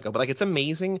up a while ago, but like it's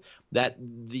amazing that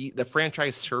the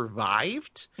franchise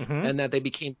survived and that they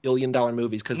became billion-dollar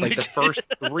movies because like the first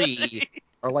 3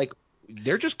 are like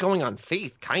they're just going on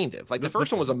faith, kind of. Like the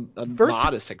first one was a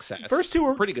modest success. First 2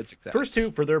 were pretty good success. First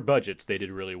 2 for their budgets they did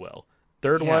really well.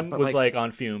 Third Yeah, one but, was like- like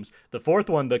on fumes. The fourth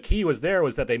one, the key was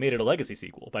that they made it a legacy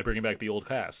sequel by bringing back the old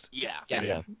cast. Yeah. Yes.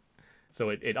 Yeah. So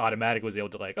it automatically was able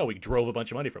to like, oh, we drove a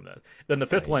bunch of money from that. Then the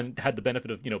fifth one had the benefit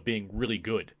of, being really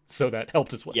good. So that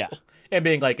helped as well. Yeah. And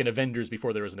being like an Avengers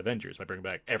before there was an Avengers by bringing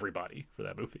back everybody for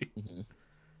that movie. Mm-hmm.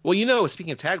 Well,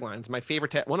 speaking of taglines,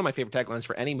 one of my favorite taglines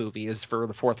for any movie is for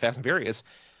the fourth Fast and Furious,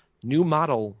 new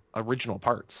model original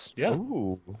parts. Yeah.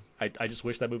 Ooh. I just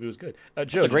wish that movie was good.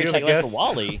 Joe, That's a great did you have a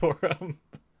tagline guess for Wall-E.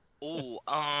 Ooh,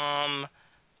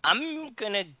 I'm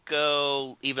gonna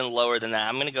go even lower than that.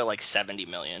 I'm gonna go like 70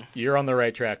 million. You're on the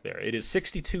right track there. It is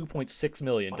 62.6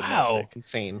 million Wow. domestic.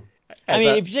 Insane.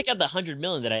 If you take out the 100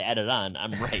 million that I added on,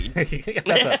 I'm right.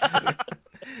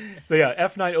 So yeah,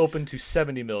 F9 opened to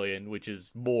 70 million, which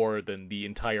is more than the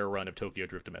entire run of Tokyo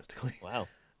Drift domestically. Wow.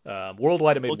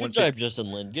 Worldwide, it made good job,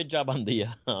 Justin Lin. Good job on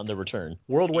the return.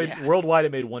 Worldwide,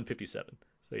 it made 157.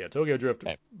 So yeah, Tokyo Drift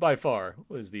by far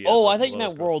was the. I thought you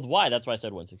meant worldwide. That's why I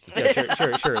said 160.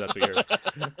 Yeah, sure. That's what you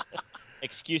heard.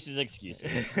 Excuses.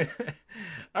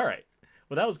 All right.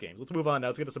 Well, that was games. Let's move on now.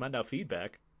 Let's get to some now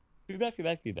feedback. Feedback.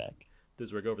 This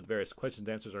is where we go over the various questions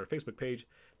and answers on our Facebook page,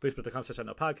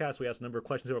 facebook.com/podcast. We asked a number of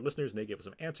questions to our listeners, and they gave us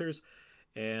some answers.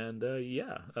 And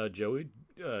Joe,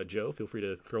 feel free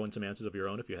to throw in some answers of your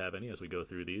own if you have any as we go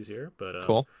through these here. But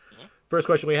cool. First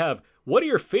question we have: what are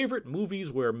your favorite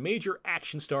movies where major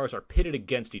action stars are pitted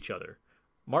against each other?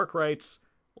 Mark writes: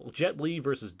 Jet Li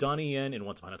versus Donnie Yen in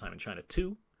Once Upon a Time in China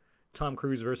 2, Tom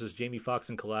Cruise versus Jamie Foxx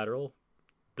in Collateral,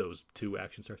 those two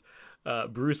action stars,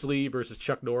 Bruce Lee versus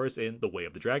Chuck Norris in The Way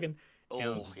of the Dragon,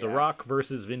 and The Rock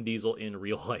versus Vin Diesel in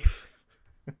Real Life.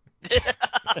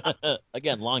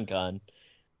 Again, long con.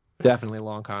 Definitely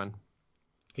long con.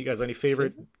 You guys, any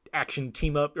favorite action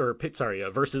team up or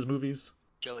versus movies?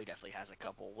 Joey definitely has a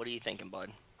couple. What are you thinking,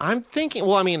 bud? I'm thinking.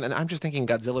 Well, I'm just thinking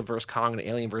Godzilla vs Kong and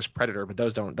Alien vs Predator, but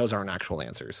those aren't actual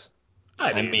answers.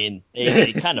 I mean,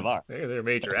 they kind of are. They're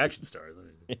major action stars.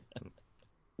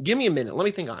 Give me a minute. Let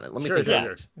me think on it. Sure.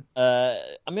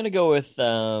 I'm gonna go with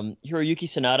Hiroyuki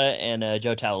Sanada and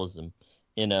Joe Taoism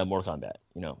in Mortal Kombat.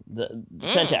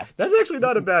 Fantastic. That's actually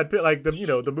not a bad pick. Like the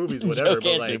movies, whatever.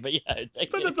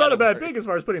 But that's not a bad pick as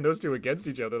far as putting those two against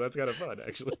each other. That's kind of fun,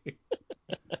 actually.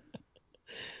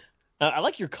 I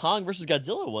like your Kong versus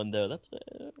Godzilla one though.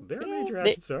 They're major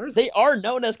action stars. They are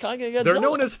known as Kong and Godzilla. They're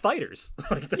known as fighters.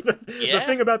 The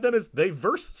thing about them is they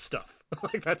verse stuff.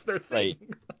 That's their thing. Right.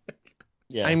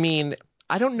 Yeah. I mean,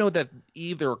 I don't know that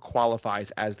either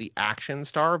qualifies as the action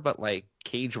star, but like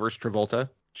Cage versus Travolta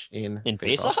in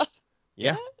Face Off.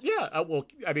 Yeah. Yeah. Well,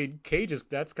 I mean, Cage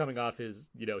that's coming off his,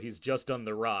 he's just done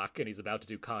The Rock and he's about to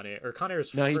do Con Air. Or Con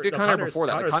Air's No, he did Con Air before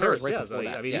that. Con Air was right before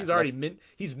that. I mean, he's already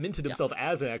he's minted himself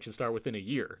as an action star within a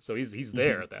year, so he's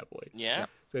there at that point. Yeah.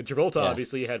 And Travolta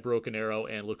obviously had Broken Arrow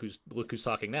and Look Who's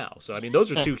Talking Now. So I mean,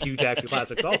 those are two huge action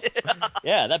classics also.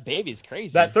 Yeah, that baby's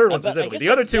crazy. That third one specifically. The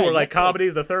other two were like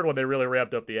comedies. The third one they really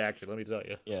ramped up the action. Let me tell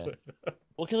you. Yeah.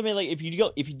 Well, because I mean, like if you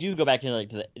do go back to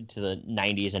the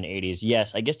 90s and 80s,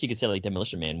 yes, I guess you could say like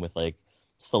Demolition Man with like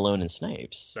Stallone and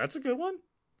Snipes. That's a good one.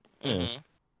 Mm-hmm.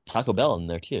 Taco Bell in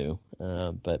there too.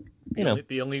 But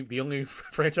the only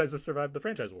franchise that survived the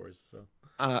franchise wars. So.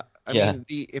 I mean,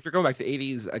 if you're going back to the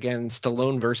 80s, again,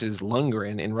 Stallone versus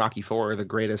Lundgren in Rocky IV, the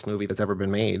greatest movie that's ever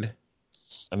been made.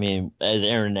 I mean, as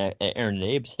Aaron and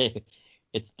Abe say,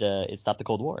 it stopped the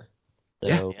Cold War.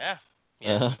 So,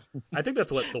 yeah. I think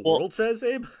that's what the world says,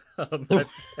 Abe.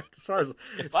 As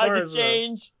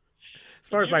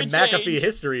far as my McAfee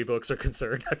history books are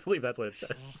concerned, I believe that's what it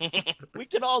says. We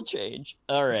can all change.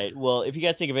 All right. Well, if you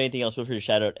guys think of anything else, feel free to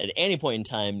shout out at any point in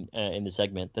time in the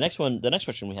segment. The next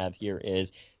question we have here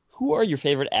is, who are your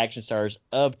favorite action stars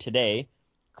of today?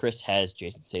 Chris has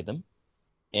Jason Statham,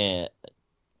 and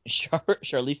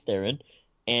Charlize Theron,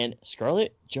 and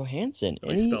Scarlett Johansson.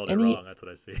 Oh, he spelled it wrong. That's what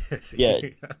I see. Yeah.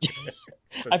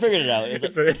 I figured it out.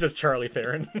 It says Charlie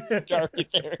Theron. Charlie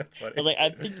Theron. I was like, I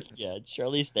think,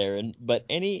 Charlize Theron. But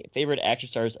any favorite action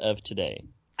stars of today?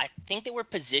 I think that we're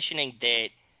positioning that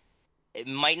it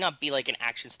might not be like an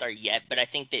action star yet, but I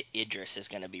think that Idris is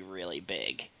going to be really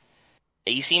big.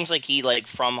 He seems like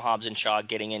from Hobbs and Shaw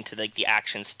getting into the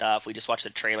action stuff. We just watched the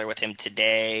trailer with him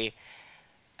today.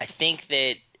 I think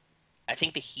that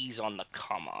he's on the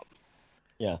come up.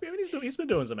 Yeah. I mean, he's been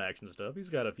doing some action stuff. He's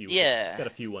got a few. Yeah. He's got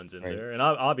a few ones in there, and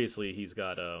obviously he's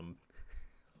got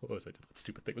What was I? What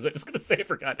stupid thing was I just gonna say? I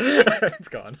forgot. It's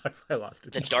gone. I lost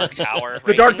it. The Dark Tower.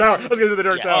 The Dark Tower. I was gonna say the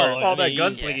Dark Tower. All that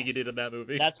gunslinging he did in that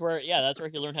movie. That's where he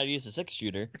learned how to use a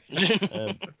 6-shooter.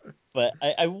 But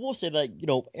I will say that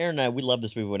Aaron and I, we loved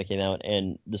this movie when it came out,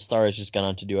 and the star has just gone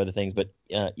on to do other things. But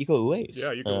Iko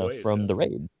Uwais, from The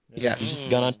Raid, he's just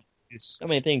gone on to do so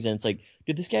many things, and it's like,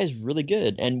 dude, this guy's really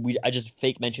good. And I just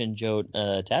fake mentioned Joe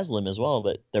Taslim as well,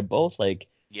 but they're both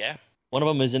One of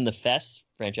them is in the Fast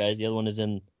franchise. The other one is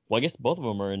in. Well, I guess both of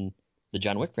them are in the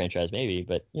John Wick franchise, maybe.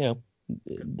 But no,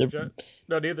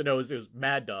 neither knows. Is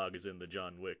Mad Dog is in the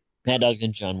John Wick. Mad Dog's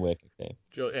in John Wick. Okay.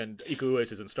 And Iko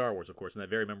Uwais is in Star Wars, of course, in that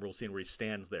very memorable scene where he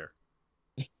stands there.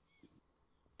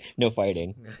 No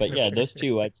fighting, but yeah, those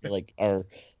two I'd say like are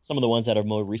some of the ones that have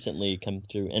more recently come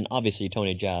through, and obviously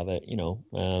Tony Jaa, but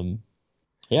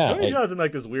yeah. Tony Jaa's in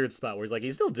like this weird spot where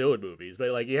he's still doing movies,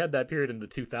 but like he had that period in the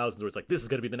 2000s where it's like this is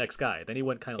gonna be the next guy. Then he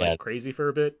went kind of like crazy for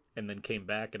a bit, and then came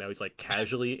back, and now he's like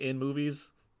casually in movies.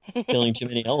 Killing too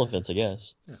many elephants, I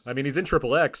guess. Yeah. I mean, he's in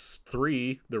Triple X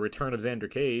 3, The Return of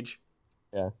Xander Cage.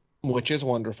 Yeah. Which is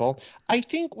wonderful. I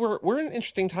think we're in an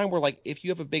interesting time where like if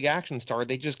you have a big action star,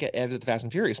 they just get added to the Fast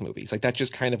and Furious movies. Like that's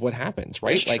just kind of what happens,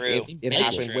 right? That's like true. it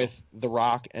happened with The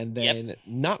Rock, and then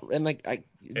and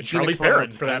Charlize Theron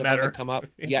for that matter come up.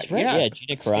 That's right. Yeah,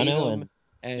 Gina Carano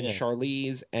and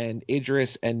Charlize and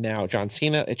Idris and now John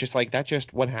Cena. It's just like that's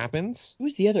just what happens. Who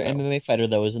was the other MMA fighter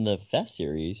that was in the Fast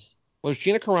series? Well, there's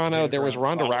Gina Carano. There was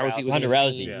Ronda Rousey. Ronda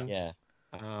Rousey. Yeah.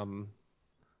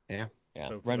 Yeah.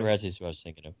 So Ronda Rousey's who I was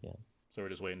thinking of. Yeah. So we're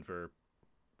just waiting for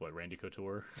Randy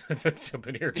Couture to jump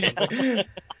in here.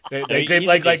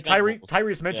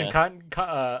 Tyrese mentioned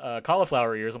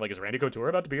cauliflower ears. I'm like, is Randy Couture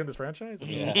about to be in this franchise?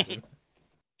 Yeah.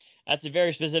 That's a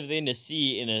very specific thing to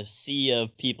see in a sea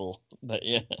of people. But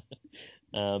yeah.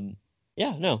 There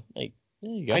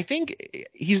you go. I think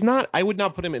he's not. I would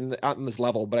not put him on this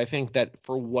level, but I think that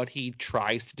for what he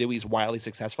tries to do, he's wildly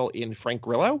successful in Frank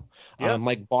Grillo. Yeah.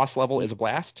 Like Boss Level is a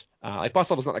blast. Like Boss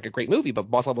Level is not like a great movie,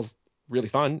 but Boss Level's really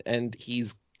fun, and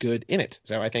he's good in it.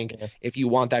 So I think if you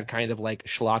want that kind of like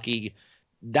schlocky,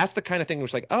 that's the kind of thing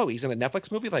which like, oh, he's in a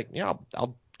Netflix movie. Like, yeah,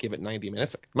 I'll give it 90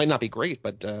 minutes. It might not be great,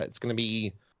 but it's gonna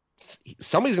be.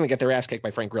 Somebody's gonna get their ass kicked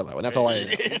by Frank Grillo, and that's all I know.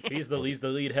 He's the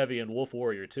lead heavy in Wolf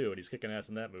Warrior 2, and he's kicking ass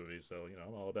in that movie. So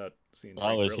I'm all about seeing. Frank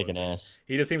Always Grillo. kicking ass.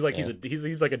 He just seems like he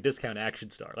seems like a discount action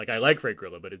star. Like I like Frank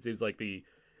Grillo, but it seems like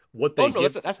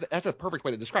that's a perfect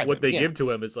way to describe what him. they give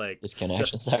to him is like discount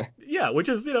action star. Yeah, which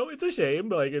is it's a shame.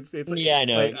 Like it's like, yeah, I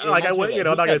know. I'm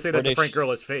not gonna say that to Frank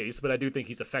Grillo's face, but I do think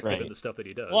he's effective in the stuff that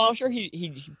he does. Well, I'm sure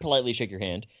he politely shake your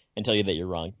hand and tell you that you're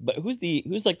wrong. But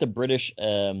who's like the British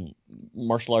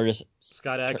martial artist?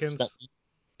 Scott Adkins.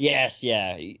 Yes,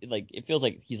 yeah. Like it feels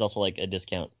like he's also like a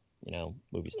discount,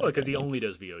 movie star. Well, because he only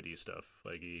does VOD stuff.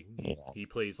 Like he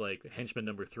plays like henchman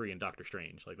number 3 in Doctor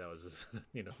Strange. Like that was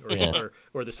his,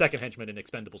 or the second henchman in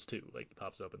Expendables 2. Like he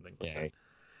pops up and things like that.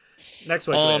 Next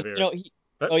one we have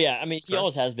here. I mean, he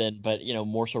always has been, but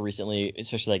more so recently,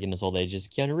 especially like in his old age, is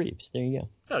Keanu Reeves. There you go.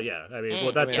 Oh yeah, I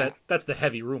mean, that's the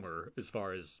heavy rumor as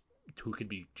far as who could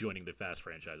be joining the Fast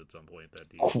franchise at some point.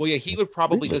 He would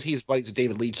probably, because he's buddies with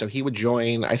David Leitch, so he would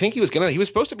join. I think he was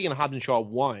supposed to be in Hobbs and Shaw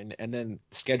 1, and then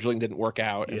scheduling didn't work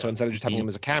out, and so instead of just having him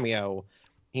as a cameo,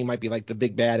 he might be like the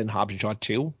big bad in Hobbs and Shaw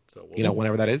 2. So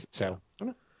whenever that is. So I don't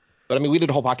know. But I mean, we did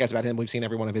a whole podcast about him. We've seen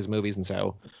every one of his movies, and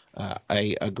so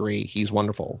I agree, he's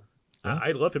wonderful.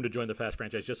 I'd love him to join the Fast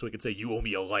franchise just so we could say, "You owe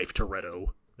me a life, Toretto."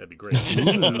 That'd be great.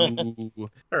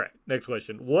 All right, next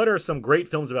question. What are some great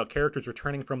films about characters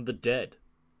returning from the dead?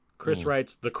 Chris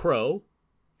writes The Crow,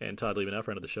 and Todd Liebenau,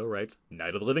 friend of the show, writes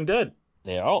Night of the Living Dead.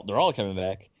 They're all coming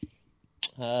back.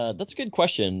 That's a good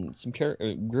question. Some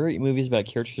great movies about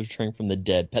characters returning from the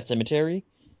dead. Pet Sematary.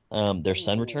 Their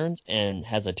son returns and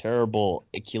has a terrible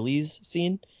Achilles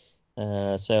scene.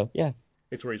 So yeah.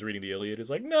 It's where he's reading the Iliad. Is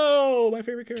like, no, my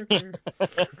favorite character.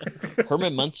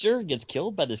 Herman Munster gets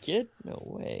killed by this kid? No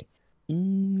way.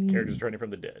 Characters returning from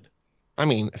the dead. I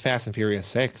mean, Fast and Furious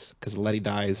 6, because Letty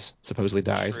supposedly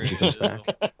dies, and she comes back.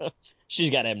 She's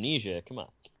got amnesia. Come on.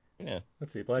 Yeah.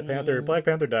 Let's see. Black Panther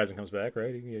dies and comes back,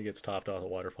 right? He gets topped off a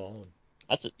waterfall.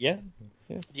 That's it. Yeah.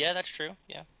 Yeah, that's true.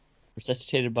 Yeah.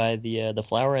 Resuscitated by the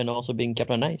flower and also being kept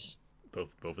on ice. Both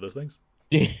of those things.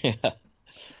 Yeah.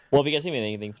 Well, if you guys see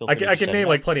anything, feel free I can name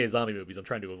like plenty of zombie movies. I'm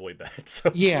trying to avoid that.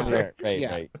 So. Yeah. Right.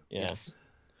 Yeah. Yes.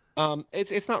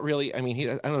 It's not really. I mean,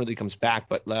 I don't know if he comes back,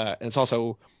 but and it's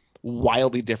also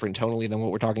wildly different tonally than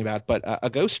what we're talking about. But A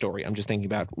Ghost Story, I'm just thinking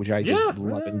about, which I just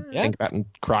love and think about and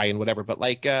cry and whatever. But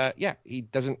like, he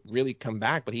doesn't really come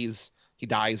back, but he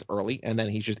dies early, and then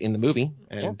he's just in the movie,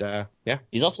 and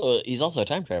He's also a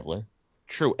time traveler.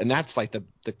 True, and that's like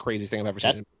the craziest thing I've ever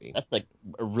seen in a movie. That's like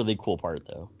a really cool part,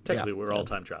 though. Technically, we're all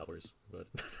time travelers, but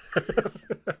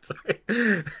sorry.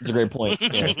 It's a great point.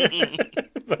 Yeah.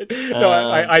 But, no,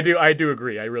 I do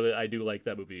agree. I do like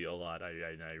that movie a lot.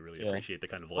 I really appreciate the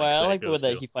kind of. Well, I like the way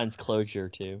that he finds closure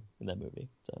too in that movie.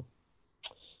 So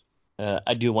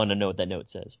I do want to know what that note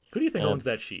says. Who do you think owns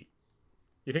that sheet?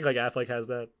 You think like Affleck has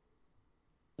that?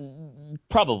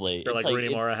 Probably. Or It's like Rooney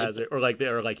Mara it's- has it, or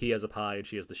like he has a pie and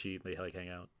she has the sheet, and they like hang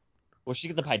out. Well, she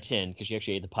got the pie tin because she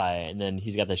actually ate the pie, and then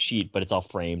he's got the sheet, but it's all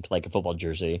framed like a football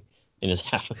jersey in his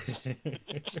house.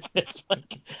 It's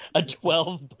like a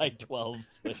 12 by 12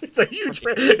 foot. It's a huge.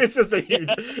 It's just a huge.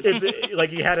 It's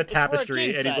like he had a It's for a tapestry,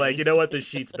 king and he's like, size. you know what, this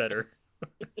sheet's better.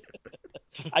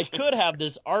 I could have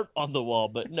this art on the wall,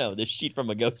 but no, this sheet from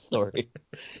a ghost story.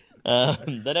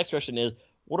 The next question is,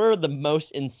 what are the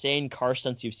most insane car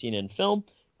stunts you've seen in film?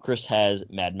 Chris has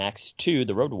Mad Max 2,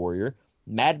 The Road Warrior,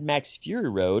 Mad Max Fury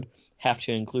Road, have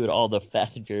to include all the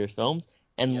Fast and Furious films,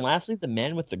 and lastly, The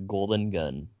Man with the Golden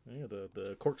Gun. Yeah,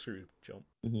 the corkscrew jump.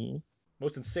 Mm-hmm.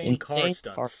 Most insane car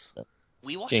stunts.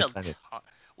 We watch James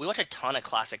we watch a ton of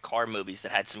classic car movies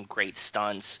that had some great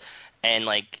stunts, and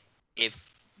like if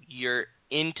you're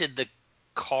into the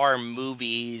car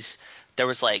movies, there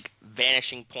was like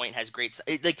Vanishing Point has great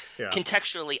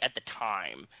contextually at the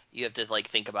time you have to like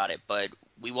think about it, but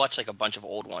we watched like a bunch of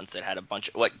old ones that had a bunch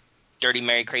of Dirty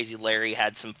Mary Crazy Larry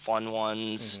had some fun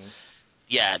ones. Mm-hmm.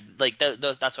 Yeah, like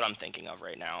those that's what I'm thinking of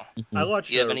right now. Mm-hmm.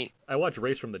 I watched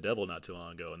Race from the Devil not too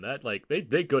long ago, and that like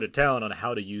they go to town on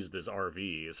how to use this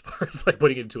RV as far as like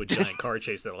putting it into a giant car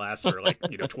chase that lasts for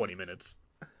 20 minutes.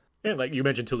 And like you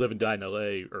mentioned To Live and Die in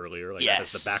L.A. earlier, like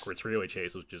that's the backwards freeway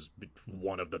chase, which is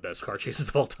one of the best car chases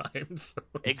of all time. So.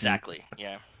 Exactly.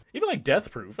 Yeah. Even like Death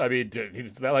Proof. I mean,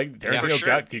 it's not like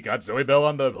Tarantino got Zoe Bell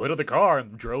on the hood of the car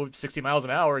and drove 60 miles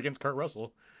an hour against Kurt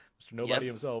Russell, Mr. Nobody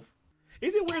himself.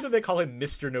 Is it weird that they call him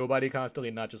Mr. Nobody constantly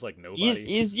and not just like Nobody?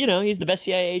 He's the best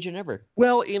CIA agent ever.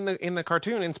 Well, in the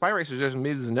cartoon, in Spy Racers, there's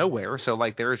Ms. Nowhere, so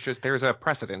like there's a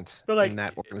precedent in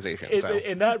that organization.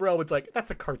 In that realm, it's like that's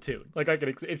a cartoon. Like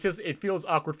it feels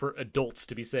awkward for adults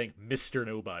to be saying Mr.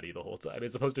 Nobody the whole time,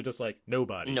 as opposed to just like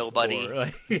Nobody.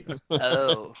 Or,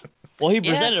 Oh. Well, he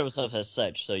presented himself as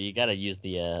such, so you got to use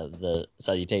the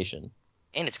salutation.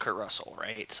 And it's Kurt Russell,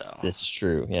 right? So this is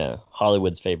true. Yeah,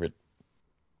 Hollywood's favorite.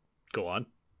 Go on.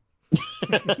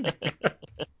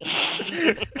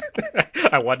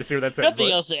 I wanted to see what that said.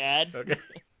 Nothing else to add. Okay.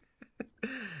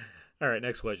 All right,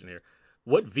 next question here.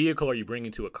 What vehicle are you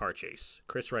bringing to a car chase?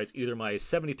 Chris writes either my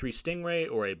 73 Stingray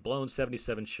or a blown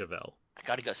 77 Chevelle. I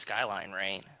got to go Skyline,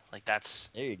 right? Like that's.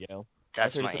 There you go.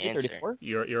 That's my answer. 34?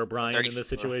 You're a Brian in this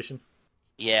situation.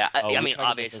 Yeah, I mean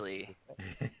obviously.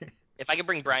 If I could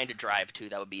bring Brian to drive too,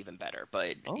 that would be even better.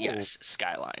 But yes,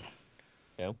 Skyline.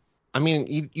 Yeah. I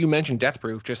mean, you mentioned Death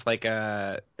Proof, just like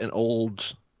an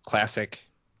old classic,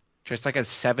 just like a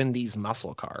 70s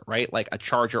muscle car, right? Like a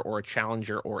Charger or a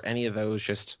Challenger or any of those,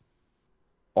 just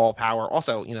all power.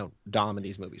 Also, Dom in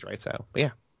these movies, right? So,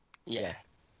 but yeah.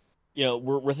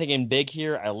 We're thinking big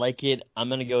here. I like it. I'm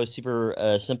gonna go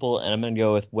super simple, and I'm gonna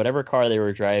go with whatever car they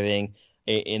were driving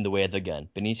in the way of the gun.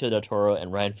 Benicio del Toro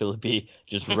and Ryan Phillippe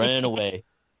just running away.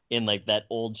 In like that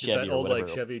old Chevy that old or whatever.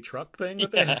 Like Chevy truck thing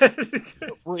that they had.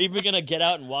 We're even gonna get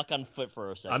out and walk on foot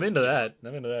for a second. I'm into that.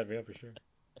 Yeah, for sure.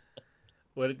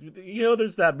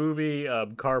 There's that movie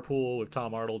Carpool with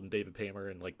Tom Arnold and David Paymer,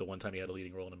 and like the one time he had a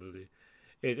leading role in a movie.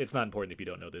 It's not important if you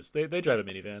don't know this. They drive a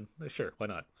minivan. Sure, why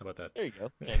not? How about that? There you go.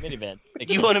 Yeah, minivan.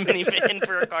 You want a minivan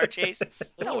for a car chase?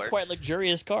 Those are quite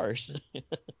luxurious cars.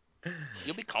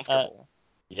 You'll be comfortable.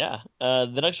 Yeah.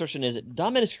 The next question is,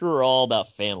 Dom and his crew are all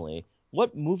about family.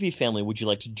 What movie family would you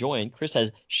like to join? Chris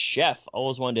has Chef.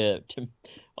 Always wanted to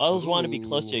be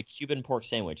close to a Cuban pork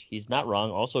sandwich. He's not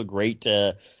wrong. Also great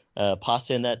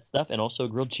pasta and that stuff, and also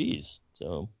grilled cheese.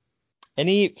 So,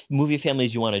 any movie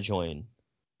families you want to join?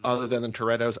 Other than the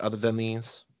Torettos, other than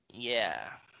these? Yeah.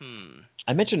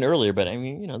 I mentioned earlier, but I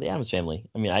mean, the Addams Family.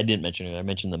 I mean, I didn't mention it. I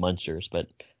mentioned the Munsters, but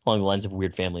along the lines of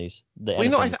weird families.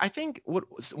 I think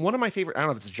one of my favorite, I don't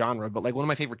know if it's a genre, but like one of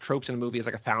my favorite tropes in a movie is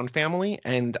like a found family.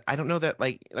 And I don't know that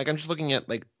like I'm just looking at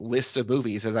like lists of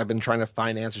movies as I've been trying to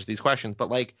find answers to these questions. But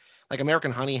like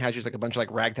American Honey has just like a bunch of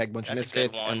like ragtag bunch of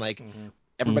misfits, and like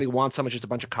everybody wants some. It's just a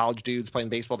bunch of college dudes playing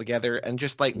baseball together, and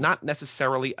just like not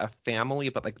necessarily a family,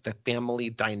 but like the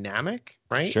family dynamic,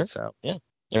 right? Sure. So yeah,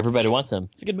 everybody wants them.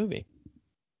 It's a good movie.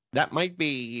 That might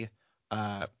be.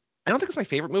 I don't think it's my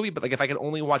favorite movie, but like if I could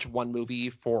only watch one movie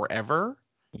forever,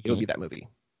 it would be that movie.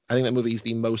 I think that movie is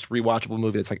the most rewatchable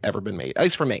movie that's like ever been made. At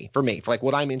least for me, for like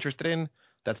what I'm interested in,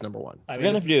 that's number one. We're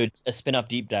gonna have to do a spin-off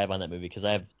deep dive on that movie because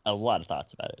I have a lot of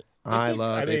thoughts about it. I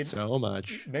love it so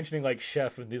much. Mentioning like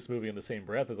Chef and this movie in the same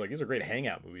breath is like these are great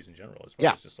hangout movies in general. As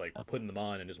far as just like putting them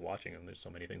on and just watching them. There's so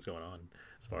many things going on.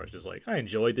 As far as just like I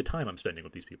enjoyed the time I'm spending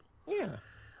with these people. Yeah.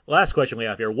 Last question we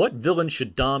have here. What villain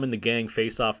should Dom and the gang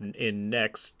face off in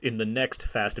the next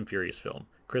Fast and Furious film?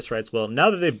 Chris writes, well,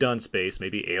 now that they've done space,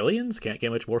 maybe aliens? Can't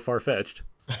get much more far-fetched.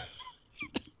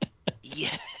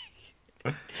 Yeah.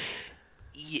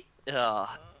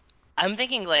 I'm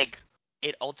thinking like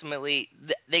it ultimately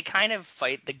they kind of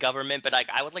fight the government, but like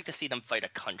I would like to see them fight a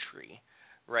country,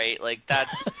 right? Like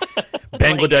that's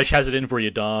Bangladesh has it in for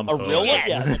you, Dom. A real one? Yes.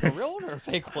 Yeah, like a real one or a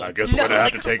fake one? I guess we're gonna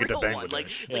have to a take it to real one.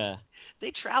 Bangladesh. Yeah.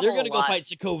 They travel. They're gonna a go lot. fight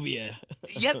Sokovia.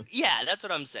 Yep, yeah, that's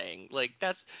what I'm saying. Like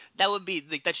that would be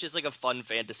like that's just like a fun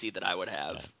fantasy that I would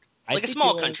have. Yeah. Like a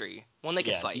small country, one they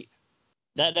could fight.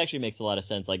 That actually makes a lot of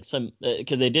sense. Like some,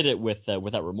 because they did it with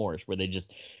Without Remorse, where they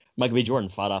just Michael B. Jordan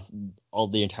fought off all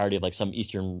the entirety of like some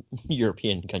Eastern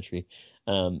European country.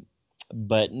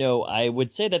 But no, I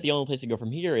would say that the only place to go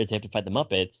from here is they have to fight the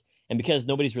Muppets, and because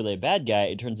nobody's really a bad guy,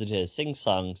 it turns into a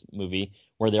sing-songs movie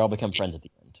where they all become friends at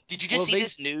the end. Did you just see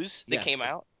this news that came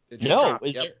out? No,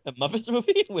 is there a Muppets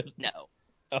movie with? No.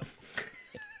 Oh.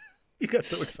 You got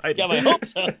so excited. Got my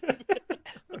hopes up.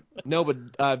 No,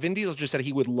 but Vin Diesel just said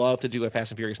he would love to do a Fast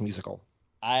and Furious musical.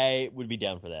 I would be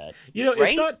down for that. You know,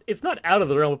 Right? it's not out of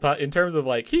the realm of in terms of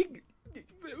like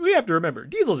we have to remember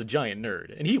Diesel's a giant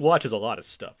nerd and he watches a lot of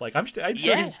stuff. Like I'm sure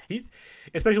he's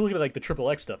especially looking at like the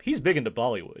XXX stuff. He's big into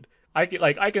Bollywood. I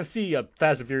can see a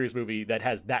Fast and Furious movie that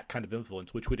has that kind of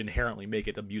influence, which would inherently make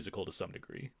it a musical to some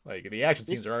degree. Like the action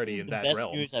scenes are already in that realm. This is the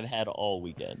best news I've had all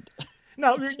weekend.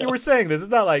 No, you were saying this.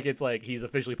 It's not like it's like he's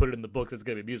officially put it in the books. It's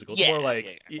gonna be a musical. It's more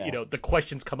like you know the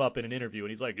questions come up in an interview and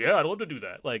he's like, yeah, I'd love to do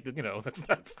that. Like you know that's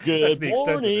Good the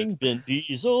extent morning, of it. Vin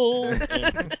Diesel.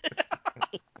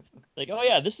 Like, oh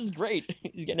yeah, this is great.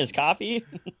 He's getting his coffee.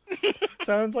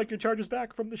 Sounds like your charger's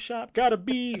back from the shop. Gotta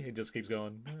be. He just keeps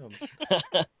going.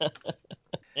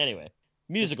 Anyway,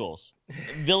 musicals,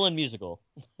 villain musical.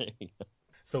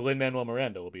 So Lin-Manuel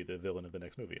Miranda will be the villain of the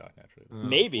next movie, naturally.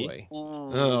 Maybe. Boy.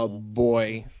 Oh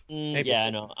boy. Yeah, I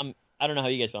know. I don't know how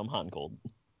you guys feel. I'm hot and cold.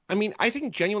 I mean, I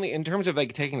think genuinely, in terms of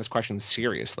like taking this question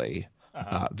seriously,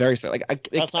 very like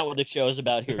that's not what the show is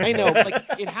about here. I know, like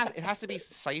it has to be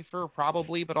Cypher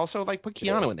probably, but also like put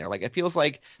Keanu in there. Like it feels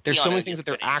like there's so many things that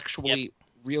they're actually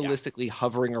realistically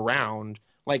hovering around.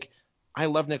 Like I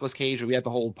love Nicolas Cage. We have the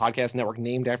whole podcast network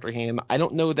named after him. I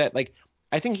don't know that like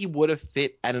I think he would have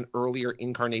fit at an earlier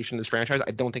incarnation of this franchise.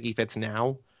 I don't think he fits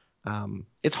now.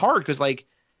 It's hard because like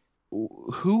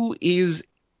who's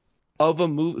a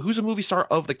movie star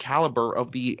of the caliber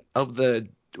of the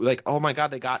like, oh my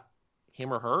god, they got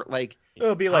him or her? Like it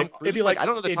would be Tom like Cruise? it'd be like I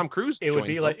don't know that Tom Cruise. It would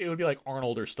be like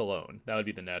Arnold or Stallone. That would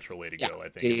be the natural way to go, I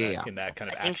think. In that kind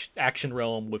of action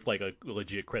realm with like a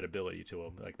legit credibility to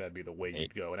him, like that'd be the way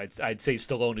you'd go. And I'd say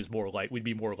Stallone is would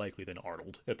be more likely than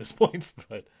Arnold at this point,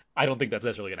 but I don't think that's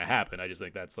necessarily going to happen. I just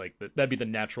think that's like that'd be the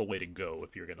natural way to go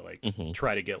if you're going to like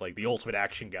try to get like the ultimate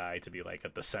action guy to be like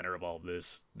at the center of all of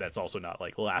this. That's also not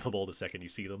like laughable the second you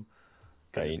see them.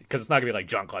 Because it's not gonna be like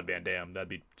Jean-Claude Van Damme. That'd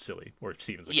be silly. Or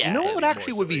Steven Seagal. You know what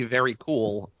actually would be very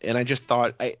cool, and I just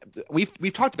thought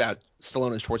we've talked about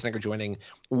Stallone and Schwarzenegger joining.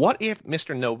 What if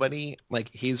Mr. Nobody, like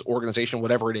his organization,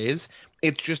 whatever it is,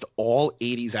 it's just all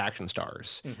 80s action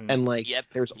stars, and like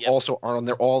there's also Arnold.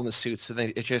 They're all in the suits, so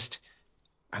it's just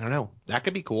I don't know. That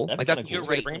could be cool. Like that's the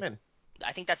way to bring him in.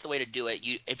 I think that's the way to do it.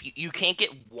 You can't get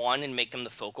one and make them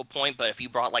the focal point, but if you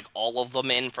brought like all of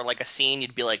them in for like a scene,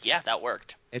 you'd be like, yeah, that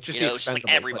worked. It's just it's just like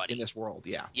everybody in this world,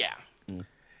 yeah.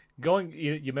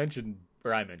 You mentioned,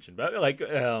 or I mentioned, but like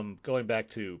going back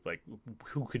to like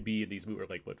who could be in these movies, or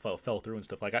like what fell through and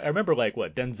stuff. Like I remember like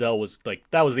what Denzel was like.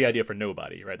 That was the idea for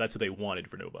Nobody, right? That's what they wanted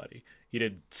for Nobody. He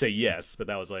didn't say yes, but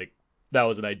that was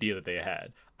an idea that they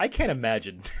had. I can't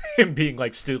imagine him being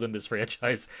like still in this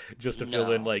franchise just to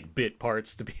fill in like bit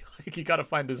parts to be like, you gotta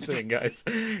find this thing, guys.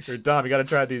 Or Dom, you gotta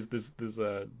try this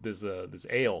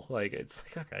ale. Like it's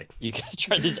like, okay. You gotta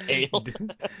try this ale.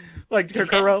 Like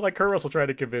Kurt Russell tried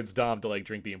to convince Dom to like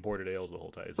drink the imported ales the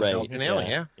whole time. It's right. Like,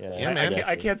 yeah, man.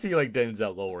 I can't see like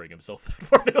Denzel lowering himself that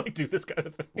far to like do this kind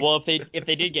of thing. Well, if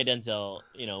they did get Denzel,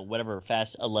 whatever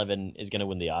Fast 11 is gonna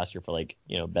win the Oscar for like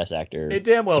best actor. It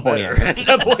damn well better at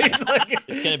that point. Like,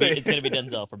 it's gonna be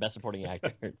Denzel for best supporting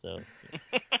actor. So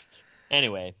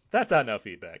anyway, that's not enough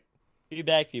feedback.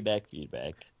 Feedback.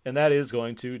 And that is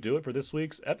going to do it for this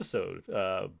week's episode.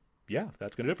 That's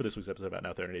going to do it for this week's episode about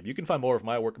Now 30. You can find more of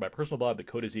my work at my personal blog,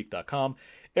 thecodeofzeke.com.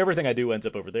 Everything I do ends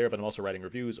up over there, but I'm also writing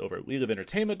reviews over at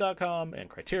WeLiveEntertainment.com and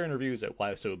Criterion Reviews at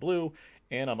Why So Blue,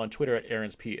 and I'm on Twitter at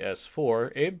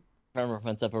AaronsPS4. Abe? Find more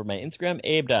fun stuff over my Instagram,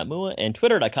 abe.mua, and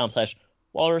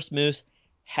twitter.com/walrusmoose.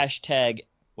 Hashtag,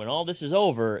 when all this is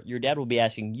over, your dad will be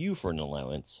asking you for an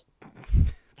allowance.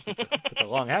 It's a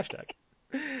long hashtag.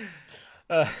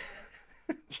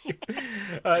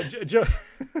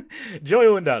 Joey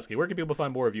Lewandowski, where can people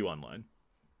find more of you online?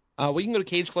 Well, you can go to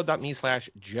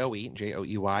cageclub.me/Joey,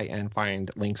 Joey, and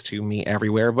find links to me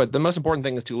everywhere. But the most important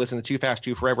thing is to listen to Too Fast,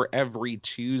 Too Forever every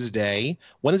Tuesday.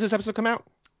 When does this episode come out?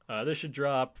 This should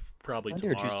drop probably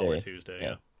tomorrow or Tuesday.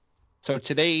 Yeah. So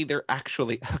today they're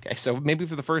actually okay. So maybe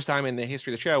for the first time in the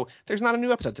history of the show, there's not a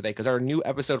new episode today because our new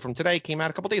episode from today came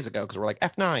out a couple days ago because we're like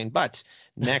F9. But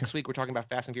next week we're talking about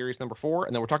Fast and Furious #4,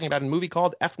 and then we're talking about a movie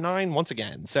called F9 once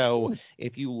again. So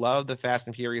if you love the Fast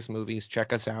and Furious movies,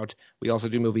 check us out. We also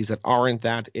do movies that aren't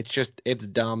that. It's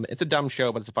dumb. It's a dumb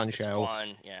show, but it's a fun show.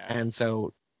 Fun, yeah. And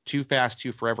so Too Fast,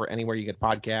 Too Forever, anywhere you get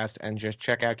podcasts, and just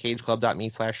check out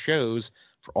cageclub.me/shows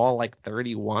for all like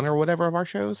 31 or whatever of our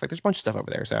shows. Like there's a bunch of stuff over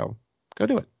there. So go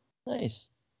do it. Nice.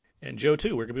 And Joe,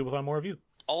 too, where can people find more of you?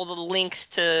 All the links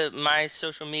to my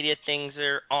social media things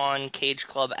are on Cage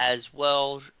Club as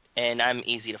well, and I'm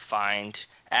easy to find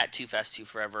at Too Fast, Too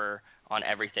Forever on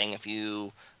everything. If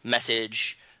you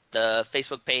message the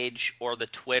Facebook page or the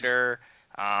Twitter,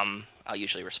 I'll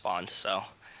usually respond. So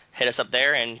hit us up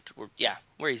there, and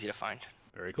we're easy to find.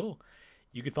 Very cool.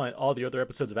 You can find all the other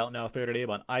episodes of Out Now Fair to Name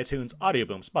on iTunes,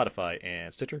 Audioboom, Spotify,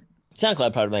 and Stitcher.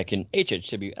 SoundCloud, Podmac, and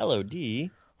HHWLOD.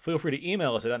 Feel free to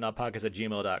email us at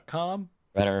outnowpodcast@gmail.com.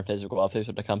 Right on our Facebook wall,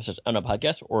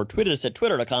 facebook.com/outnowpodcast, or tweet us at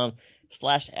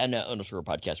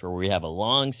twitter.com/outnow_podcast, where we have a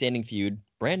long-standing feud,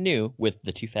 brand new, with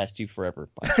the Too Fast, Too Forever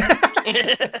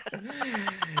podcast.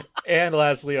 And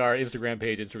lastly, our Instagram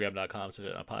page,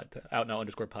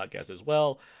 instagram.com/outnow_podcast as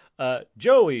well.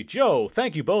 Joe,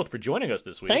 thank you both for joining us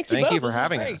this week. Thank you for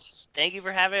having us. Thank you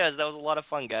for having us. That was a lot of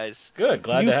fun, guys. Good.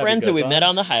 Glad New to have friends you that we guys met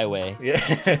on the highway. Yeah.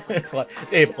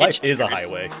 Hey, life is a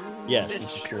highway. Yes,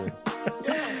 this is true.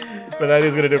 But that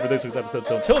is going to do it for this week's episode.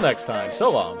 So until next time,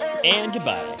 so long. And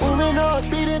goodbye. Moving on,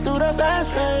 speeding through the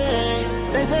fast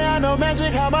lane. They say I know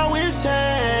magic, how my whips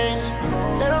change.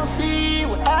 They don't see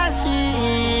what I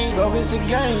see. Go against the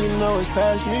game, you know it's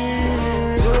past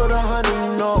me. 0 to 100,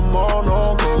 you know I'm on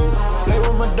go. Play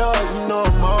with my dog, you know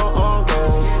I'm on go.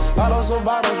 Bottles on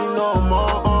bottles, you know I'm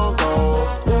on go.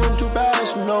 Moving too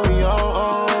fast, you know we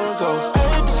on go. I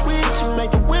hit the switch, you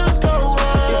make the wheels go.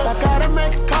 If I gotta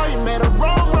make a call, you made a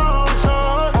wrong choice.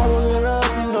 I will hit up,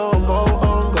 you know I'm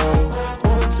on go.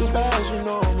 Moving too fast, you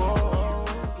know I'm on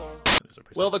go.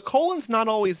 Well, the colon's not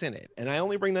always in it, and I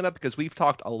only bring that up because we've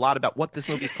talked a lot about what this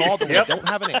movie's called, and we don't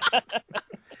have an answer.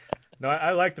 No,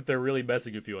 I like that they're really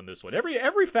messing with you on this one.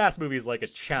 Every Fast movie is like a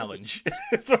challenge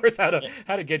as far as how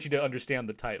to get you to understand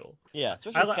the title. Yeah,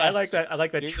 I like that. I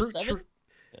like that. True.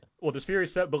 Yeah. Well, there's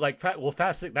Furious 7, but like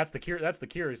Fast 6, that's the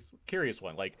curious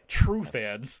one. Like true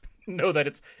fans know that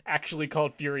it's actually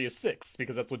called Furious 6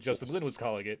 because that's what Justin Lin was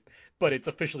calling it, but it's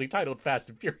officially titled Fast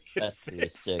and Furious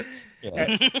 6.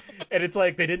 Yeah. And it's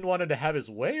like they didn't want him to have his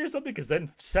way or something because then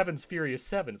 7's Furious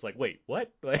 7. It's like, wait, what?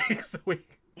 Like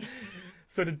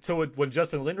So when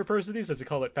Justin Lin refers to these, does he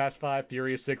call it Fast 5,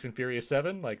 Furious 6, and Furious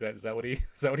 7? Like that? Is that what he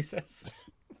says?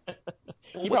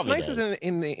 What's nice is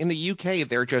in the UK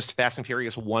they're just Fast and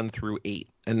Furious 1 through 8,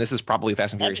 and this is probably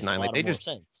Fast and Furious 9. Like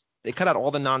they cut out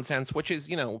all the nonsense, which is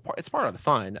it's part of the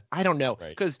fun. I don't know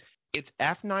because it's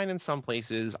F9 in some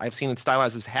places. I've seen it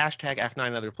stylized as hashtag F9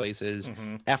 in other places.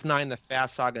 Mm-hmm. F9 the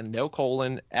Fast Saga, no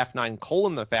colon,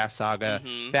 F9 : the Fast Saga,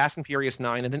 Fast and Furious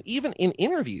 9, and then even in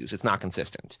interviews it's not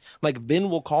consistent. Like Vin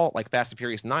will call it like Fast and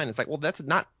Furious 9. It's like, well, that's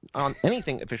not on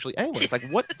anything officially anyway. It's like,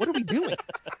 what are we doing?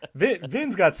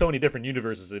 Vin's got so many different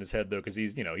universes in his head though, because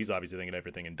he's obviously thinking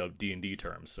everything in D&D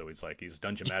terms. So it's like he's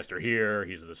Dungeon Master here,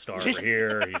 he's the star over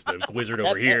here, he's the wizard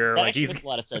over here. That like makes a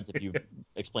lot of sense if you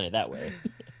explain it that way.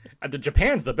 The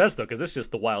Japan's the best though, because it's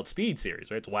just the Wild Speed series,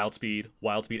 right? It's Wild Speed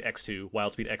X2,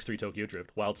 Wild Speed X3 Tokyo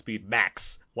Drift, Wild Speed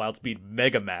Max, Wild Speed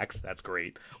Mega Max, that's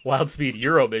great, Wild Speed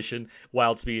Euro Mission,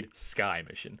 Wild Speed Sky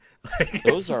Mission.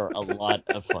 Those are a lot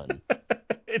of fun.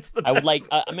 It's the I would like.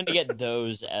 I'm gonna get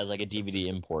those as like a DVD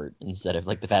import instead of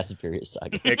like the Fast and Furious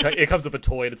saga. It comes with a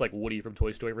toy, and it's like Woody from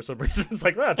Toy Story for some reason. It's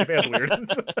like, Japan's weird.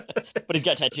 But he's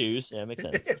got tattoos. Yeah, it makes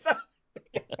sense.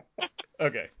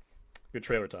 Okay, good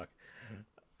trailer talk.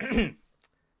 The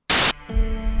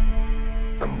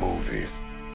movies.